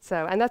everything.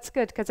 So, and that's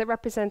good, because it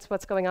represents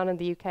what's going on in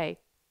the UK.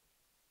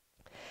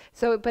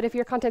 So, but if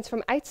your content's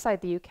from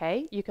outside the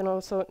UK, you can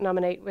also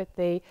nominate with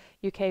the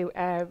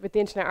UK, with the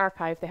Internet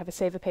Archive. They have a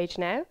Save a Page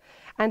now.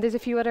 And there's a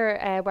few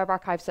other web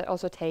archives that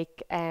also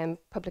take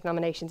public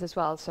nominations as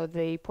well. So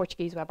the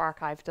Portuguese Web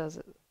Archive does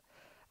it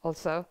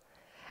also.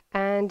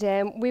 And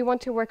we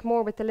want to work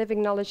more with the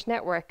Living Knowledge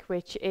Network,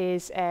 which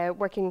is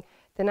working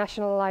the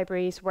national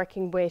libraries,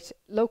 working with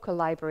local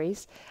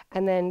libraries,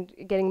 and then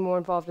getting more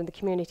involved in the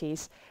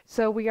communities.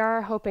 So we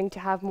are hoping to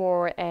have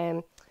more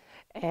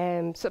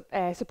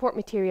support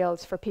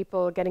materials for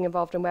people getting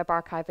involved in web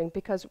archiving,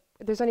 because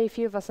there's only a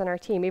few of us on our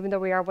team. Even though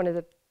we are one of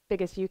the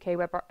biggest UK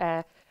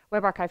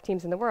web archive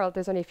teams in the world,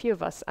 there's only a few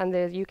of us, and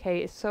the UK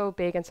is so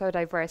big and so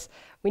diverse.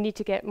 We need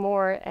to get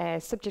more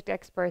subject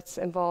experts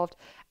involved,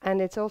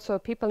 and it's also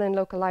people in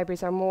local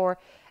libraries are more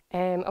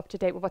up to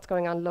date with what's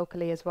going on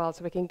locally as well,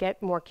 so we can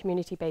get more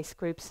community-based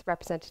groups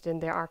represented in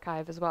the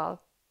archive as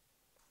well.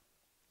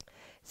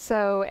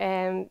 So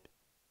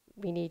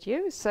we need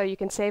you. So you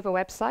can save a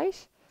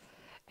website.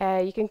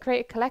 You can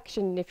create a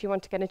collection if you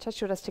want to get in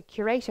touch with us to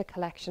curate a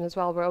collection as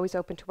well. We're always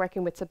open to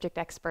working with subject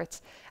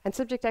experts. And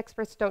subject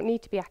experts don't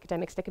need to be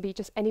academics. They can be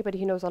just anybody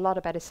who knows a lot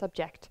about a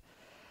subject.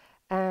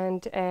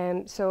 And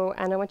and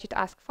I want you to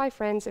ask 5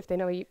 friends if they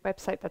know a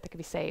website that could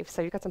be saved.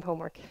 So you've got some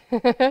homework.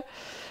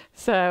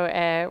 So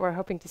we're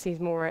hoping to see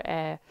more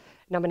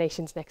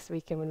nominations next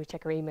week and when we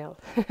check our email.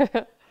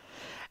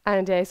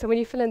 And so when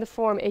you fill in the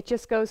form, it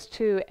just goes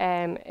to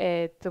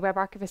the Web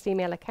Archivist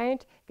email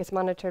account, gets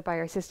monitored by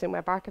our assistant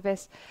Web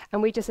Archivist,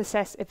 and we just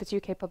assess if it's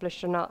UK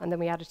published or not, and then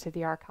we add it to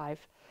the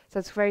archive. So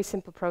it's a very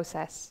simple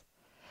process.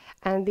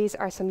 And these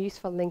are some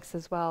useful links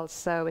as well.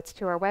 So it's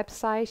to our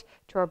website,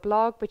 to our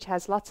blog, which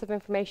has lots of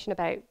information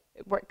about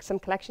some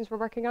collections we're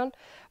working on,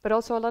 but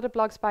also a lot of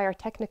blogs by our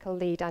technical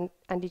lead,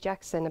 Andy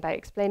Jackson, about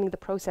explaining the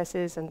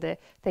processes and the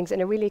things in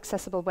a really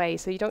accessible way.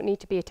 So you don't need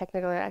to be a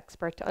technical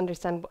expert to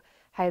understand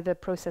how the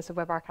process of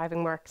web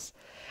archiving works.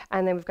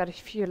 And then we've got a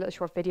few little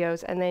short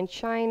videos. And then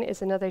Shine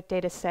is another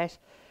data set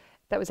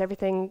that was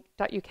everything.uk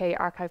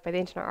archived by the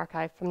Internet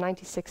Archive from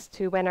 96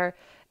 to when our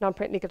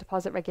non-print legal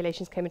deposit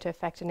regulations came into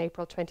effect in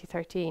April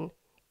 2013.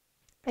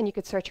 And you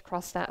could search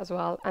across that as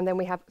well. And then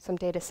we have some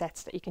data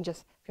sets that you can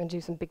just, if you want to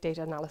do some big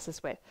data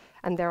analysis with,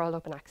 and they're all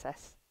open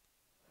access.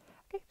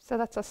 Okay, so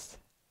that's us.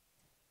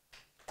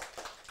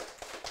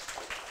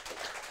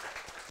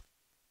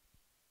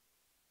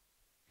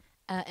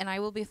 And I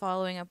will be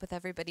following up with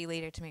everybody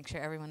later to make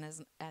sure everyone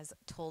has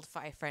told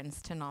 5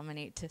 friends to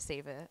nominate to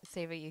Save a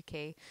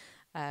UK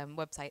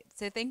website.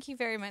 So thank you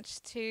very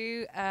much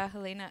to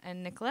Helena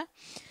and Nicola.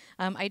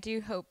 I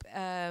do hope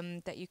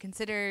that you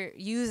consider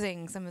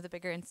using some of the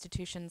bigger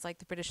institutions like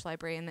the British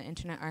Library and the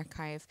Internet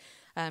Archive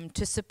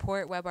to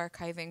support web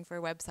archiving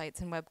for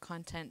websites and web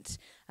content,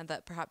 and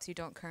that perhaps you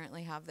don't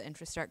currently have the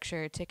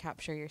infrastructure to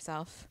capture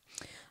yourself.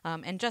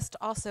 And just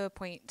also a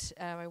point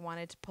I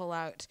wanted to pull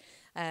out,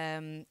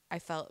 I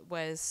felt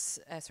was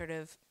sort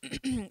of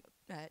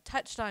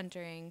touched on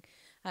during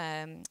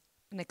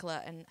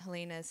Nicola and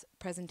Helena's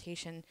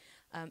presentation,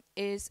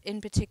 is in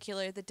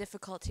particular the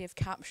difficulty of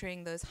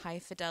capturing those high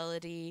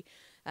fidelity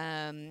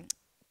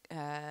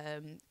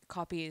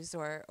copies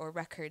or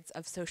records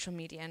of social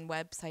media and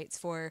websites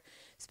for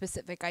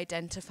specific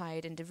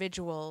identified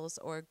individuals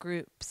or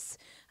groups,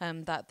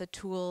 that the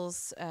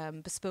tools,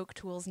 bespoke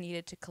tools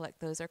needed to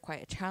collect those are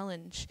quite a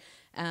challenge,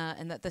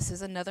 and that this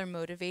is another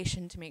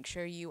motivation to make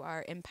sure you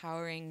are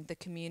empowering the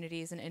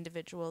communities and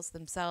individuals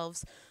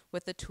themselves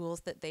with the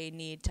tools that they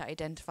need to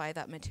identify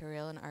that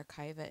material and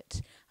archive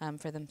it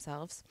for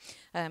themselves.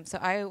 So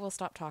I will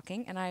stop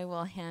talking and I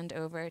will hand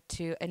over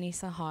to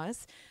Anissa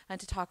Hawes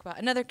to talk about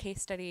another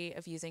case study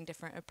of using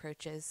different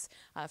approaches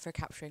for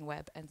capturing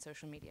web and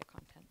social media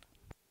content.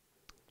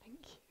 Thank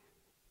you.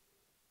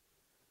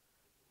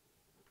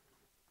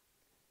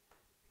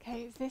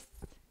 Okay, is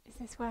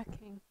this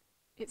working?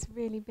 It's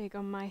really big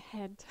on my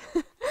head,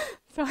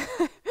 so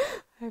I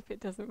hope it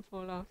doesn't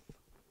fall off.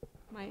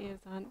 My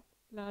ears aren't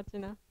large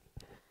enough.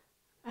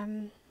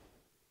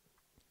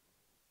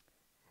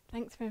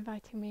 Thanks for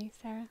inviting me,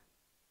 Sarah.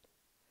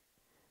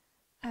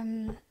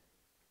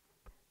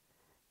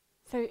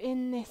 So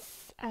in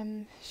this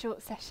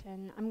short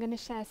session, I'm going to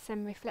share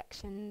some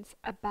reflections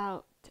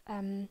about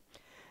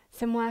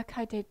some work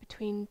I did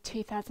between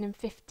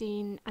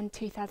 2015 and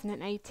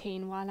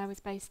 2018 while I was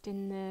based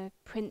in the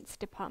prints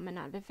department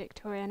at the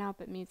Victoria and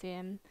Albert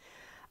Museum.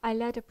 I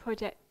led a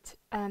project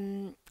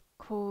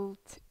called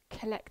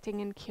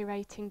Collecting and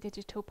Curating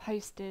Digital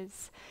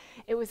Posters.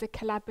 It was a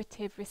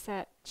collaborative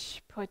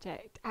research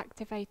project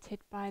activated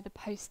by the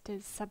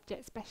Posters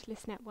Subject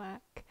Specialist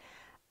Network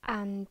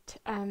and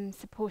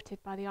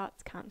supported by the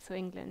Arts Council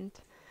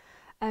England.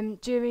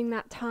 During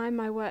that time,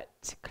 I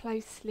worked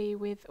closely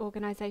with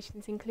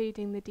organisations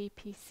including the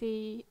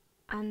DPC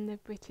and the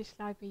British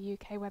Library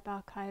UK Web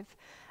Archive,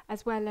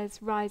 as well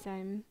as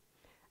Rhizome,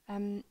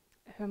 who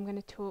I'm going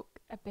to talk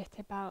a bit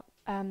about.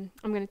 I'm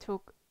going to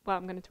talk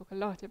a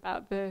lot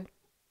about the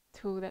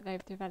tool that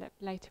they've developed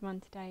later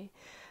on today.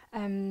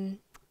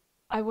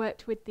 I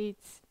worked with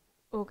these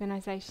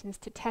organisations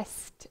to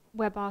test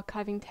web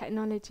archiving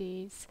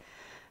technologies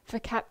for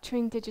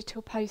capturing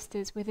digital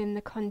posters within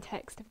the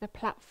context of the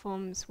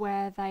platforms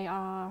where they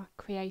are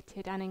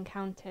created and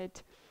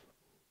encountered.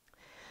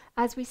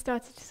 As we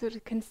started to sort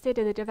of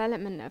consider the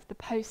development of the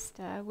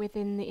poster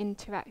within the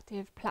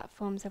interactive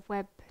platforms of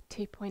Web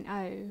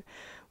 2.0,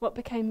 what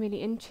became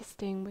really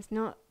interesting was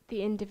not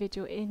the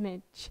individual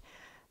image,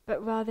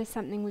 but rather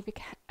something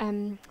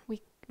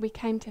we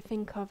came to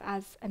think of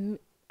as a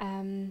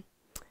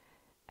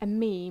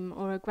meme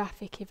or a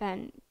graphic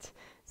event,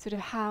 sort of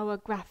how a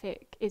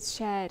graphic is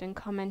shared and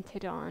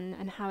commented on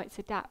and how it's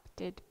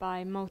adapted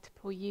by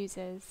multiple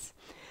users.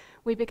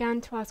 We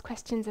began to ask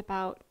questions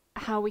about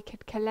how we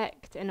could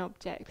collect an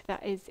object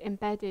that is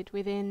embedded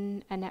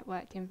within a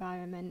networked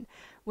environment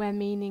where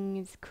meaning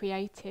is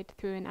created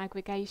through an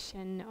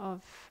aggregation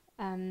of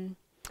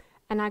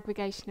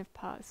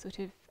parts, sort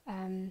of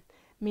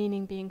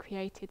meaning being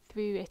created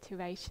through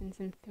iterations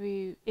and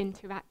through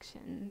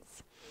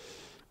interactions.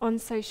 On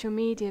social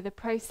media, the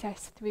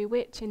process through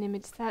which an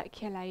image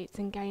circulates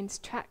and gains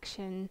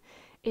traction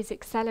is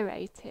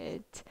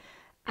accelerated,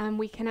 and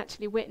we can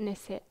actually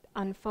witness it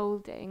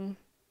unfolding.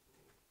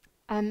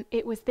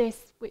 It was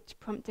this which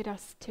prompted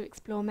us to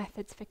explore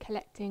methods for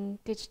collecting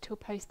digital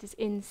posters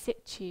in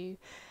situ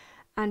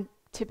and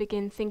to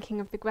begin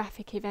thinking of the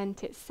graphic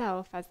event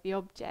itself as the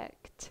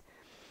object.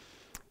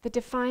 The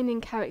defining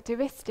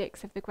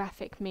characteristics of the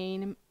graphic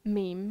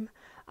meme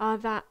are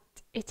that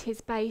it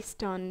is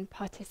based on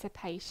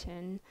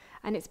participation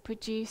and it's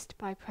produced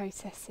by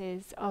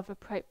processes of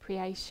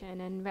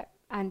appropriation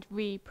and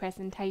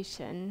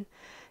representation.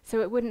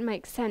 So it wouldn't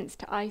make sense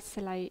to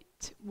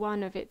isolate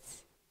one of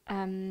its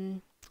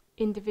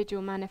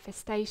individual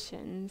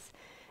manifestations.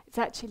 It's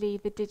actually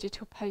the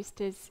digital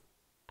poster's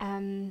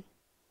kind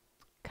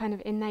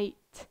of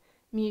innate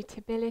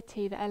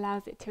mutability that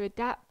allows it to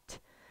adapt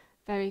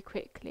very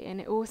quickly, and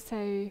it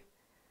also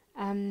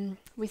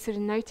we sort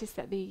of notice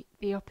that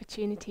the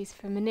opportunities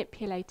for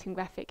manipulating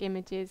graphic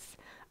images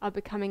are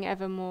becoming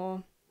ever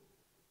more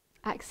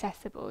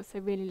accessible. So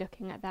really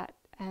looking at that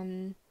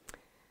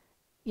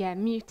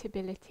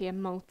mutability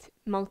and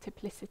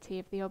multiplicity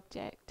of the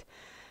object.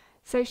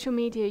 Social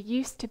media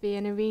used to be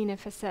an arena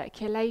for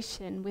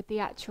circulation with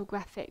the actual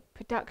graphic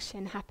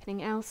production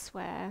happening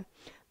elsewhere.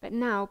 But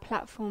now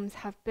platforms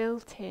have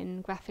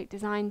built-in graphic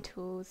design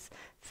tools,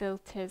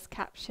 filters,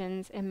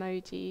 captions,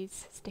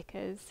 emojis,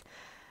 stickers.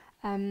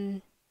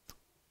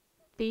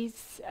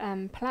 These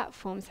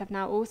platforms have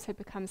now also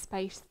become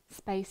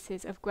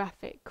spaces of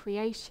graphic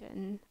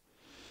creation.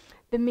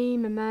 The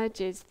meme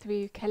emerges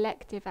through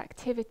collective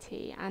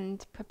activity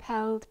and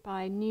propelled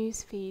by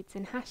news feeds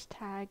and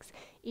hashtags.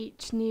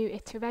 Each new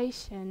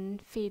iteration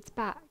feeds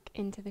back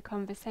into the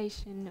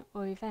conversation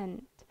or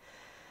event.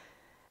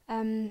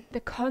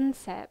 The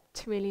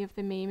concept really of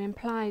the meme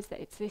implies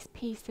that it's this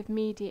piece of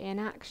media in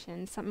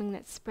action, something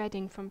that's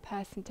spreading from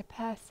person to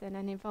person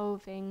and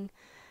evolving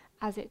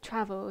as it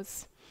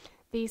travels.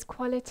 These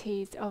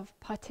qualities of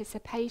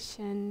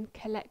participation,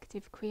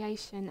 collective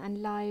creation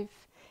and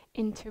live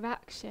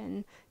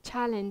interaction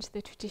challenge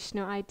the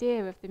traditional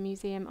idea of the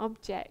museum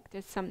object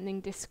as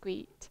something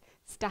discrete,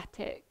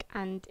 static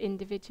and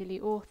individually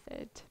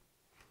authored.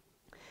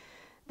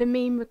 The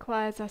meme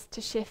requires us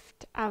to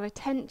shift our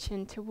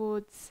attention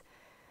towards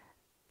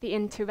the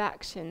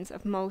interactions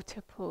of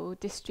multiple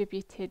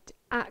distributed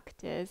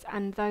actors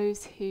and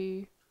those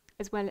who,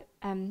 as well,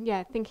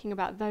 thinking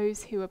about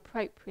those who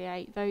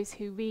appropriate, those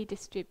who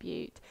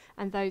redistribute,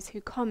 and those who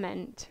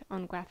comment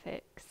on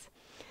graphics.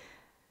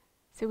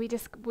 So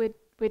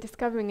we're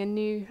discovering a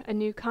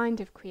new kind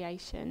of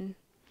creation.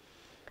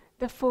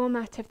 The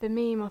format of the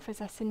meme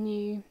offers us a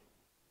new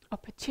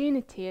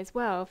opportunity as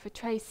well for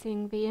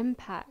tracing the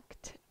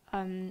impact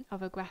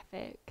of a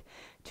graphic.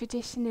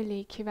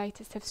 Traditionally,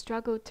 curators have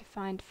struggled to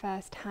find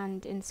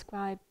first-hand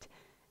inscribed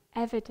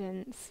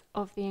evidence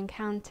of the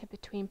encounter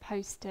between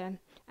poster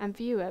and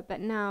viewer, but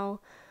now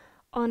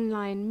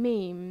online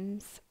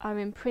memes are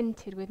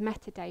imprinted with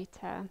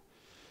metadata,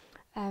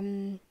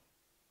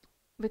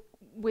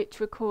 which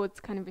records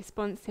kind of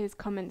responses,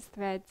 comments,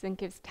 threads, and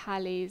gives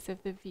tallies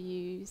of the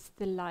views,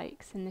 the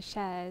likes, and the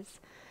shares.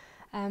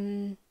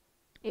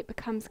 It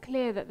becomes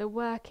clear that the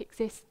work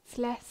exists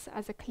less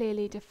as a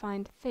clearly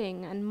defined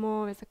thing and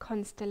more as a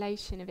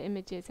constellation of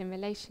images and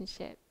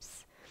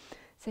relationships.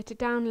 So to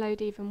download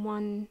even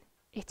one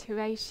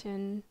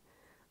iteration,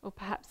 or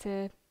perhaps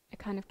a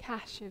kind of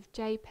cache of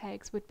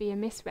JPEGs, would be a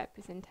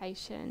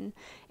misrepresentation.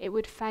 It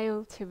would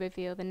fail to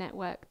reveal the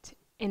networked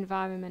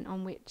environment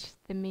on which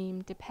the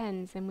meme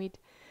depends, and we'd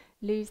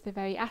lose the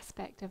very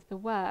aspect of the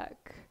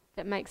work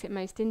that makes it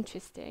most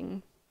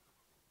interesting.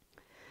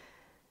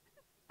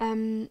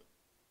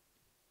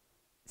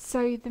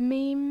 So the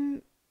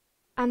meme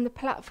and the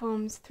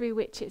platforms through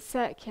which it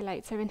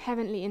circulates are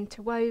inherently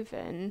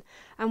interwoven,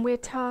 and we're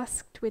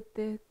tasked with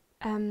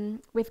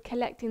with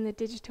collecting the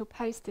digital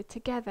poster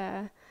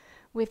together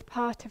with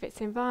part of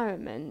its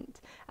environment,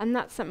 and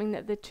that's something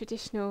that the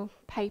traditional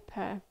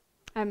paper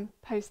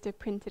poster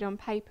printed on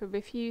paper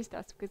refused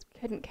us, because we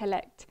couldn't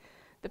collect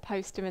the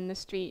poster in the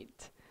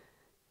street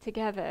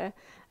together.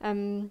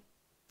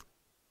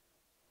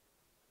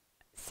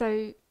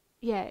 So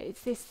yeah,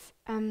 it's this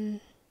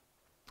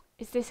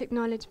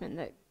acknowledgement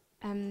that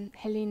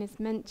Helena's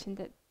mentioned,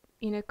 that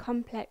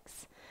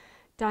complex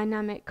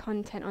dynamic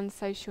content on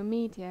social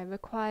media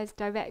requires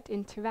direct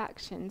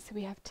interaction, so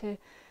we have to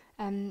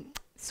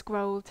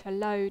scroll to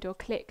load or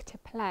click to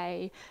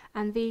play,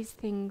 and these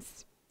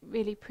things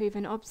really prove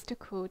an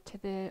obstacle to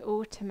the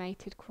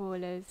automated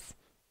crawlers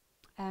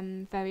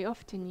very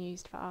often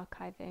used for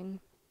archiving.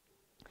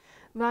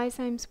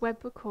 Rhizome's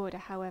web recorder,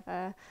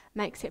 however,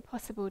 makes it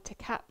possible to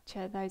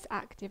capture those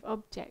active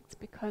objects.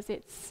 Because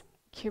it's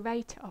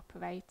curator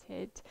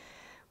operated,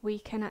 we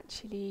can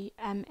actually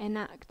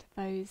enact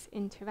those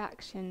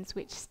interactions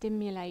which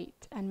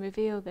stimulate and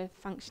reveal the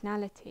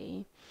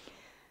functionality.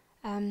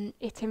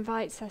 It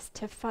invites us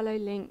to follow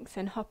links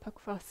and hop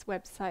across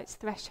websites'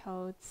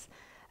 thresholds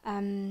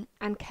and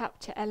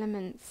capture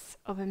elements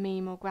of a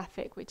meme or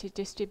graphic which are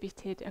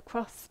distributed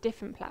across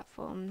different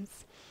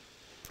platforms.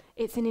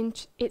 It's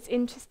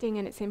interesting,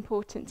 and it's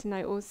important to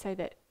note also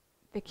that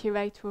the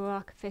curator or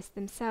archivist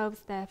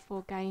themselves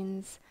therefore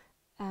gains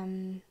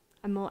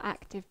a more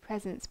active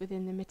presence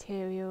within the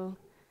material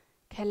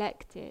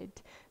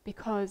collected,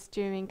 because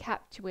during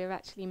capture we're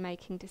actually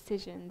making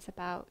decisions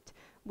about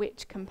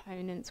which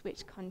components,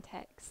 which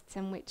contexts,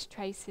 and which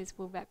traces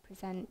will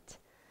represent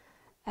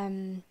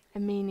a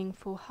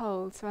meaningful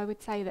whole. So I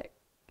would say that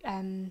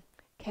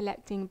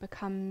collecting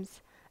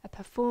becomes a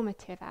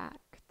performative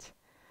act.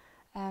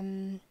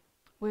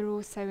 We're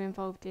also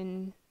involved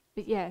in,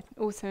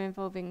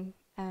 involving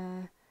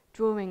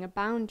drawing a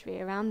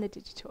boundary around the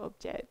digital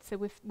object.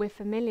 So we're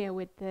familiar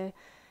with the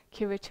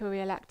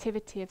curatorial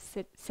activity of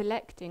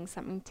selecting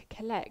something to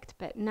collect,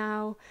 but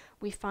now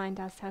we find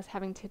ourselves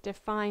having to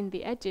define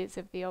the edges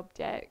of the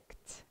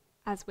object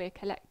as we're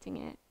collecting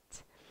it.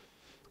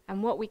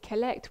 And what we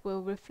collect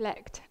will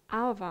reflect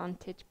our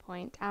vantage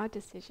point, our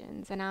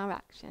decisions, and our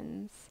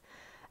actions.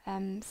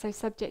 So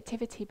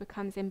subjectivity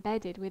becomes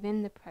embedded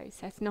within the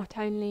process, not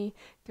only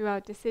through our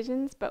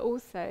decisions, but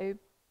also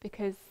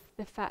because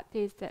the fact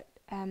is that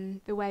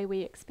the way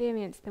we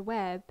experience the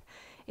web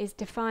is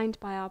defined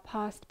by our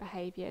past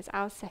behaviours,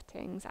 our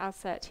settings, our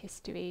search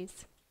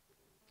histories.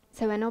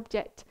 So an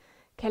object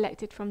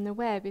collected from the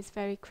web is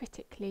very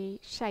critically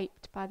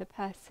shaped by the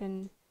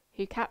person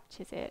who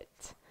captures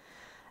it.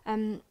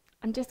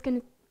 I'm just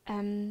going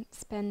to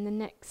spend the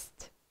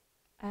next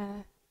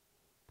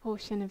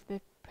portion of the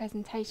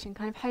presentation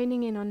kind of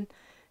honing in on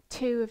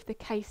two of the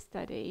case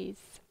studies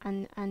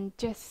and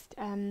just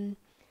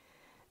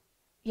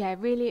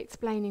really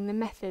explaining the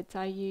methods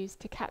I use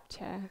to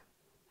capture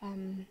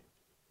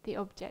the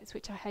objects,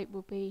 which I hope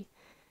will be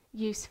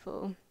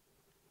useful.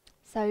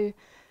 So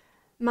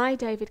My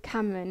David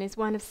Cameron is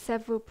one of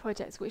several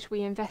projects which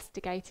we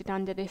investigated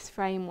under this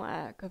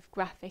framework of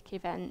graphic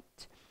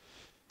event.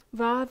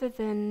 Rather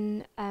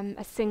than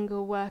a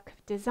single work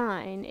of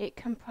design, it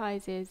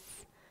comprises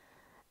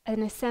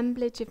an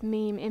assemblage of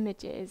meme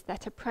images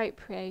that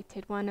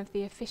appropriated one of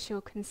the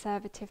official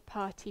Conservative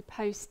Party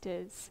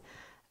posters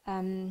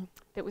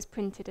that was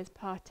printed as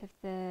part of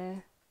the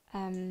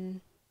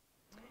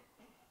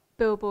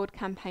billboard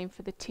campaign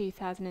for the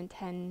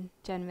 2010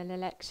 general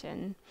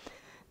election.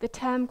 The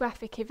term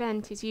graphic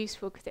event is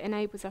useful because it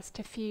enables us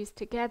to fuse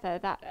together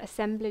that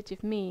assemblage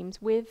of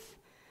memes with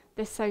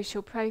the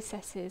social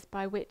processes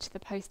by which the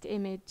poster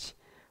image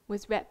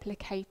was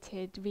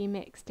replicated,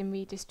 remixed and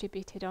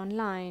redistributed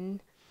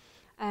online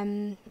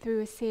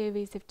through a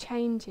series of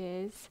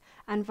changes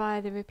and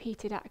via the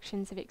repeated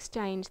actions of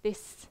exchange.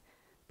 This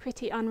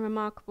pretty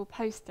unremarkable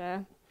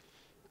poster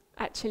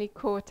actually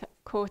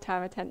caught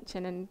our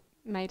attention and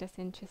made us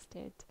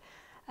interested.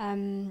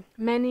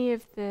 Many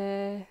of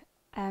the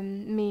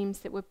memes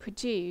that were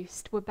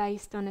produced were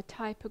based on a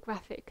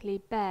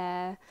typographically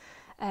bare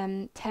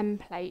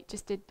template,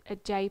 just a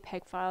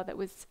JPEG file that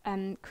was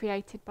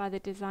created by the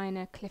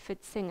designer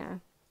Clifford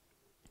Singer.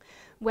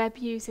 Web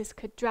users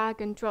could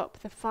drag and drop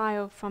the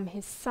file from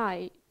his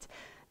site,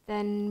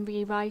 then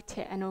rewrite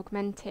it and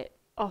augment it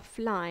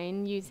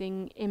offline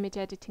using image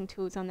editing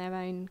tools on their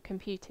own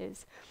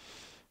computers.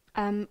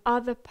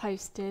 Other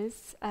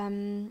posters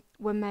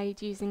were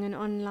made using an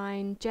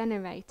online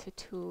generator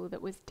tool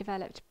that was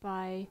developed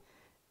by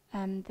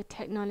the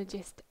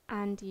technologist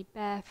Andy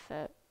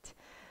Barefoot.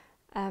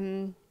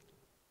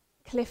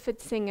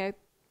 Clifford Singer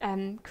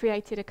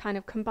created a kind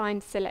of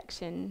combined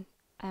selection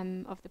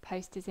of the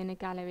posters in a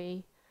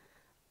gallery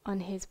on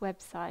his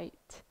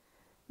website,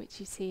 which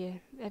you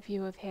see a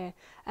view of here.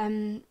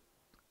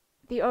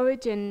 The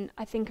origin,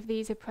 I think, of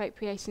these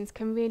appropriations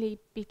can really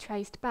be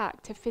traced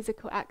back to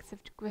physical acts of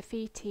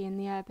graffiti in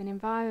the urban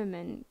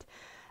environment.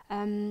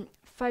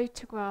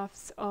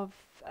 Photographs of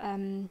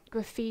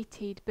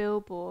graffitied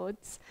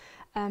billboards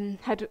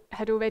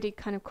had already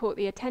kind of caught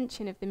the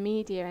attention of the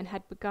media and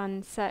had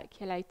begun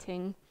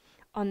circulating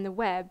on the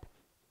web.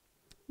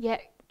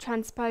 Yet,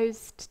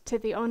 transposed to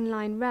the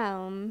online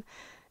realm,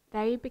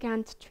 they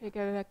began to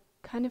trigger a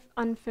kind of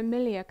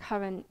unfamiliar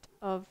current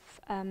of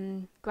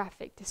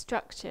graphic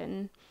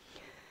destruction.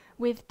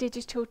 With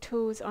digital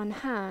tools on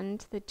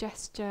hand, the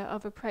gesture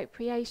of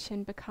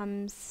appropriation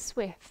becomes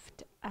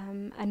swift,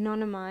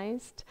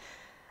 anonymized,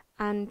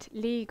 and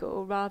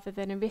legal rather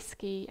than a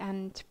risky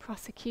and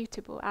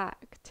prosecutable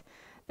act.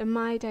 The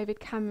My David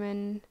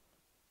Cameron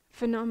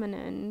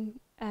phenomenon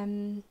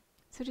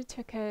sort of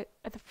took a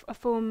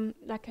form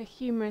like a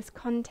humorous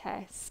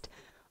contest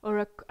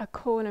or a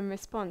call and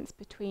response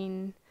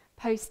between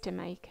poster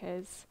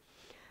makers.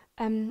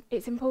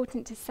 It's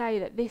important to say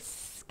that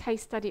this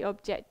case study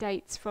object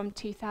dates from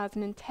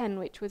 2010,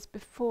 which was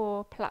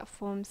before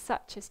platforms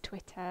such as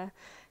Twitter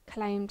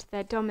claimed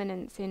their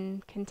dominance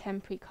in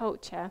contemporary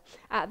culture.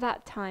 At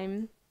that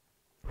time,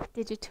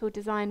 digital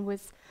design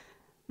was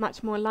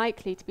much more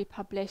likely to be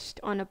published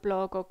on a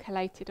blog or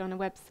collated on a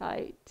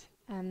website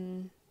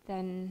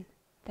than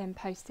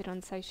posted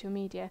on social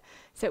media.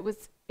 So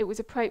it was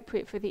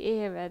appropriate for the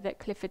era that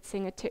Clifford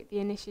Singer took the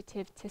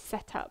initiative to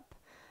set up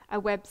a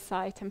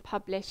website and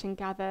publish and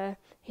gather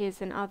his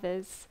and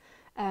others'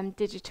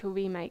 digital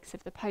remakes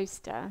of the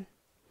poster.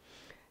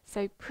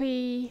 So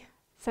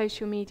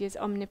pre-social media's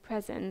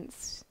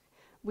omnipresence,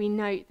 we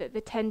note that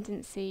the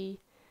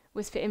tendency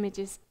was for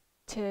images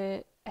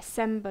to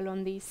assemble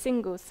on these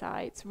single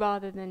sites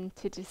rather than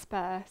to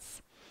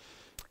disperse.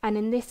 And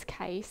in this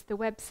case, the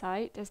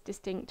website, as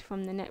distinct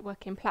from the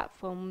networking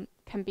platform,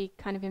 can be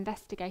kind of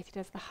investigated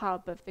as the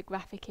hub of the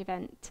graphic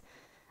event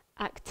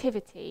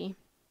activity.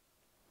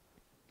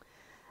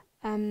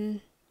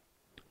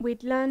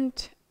 We'd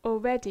learned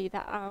already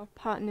that our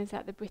partners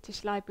at the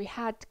British Library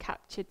had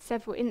captured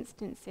several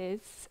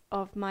instances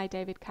of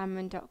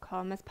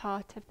mydavidcameron.com as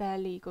part of their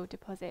legal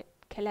deposit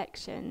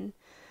collection.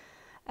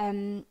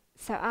 So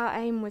our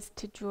aim was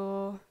to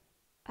draw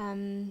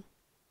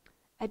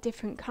a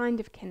different kind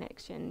of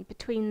connection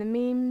between the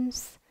meme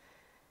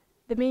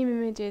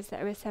images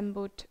that are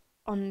assembled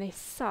on this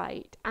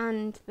site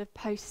and the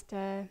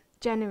poster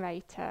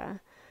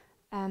generator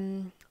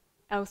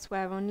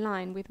elsewhere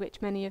online, with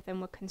which many of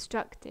them were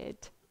constructed.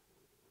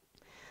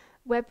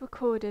 Web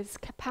Recorder's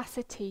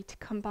capacity to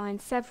combine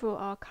several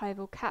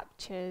archival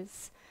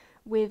captures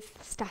with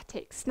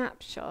static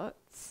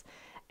snapshots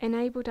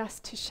enabled us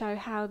to show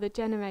how the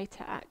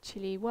generator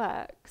actually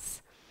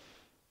works.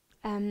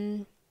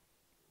 The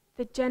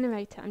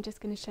generator, I'm just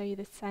going to show you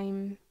the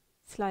same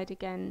slide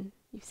again.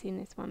 You've seen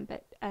this one,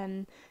 but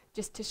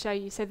just to show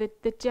you. So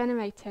the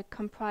generator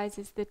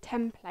comprises the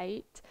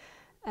template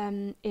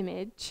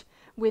image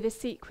with a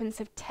sequence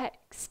of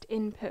text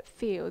input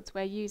fields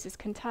where users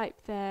can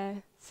type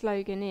their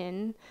slogan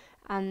in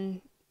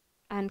and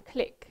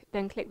click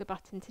the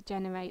button to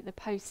generate the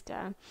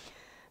poster.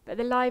 But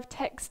the live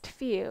text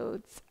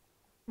fields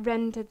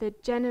render the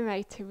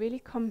generator really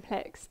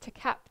complex to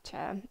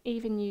capture,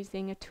 even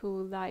using a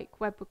tool like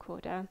Web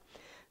Recorder.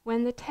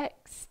 When the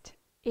text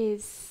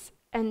is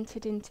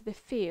entered into the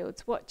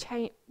fields,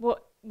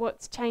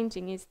 what's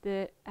changing is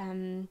the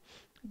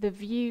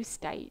view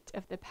state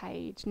of the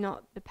page,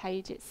 not the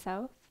page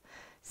itself.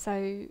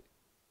 So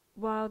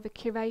while the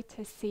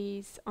curator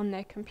sees on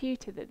their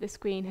computer that the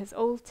screen has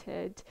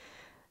altered,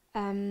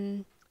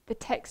 the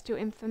textual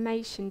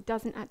information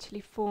doesn't actually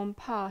form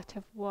part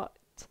of what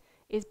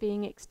is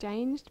being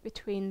exchanged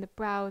between the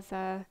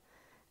browser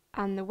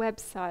and the web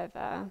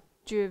server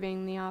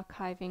during the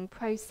archiving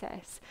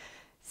process.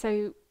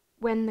 So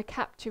when the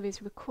capture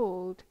is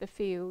recalled, the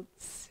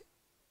fields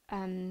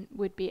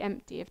would be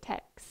empty of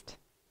text.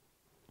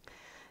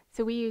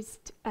 So we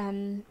used,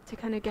 to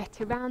kind of get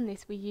around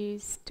this, we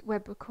used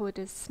Web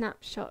Recorder's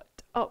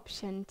snapshot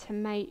option to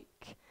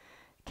make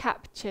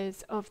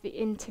captures of the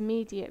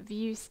intermediate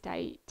view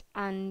state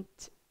and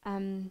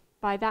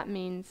by that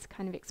means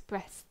kind of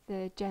express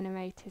the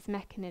generator's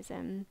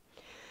mechanism.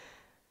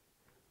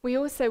 We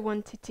also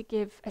wanted to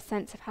give a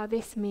sense of how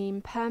this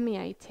meme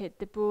permeated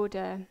the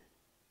broader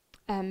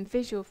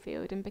visual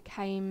field and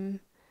became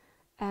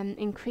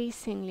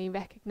increasingly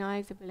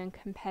recognisable and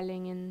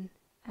compelling in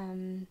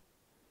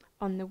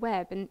on the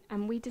web,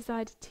 and we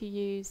decided to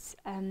use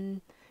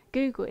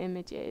Google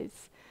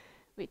Images,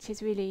 which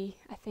is really,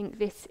 I think,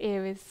 this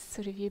era's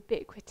sort of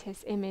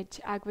ubiquitous image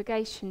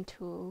aggregation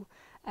tool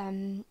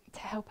to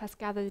help us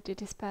gather the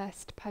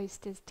dispersed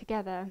posters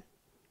together.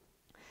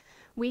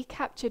 We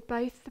captured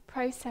both the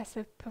process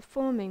of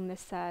performing the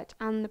search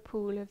and the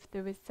pool of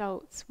the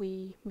results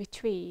we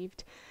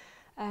retrieved,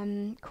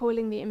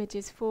 calling the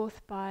images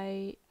forth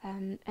by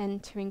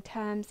entering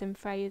terms and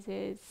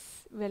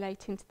phrases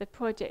relating to the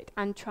project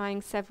and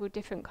trying several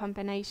different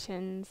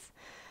combinations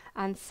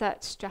and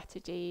search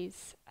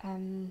strategies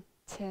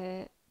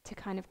to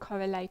kind of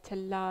correlate a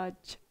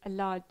large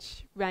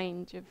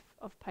range of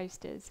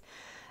posters.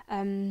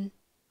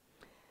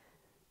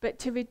 But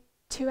to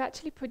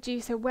actually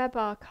produce a web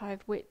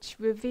archive which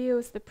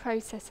reveals the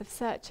process of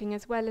searching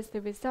as well as the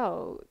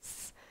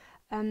results,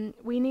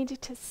 we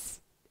needed to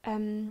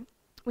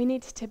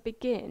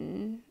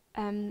begin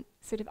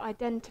sort of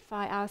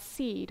identify our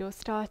seed or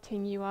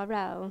starting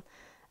URL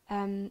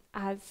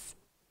as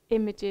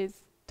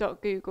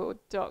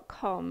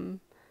images.google.com,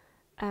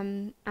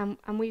 and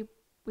we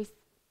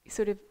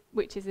sort of,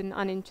 which is an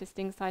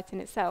uninteresting site in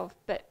itself,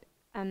 but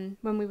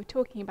when we were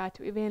talking about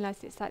it, we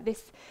realised it's like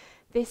this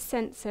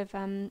sense of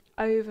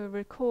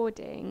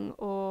over-recording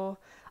or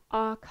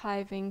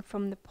archiving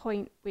from the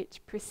point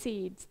which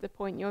precedes the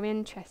point you're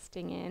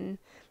interested in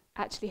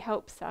actually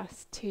helps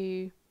us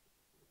to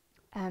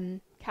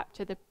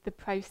capture the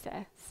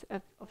process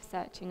of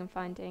searching and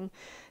finding.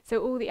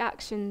 So all the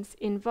actions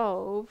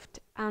involved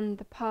and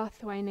the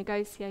pathway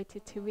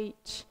negotiated to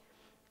reach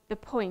the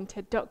point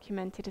are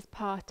documented as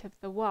part of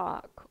the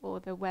WARC, or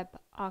the Web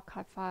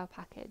Archive File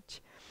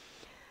Package.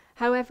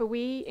 However,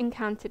 we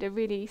encountered a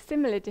really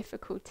similar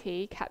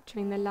difficulty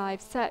capturing the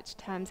live search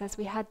terms as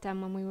we had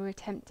done when we were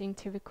attempting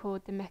to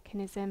record the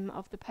mechanism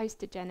of the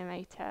poster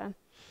generator.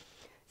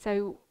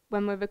 So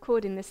when we're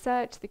recording the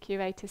search, the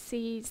curator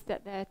sees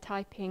that they're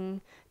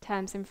typing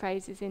terms and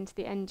phrases into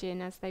the engine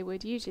as they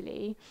would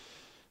usually.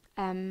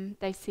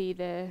 They see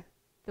the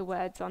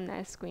words on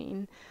their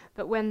screen.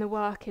 But when the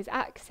WARC is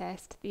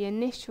accessed, the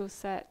initial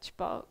search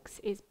box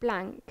is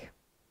blank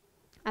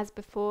as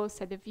before,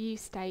 so the view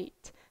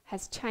state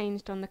has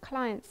changed on the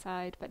client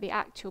side, but the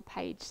actual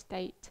page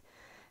state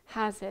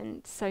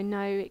hasn't, so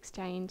no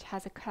exchange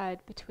has occurred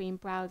between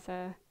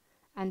browser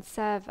and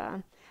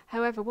server.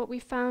 However, what we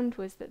found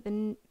was that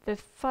the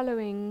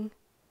following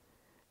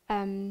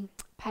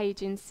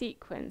page in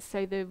sequence,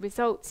 so the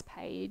results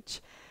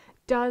page,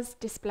 does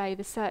display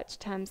the search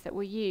terms that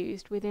were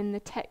used within the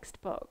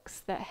text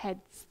box that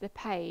heads the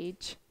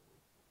page.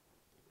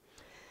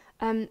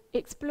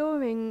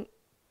 Exploring,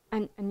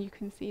 and you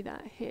can see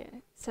that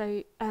here,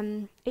 so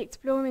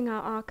exploring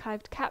our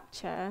archived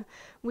capture,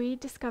 we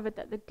discovered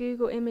that the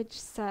Google image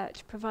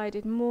search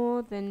provided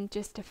more than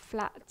just a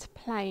flat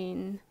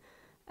plane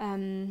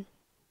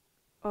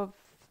of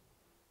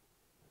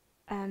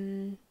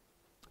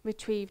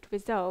retrieved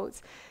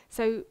results.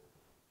 So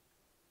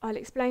I'll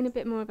explain a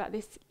bit more about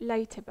this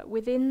later, but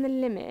within the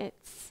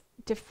limits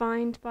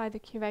defined by the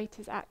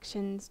curator's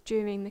actions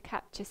during the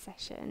capture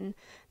session,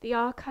 the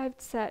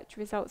archived search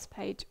results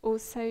page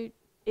also,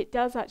 it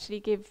does actually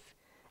give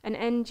an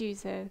end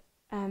user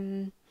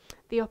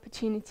the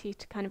opportunity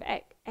to kind of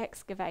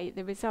excavate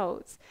the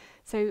results.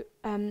 So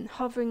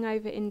hovering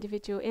over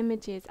individual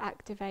images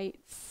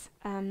activates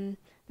the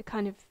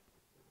kind of,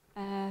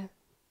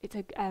 it's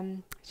a, I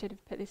should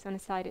have put this on a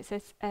slide, it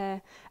says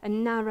a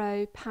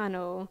narrow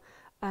panel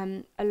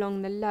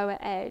along the lower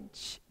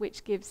edge,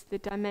 which gives the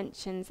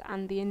dimensions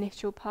and the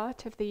initial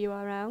part of the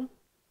URL.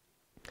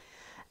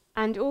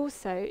 And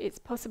also, it's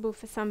possible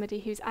for somebody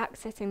who's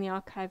accessing the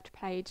archived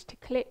page to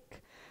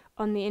click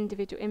on the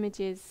individual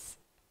images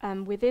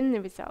within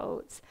the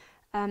results,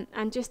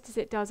 and just as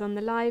it does on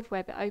the live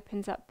web, it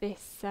opens up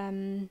this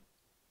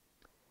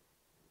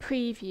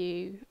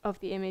preview of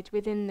the image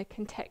within the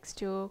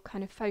contextual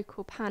kind of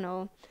focal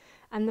panel,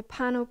 and the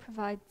panel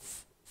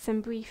provides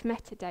some brief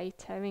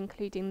metadata,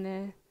 including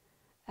the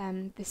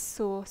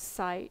source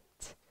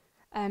site,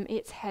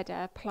 its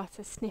header, plus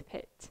a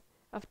snippet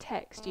of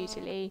text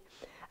usually,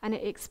 and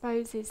it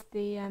exposes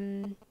the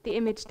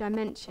image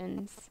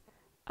dimensions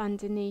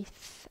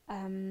underneath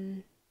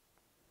the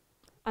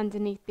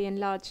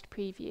enlarged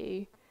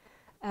preview,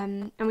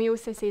 and we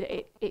also see that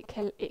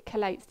it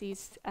collates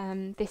these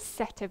this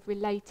set of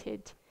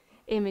related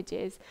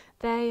images.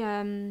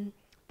 They're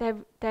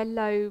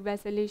low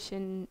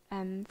resolution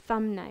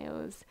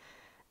thumbnails,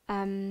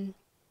 and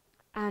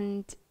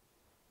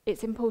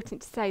it's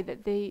important to say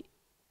that the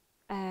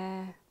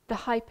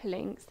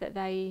hyperlinks that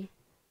they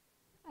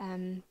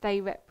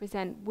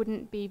represent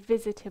wouldn't be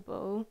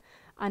visitable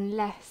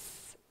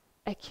unless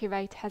a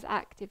curator has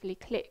actively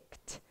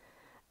clicked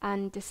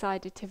and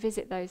decided to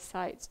visit those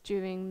sites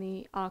during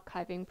the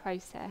archiving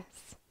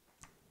process.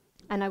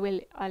 And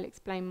I'll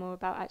explain more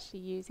about actually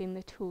using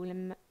the tool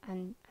and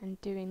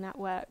doing that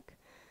work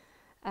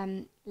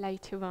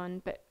later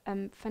on. But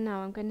for now,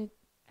 I'm going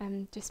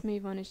to just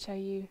move on and show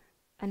you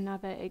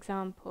another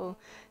example.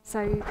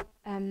 So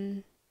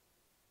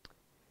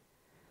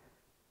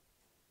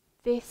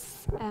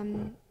this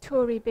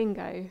Tory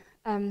bingo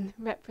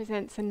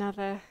represents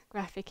another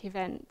graphic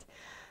event.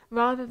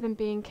 Rather than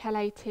being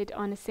collated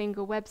on a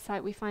single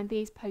website, we find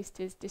these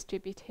posters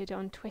distributed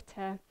on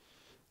Twitter,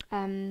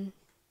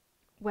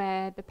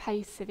 where the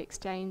pace of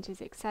exchange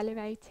is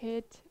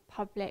accelerated,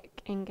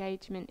 public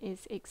engagement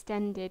is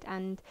extended,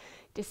 and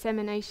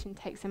dissemination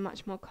takes a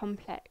much more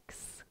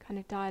complex kind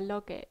of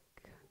dialogic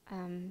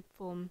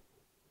form.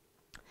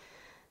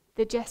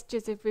 The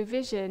gestures of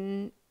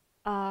revision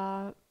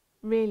are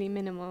really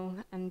minimal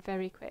and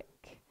very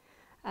quick.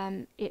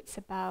 It's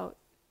about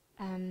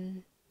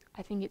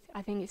I think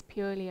it's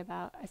purely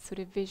about a sort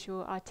of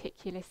visual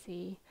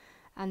articulacy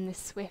and the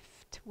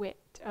swift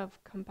wit of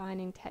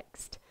combining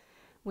text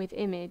with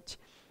image.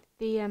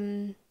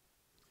 The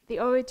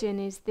origin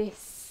is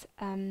this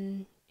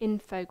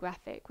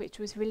infographic, which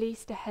was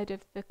released ahead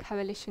of the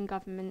coalition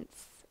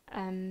government's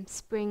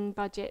spring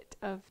budget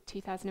of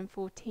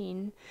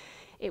 2014.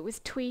 It was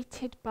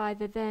tweeted by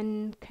the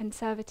then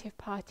Conservative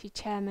Party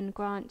chairman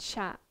Grant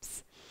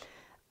Shapps.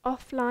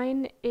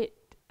 Offline,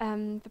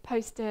 the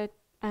poster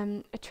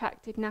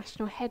attracted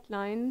national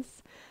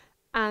headlines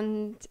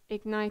and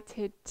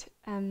ignited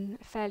a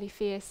fairly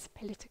fierce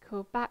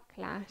political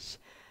backlash.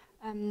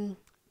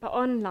 But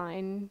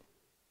online,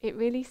 it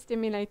really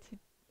stimulated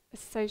a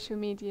social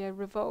media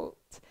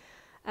revolt.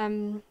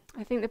 I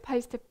think the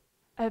poster,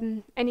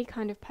 any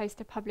kind of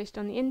poster published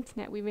on the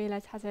internet, we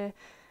realise has a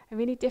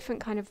really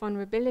different kind of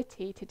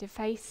vulnerability to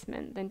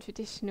defacement than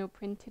traditional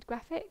printed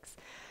graphics.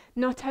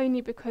 Not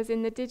only because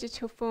in the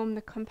digital form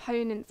the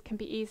components can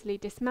be easily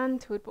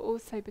dismantled, but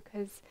also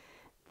because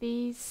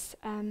these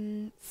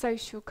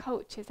social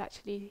cultures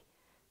actually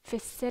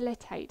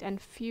facilitate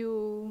and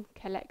fuel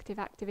collective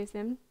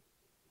activism.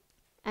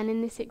 And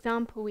in this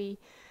example, we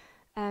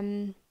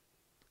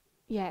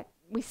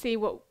see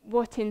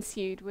what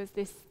ensued was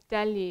this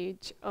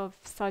deluge of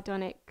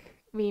sardonic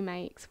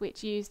remakes,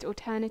 which used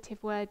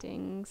alternative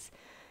wordings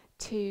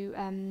to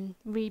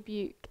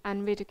rebuke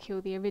and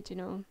ridicule the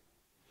original.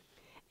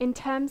 In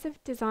terms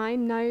of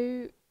design,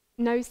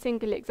 no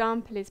single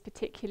example is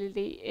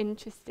particularly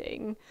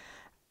interesting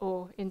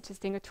or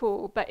interesting at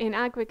all, but in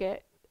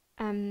aggregate,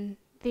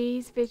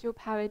 these visual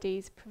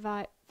parodies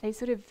they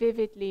sort of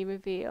vividly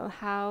reveal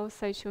how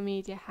social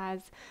media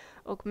has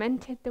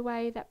augmented the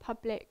way that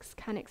publics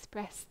can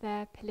express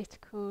their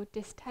political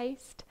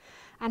distaste,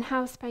 and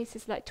how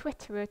spaces like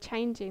Twitter are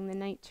changing the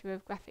nature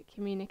of graphic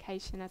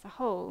communication as a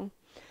whole.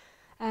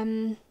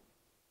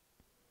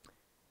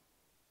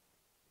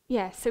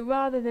 So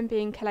rather than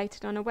being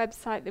collated on a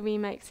website, the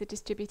remakes are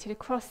distributed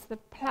across the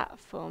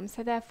platform.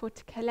 So therefore,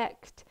 to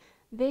collect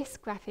this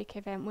graphic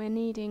event, we're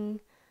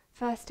needing,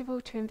 first of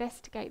all, to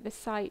investigate the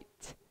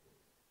site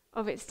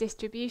of its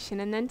distribution,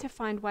 and then to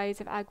find ways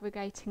of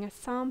aggregating a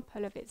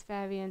sample of its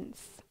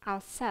variants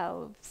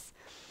ourselves.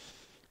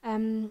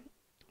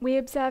 We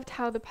observed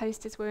how the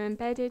posters were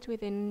embedded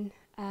within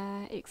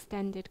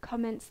extended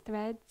comments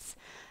threads,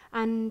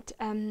 and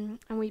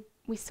we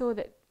saw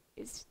that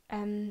it's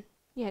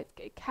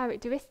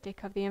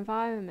characteristic of the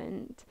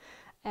environment,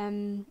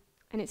 and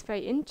it's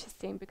very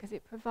interesting because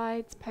it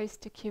provides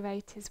poster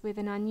curators with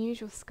an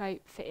unusual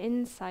scope for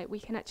insight. We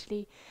can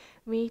actually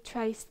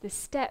retrace the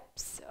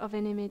steps of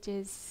an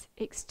image's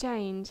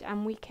exchange,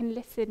 and we can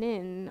listen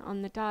in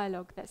on the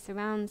dialogue that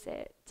surrounds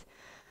it.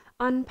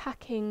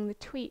 Unpacking the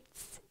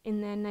tweets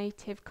in their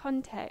native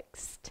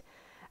context,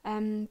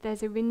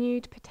 there's a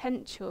renewed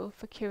potential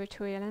for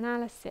curatorial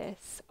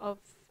analysis of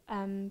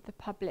the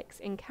public's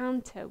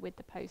encounter with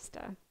the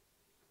poster.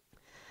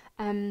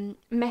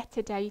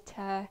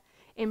 Metadata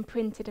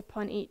imprinted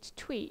upon each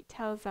tweet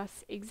tells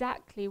us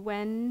exactly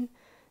when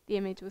the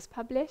image was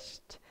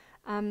published,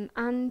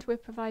 and we're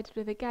provided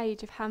with a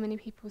gauge of how many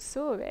people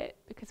saw it,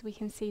 because we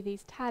can see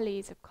these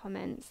tallies of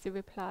comments, the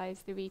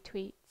replies, the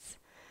retweets.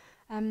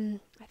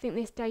 I think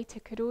this data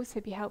could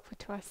also be helpful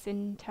to us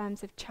in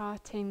terms of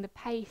charting the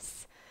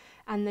pace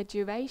and the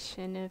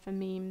duration of a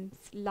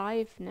meme's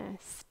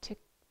liveness,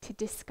 to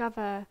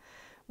discover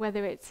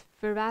whether its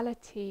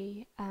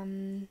virality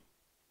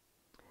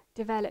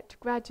developed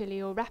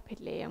gradually or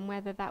rapidly, and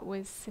whether that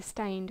was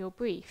sustained or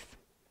brief.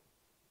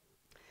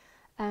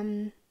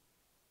 In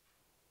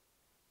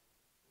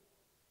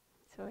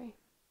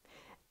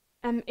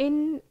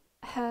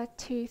her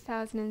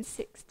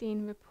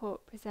 2016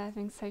 report,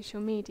 Preserving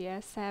Social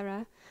Media,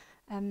 Sarah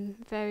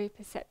very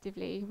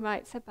perceptively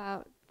writes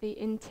about the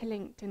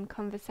interlinked and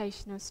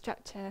conversational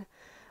structure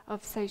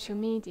of social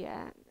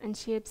media, and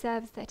she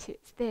observes that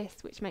it's this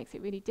which makes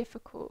it really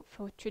difficult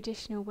for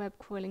traditional web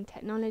crawling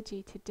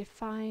technology to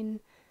define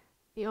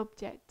the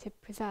object to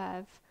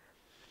preserve.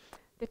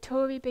 The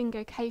Tory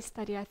bingo case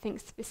study, I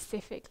think,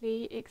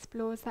 specifically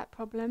explores that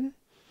problem.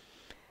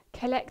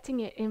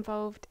 Collecting it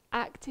involved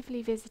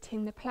actively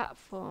visiting the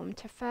platform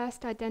to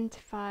first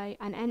identify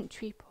an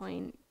entry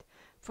point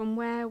from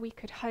where we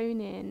could hone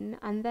in,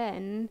 and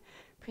then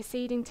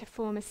proceeding to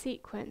form a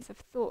sequence of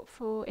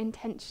thoughtful,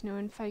 intentional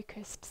and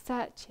focused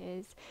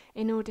searches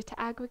in order to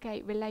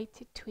aggregate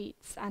related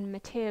tweets and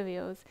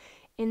materials.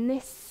 In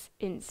this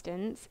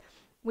instance,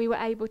 we were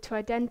able to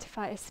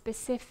identify a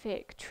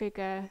specific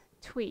trigger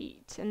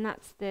tweet, and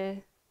that's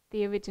the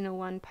original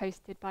one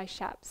posted by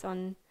Shaps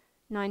on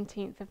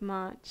 19th of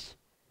March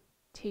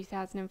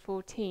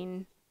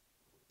 2014.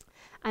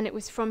 And it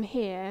was from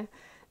here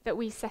that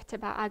we set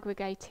about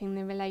aggregating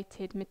the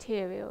related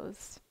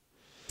materials.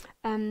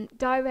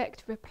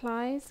 Direct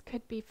replies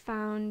could be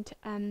found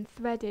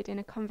threaded in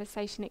a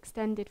conversation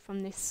extended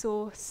from this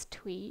source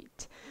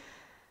tweet,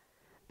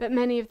 but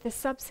many of the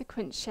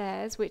subsequent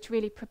shares, which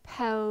really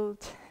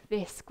propelled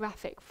this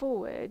graphic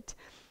forward,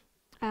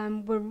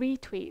 were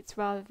retweets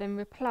rather than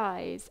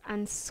replies,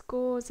 and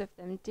scores of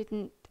them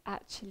didn't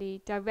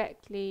actually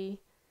directly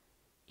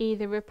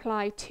either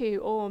reply to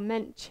or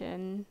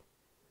mention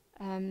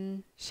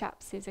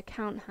Shaps's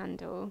account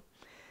handle.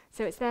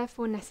 So it's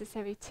therefore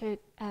necessary to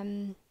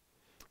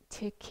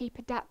keep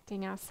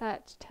adapting our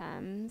search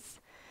terms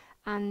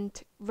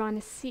and run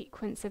a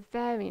sequence of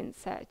variant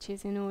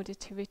searches in order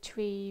to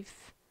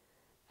retrieve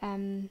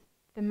the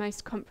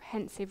most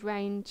comprehensive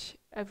range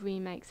of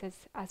remakes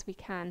as we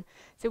can.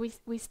 So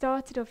we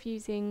started off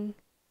using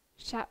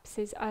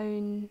Shaps's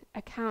own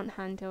account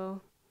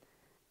handle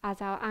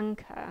as our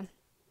anchor,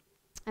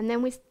 and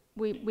then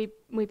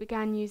we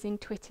began using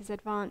Twitter's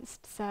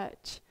advanced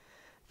search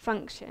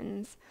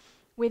functions.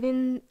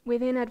 Within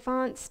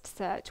advanced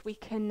search, we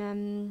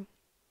can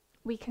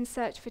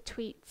search for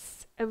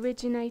tweets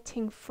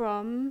originating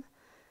from,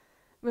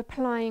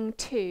 replying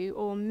to,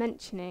 or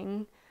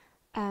mentioning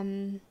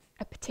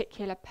a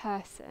particular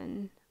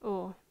person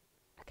or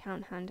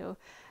account handle.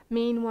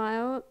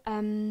 Meanwhile,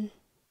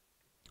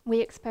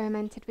 we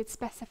experimented with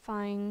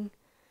specifying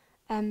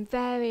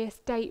various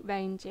date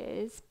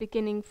ranges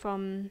beginning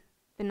from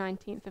the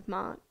 19th of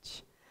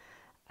March.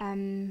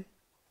 And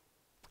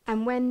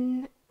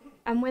when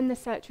the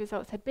search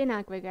results had been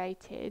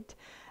aggregated,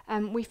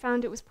 we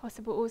found it was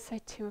possible also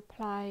to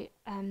apply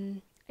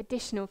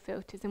additional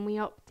filters, and we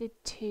opted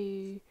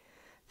to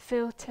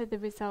filter the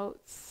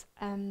results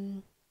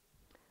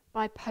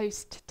by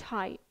post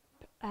type,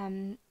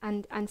 and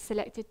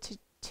selected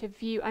to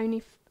view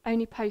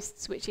only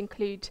posts which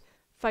include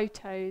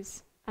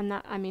photos, and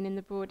that, I mean, in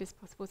the broadest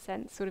possible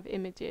sense, sort of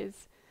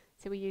images.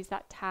 So we use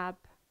that tab,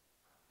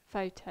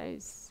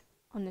 photos,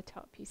 on the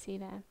top, you see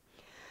there.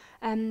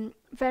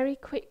 Very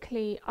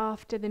quickly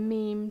after the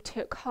meme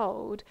took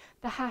hold,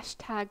 the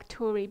hashtag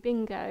Tory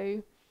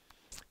Bingo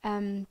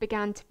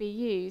began to be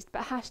used,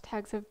 but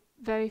hashtags are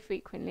very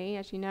frequently,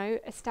 as you know,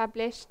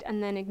 established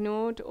and then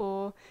ignored,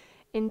 or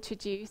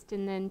introduced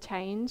and then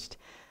changed.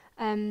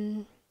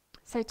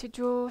 So to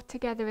draw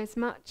together as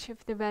much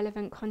of the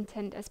relevant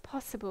content as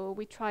possible,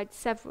 we tried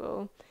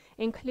several,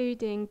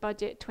 including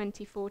Budget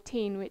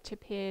 2014, which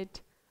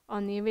appeared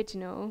on the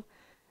original,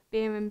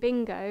 Beer and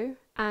Bingo,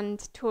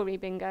 and Tory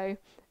Bingo,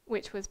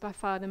 which was by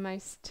far the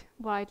most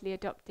widely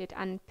adopted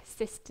and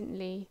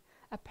persistently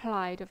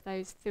applied of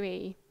those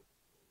three.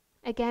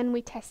 Again,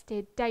 we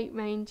tested date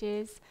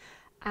ranges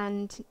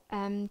and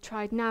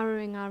tried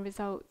narrowing our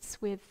results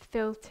with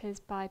filters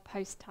by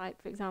post type,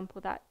 for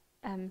example, that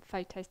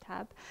photos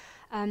tab,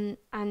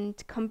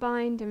 and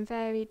combined and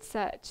varied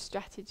search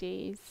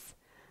strategies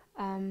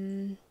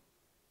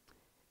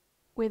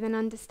with an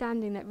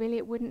understanding that really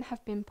it wouldn't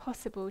have been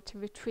possible to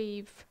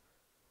retrieve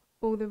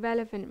all the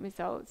relevant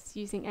results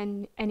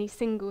using any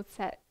single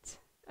set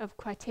of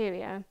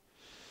criteria.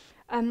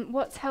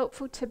 What's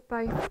helpful to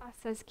both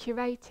us as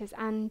curators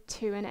and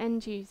to an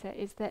end user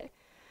is that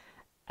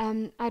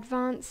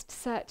advanced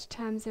search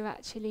terms are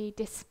actually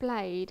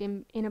displayed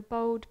in a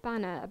bold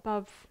banner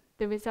above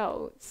the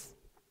results.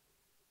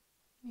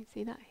 You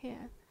see that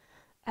here.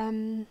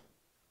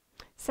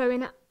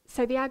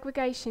 So the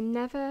aggregation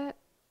never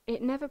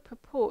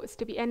purports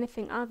to be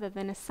anything other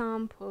than a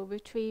sample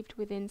retrieved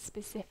within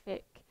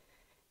specific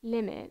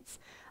limits.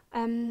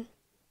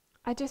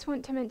 I just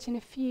want to mention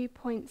a few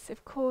points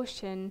of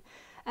caution.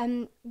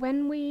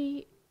 When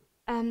we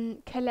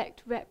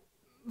collect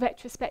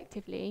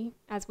retrospectively,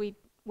 as we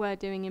were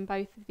doing in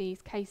both of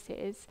these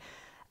cases,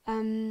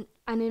 an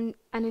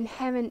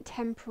inherent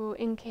temporal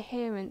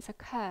incoherence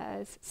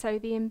occurs. So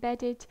the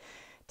embedded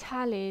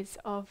tallies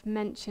of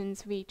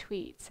mentions,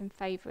 retweets and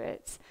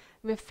favourites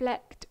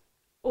reflect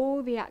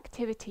all the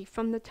activity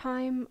from the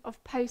time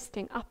of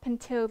posting up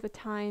until the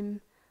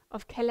time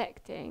of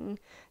collecting.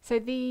 So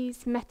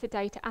these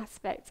metadata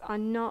aspects are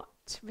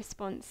not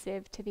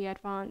responsive to the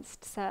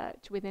advanced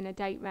search within a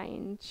date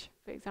range,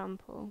 for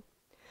example.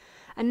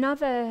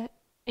 Another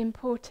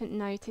important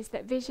note is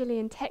that visually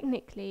and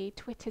technically,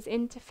 Twitter's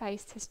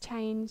interface has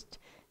changed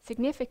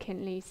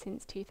significantly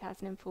since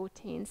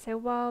 2014. So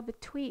while the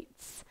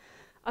tweets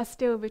are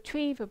still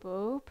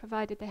retrievable,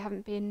 provided they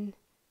haven't been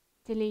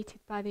deleted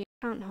by the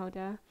account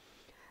holder,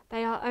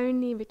 they are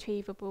only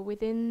retrievable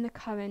within the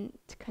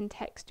current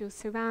contextual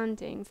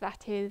surroundings,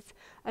 that is,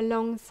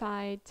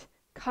 alongside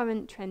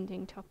current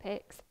trending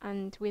topics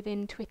and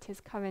within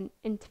Twitter's current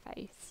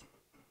interface.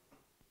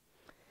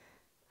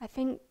 I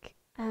think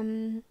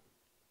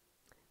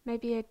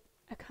maybe a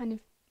kind of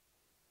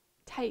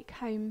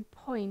take-home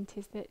point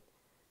is that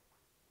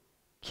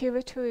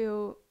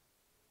curatorial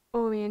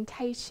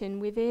orientation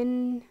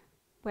within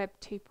Web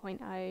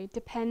 2.0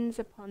 depends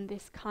upon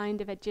this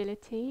kind of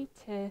agility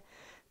to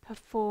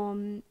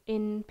perform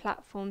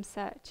in-platform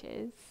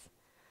searches.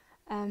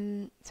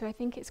 So I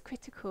think it's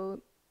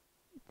critical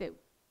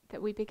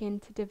that we begin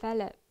to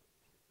develop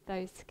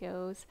those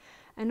skills,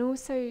 and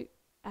also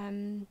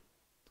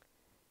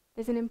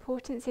there's an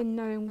importance in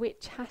knowing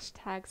which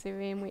hashtags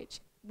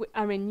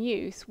are in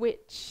use,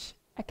 which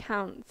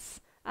accounts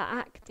are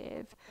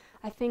active.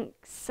 I think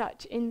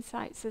such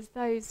insights as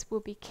those will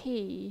be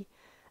key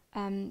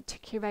to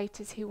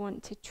curators who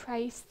want to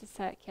trace the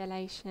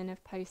circulation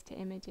of poster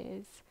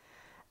images.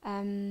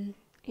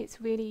 It's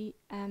really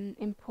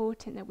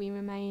important that we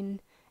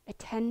remain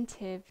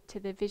attentive to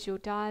the visual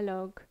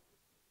dialogue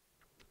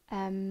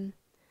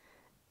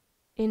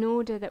in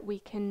order that we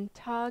can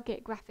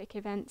target graphic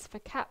events for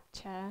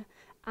capture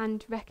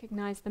and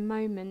recognise the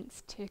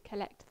moments to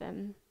collect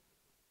them.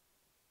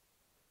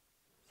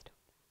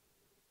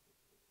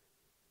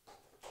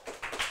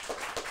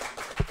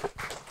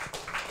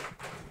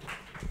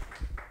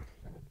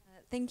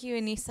 Thank you,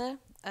 Anissa.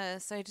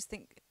 So I just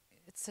think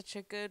it's such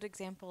a good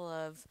example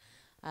of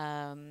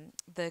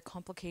the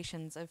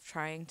complications of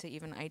trying to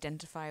even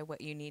identify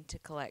what you need to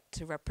collect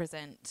to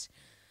represent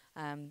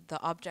the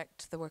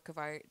object, the work of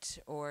art,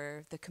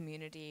 or the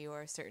community,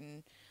 or a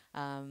certain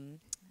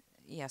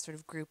sort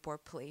of group or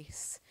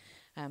place.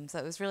 So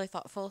it was really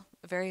thoughtful,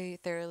 very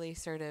thoroughly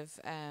sort of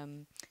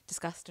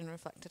discussed and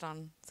reflected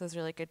on. So it was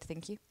really good,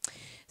 thank you.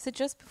 So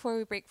just before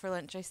we break for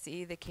lunch, I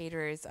see the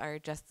caterers are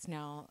just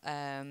now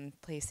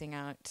placing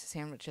out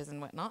sandwiches and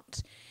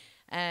whatnot.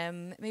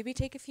 Maybe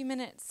take a few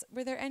minutes.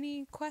 Were there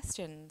any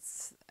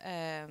questions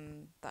that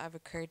have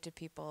occurred to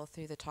people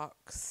through the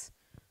talks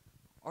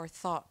or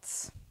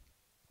thoughts?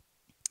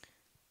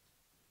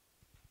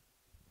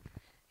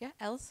 Yeah,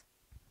 Els?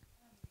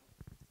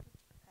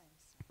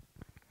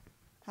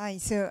 Hi,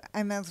 so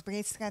I'm Els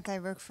Breedstraat. I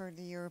work for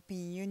the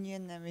European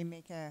Union, and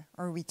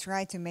we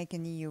try to make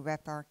an EU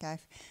web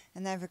archive.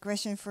 And I have a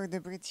question for the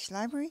British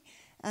Library.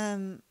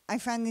 I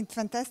find it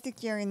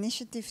fantastic, your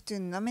initiative to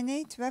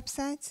nominate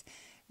websites,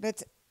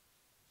 but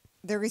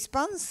the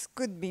response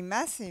could be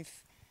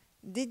massive.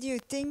 Did you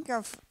think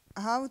of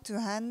how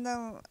to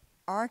handle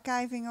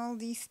archiving all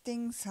these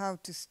things, how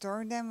to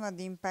store them, what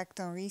the impact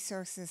on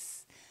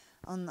resources,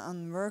 on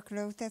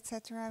workload,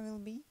 etc. will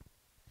be?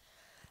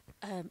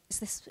 Is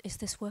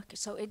this working?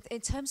 So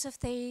in terms of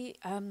the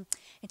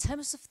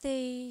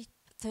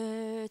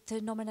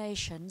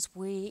nominations,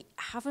 we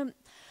haven't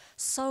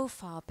so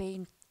far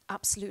been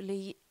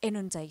absolutely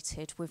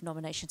inundated with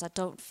nominations. I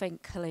don't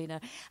think, Helena,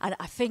 and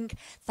I think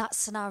that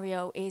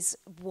scenario is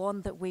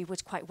one that we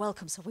would quite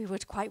welcome. So we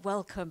would quite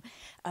welcome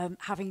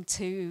having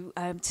to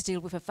deal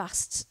with a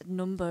vast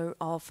number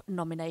of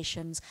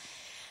nominations.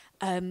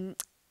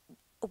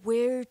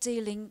 We're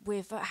dealing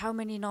with how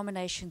many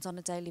nominations on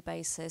a daily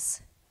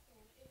basis?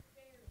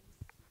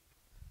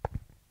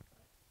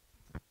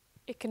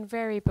 It can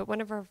vary, but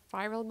one of our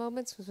viral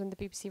moments was when the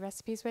BBC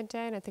recipes went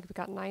down. I think we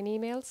got 9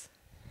 emails.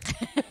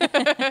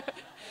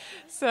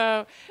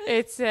 So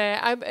it's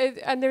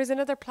and there was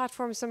another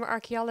platform, some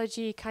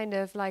archaeology kind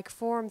of like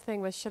forum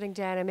thing was shutting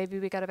down, and maybe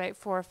we got about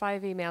 4 or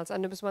 5 emails,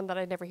 and it was one that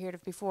I'd never heard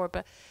of before.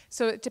 But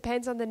so it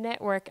depends on the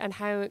network and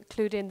how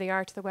clued in they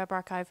are to the web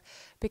archive,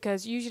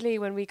 because usually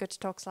when we go to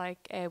talks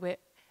like with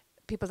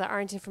people that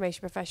aren't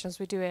information professionals,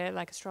 we do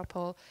a straw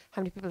poll.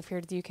 How many people have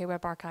heard of the UK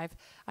Web Archive?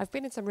 I've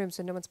been in some rooms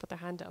where no one's put their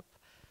hand up.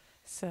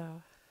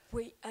 So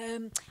we,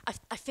 I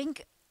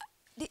think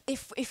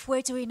if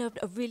we're doing a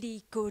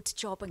really good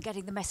job and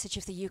getting the message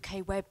of the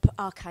UK Web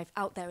Archive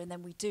out there, and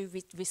then we do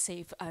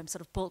receive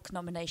sort of bulk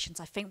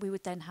nominations, I think we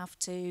would then have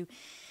to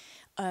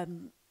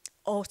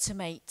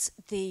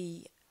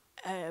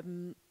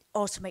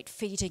automate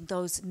feeding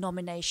those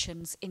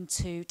nominations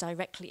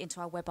directly into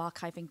our web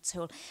archiving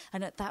tool.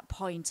 And at that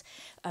point,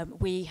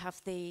 we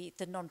have the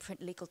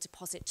non-print legal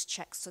deposit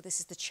check. So this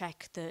is the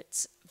check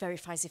that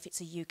verifies if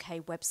it's a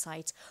UK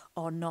website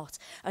or not.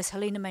 As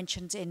Helena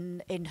mentioned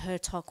in her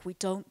talk, we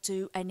don't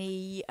do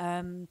any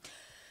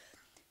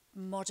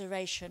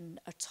moderation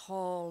at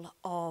all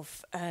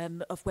of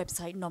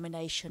website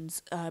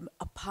nominations,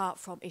 apart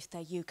from if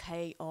they're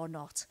UK or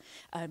not.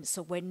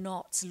 So we're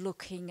not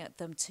looking at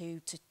them to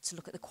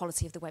look at the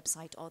quality of the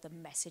website or the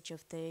message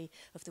of the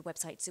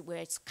website. So where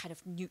it's kind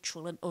of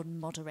neutral and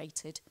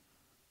unmoderated.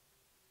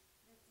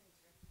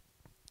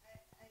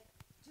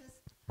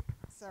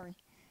 Sorry,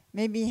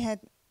 maybe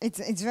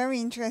it's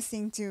very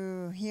interesting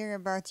to hear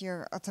about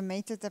your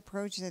automated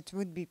approach that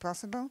would be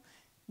possible.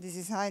 This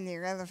is highly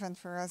relevant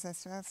for us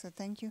as well, so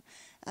thank you.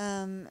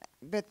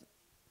 But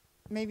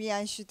maybe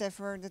I should have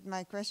worded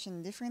my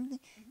question differently.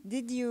 Mm-hmm.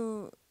 Did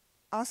you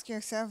ask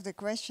yourself the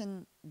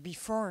question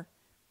before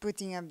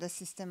putting up the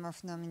system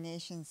of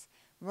nominations?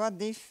 What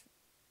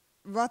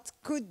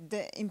could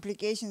the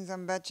implications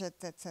on budget,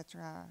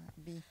 etc.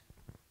 be?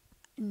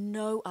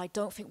 No, I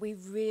don't think we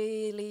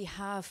really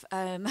have.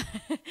 I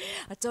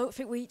don't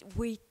think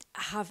we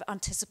have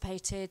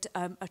anticipated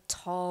at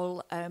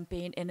all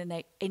being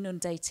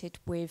inundated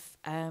with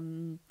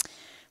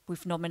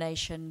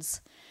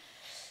nominations.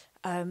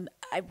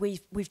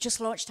 We've just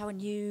launched our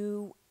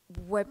new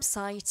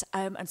website,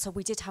 and so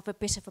we did have a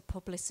bit of a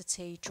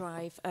publicity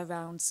drive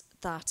around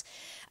that.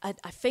 And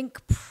I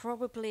think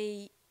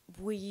probably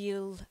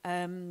we'll.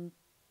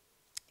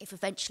 If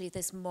eventually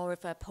there's more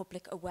of a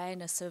public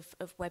awareness of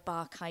web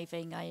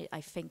archiving, I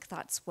think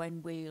that's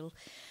when we'll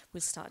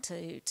start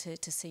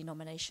to see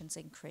nominations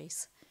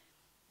increase.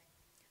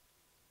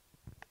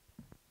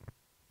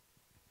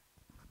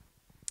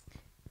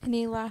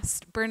 Any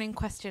last burning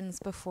questions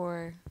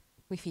before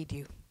we feed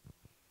you?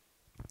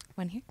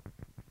 One here.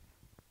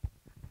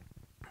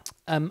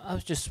 I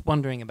was just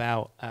wondering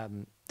about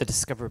the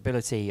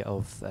discoverability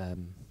of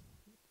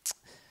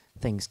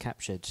things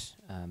captured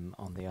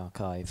on the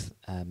archive,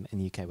 in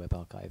the UK Web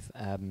Archive.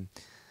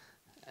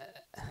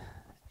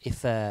 If,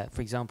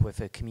 for example,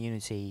 if a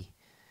community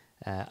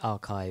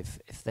archive,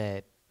 if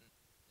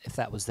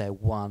that was their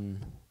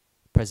one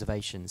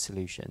preservation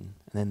solution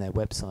and then their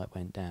website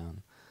went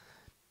down,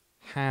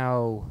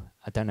 how,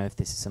 I don't know if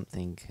this is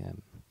something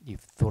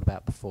you've thought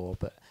about before,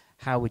 but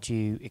how would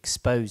you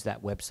expose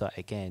that website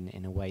again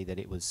in a way that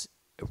it was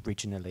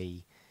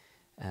originally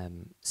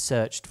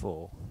searched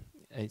for?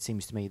 It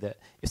seems to me that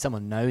if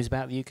someone knows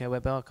about the UK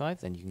Web Archive,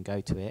 then you can go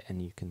to it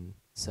and you can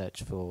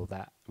search for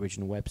that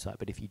original website.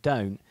 But if you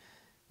don't,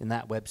 then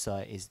that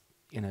website is,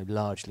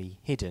 largely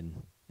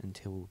hidden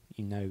until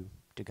you know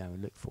to go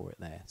and look for it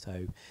there.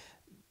 So,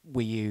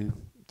 do you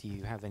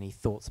have any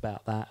thoughts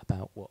about that?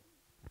 About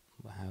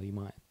how you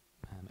might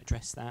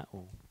address that?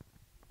 Or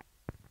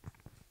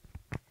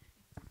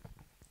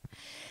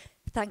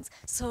Thanks.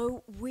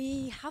 So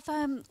we have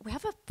a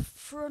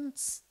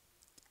front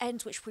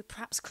end which we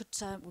perhaps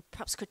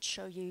could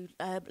show you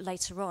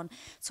later on.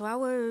 So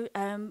our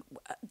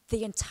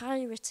the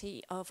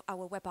entirety of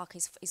our web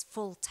archive is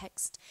full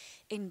text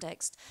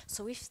indexed.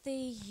 So if the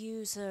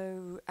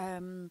user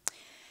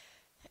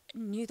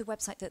knew the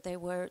website that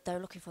they're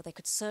looking for, they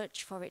could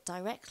search for it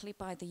directly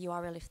by the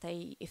URL.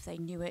 If they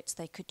knew it,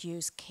 they could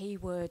use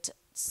keyword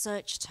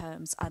search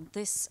terms, and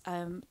this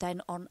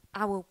then on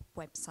our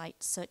website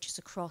searches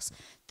across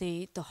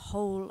the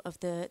whole of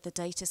the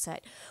data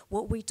set.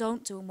 What we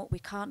don't do and what we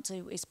can't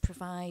do is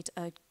provide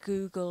a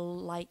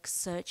Google-like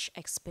search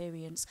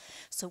experience.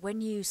 So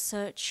when you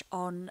search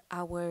on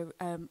our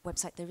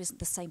website, there isn't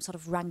the same sort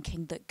of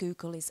ranking that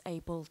Google is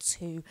able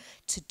to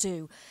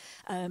do.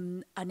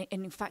 And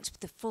in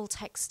fact, the full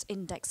text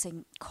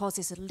indexing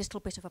causes a little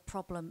bit of a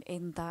problem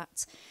in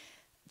that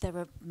there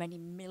are many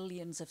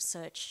millions of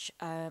search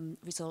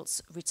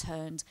results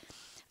returned.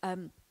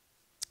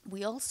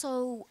 We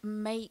also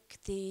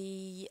make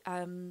the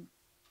metadata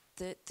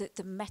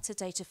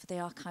for the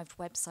archived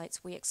websites.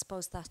 We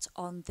expose that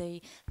on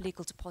the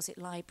Legal Deposit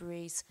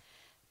Library's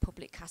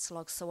public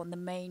catalogue. So on the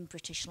main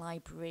British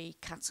Library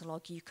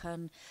catalogue, you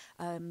can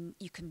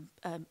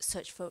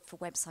search for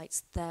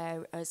websites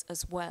there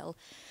as well.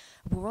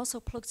 We're also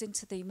plugged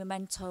into the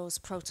Mementos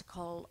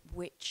protocol,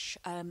 which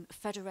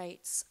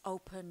federates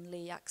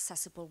openly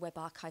accessible web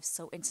archives,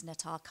 so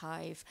Internet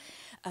Archive,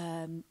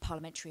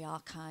 Parliamentary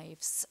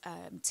Archives,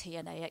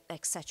 TNA,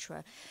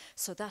 etc.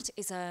 So that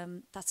is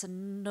that's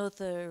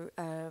another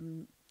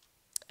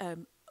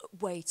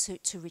way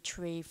to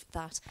retrieve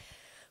that.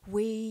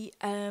 We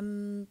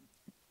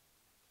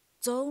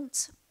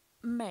don't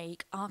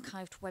make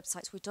archived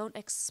websites. We don't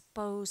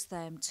expose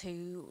them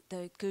to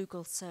the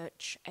Google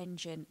search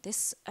engine.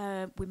 This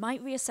we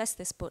might reassess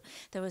this, but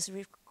there was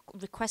a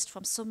request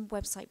from some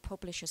website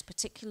publishers,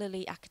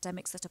 particularly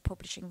academics that are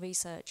publishing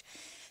research,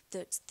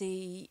 that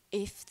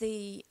if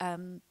the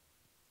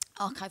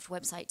archived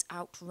website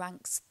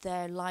outranks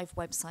their live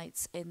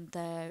websites in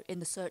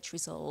the search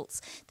results,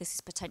 this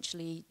is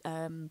potentially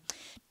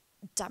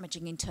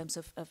damaging in terms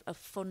of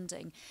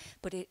funding,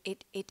 but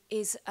it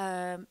is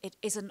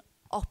an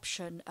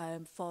option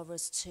for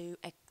us to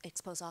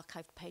expose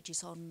archived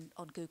pages on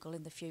Google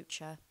in the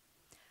future.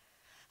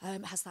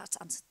 Has that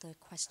answered the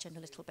question a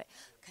little bit?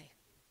 Okay.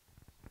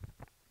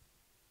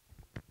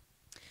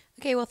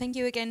 Okay, well, thank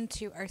you again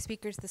to our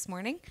speakers this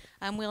morning.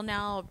 We'll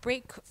now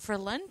break for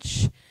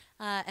lunch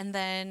and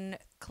then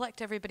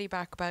collect everybody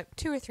back about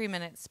 2 or 3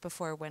 minutes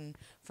before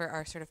for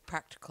our sort of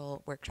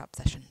practical workshop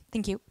session.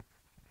 Thank you.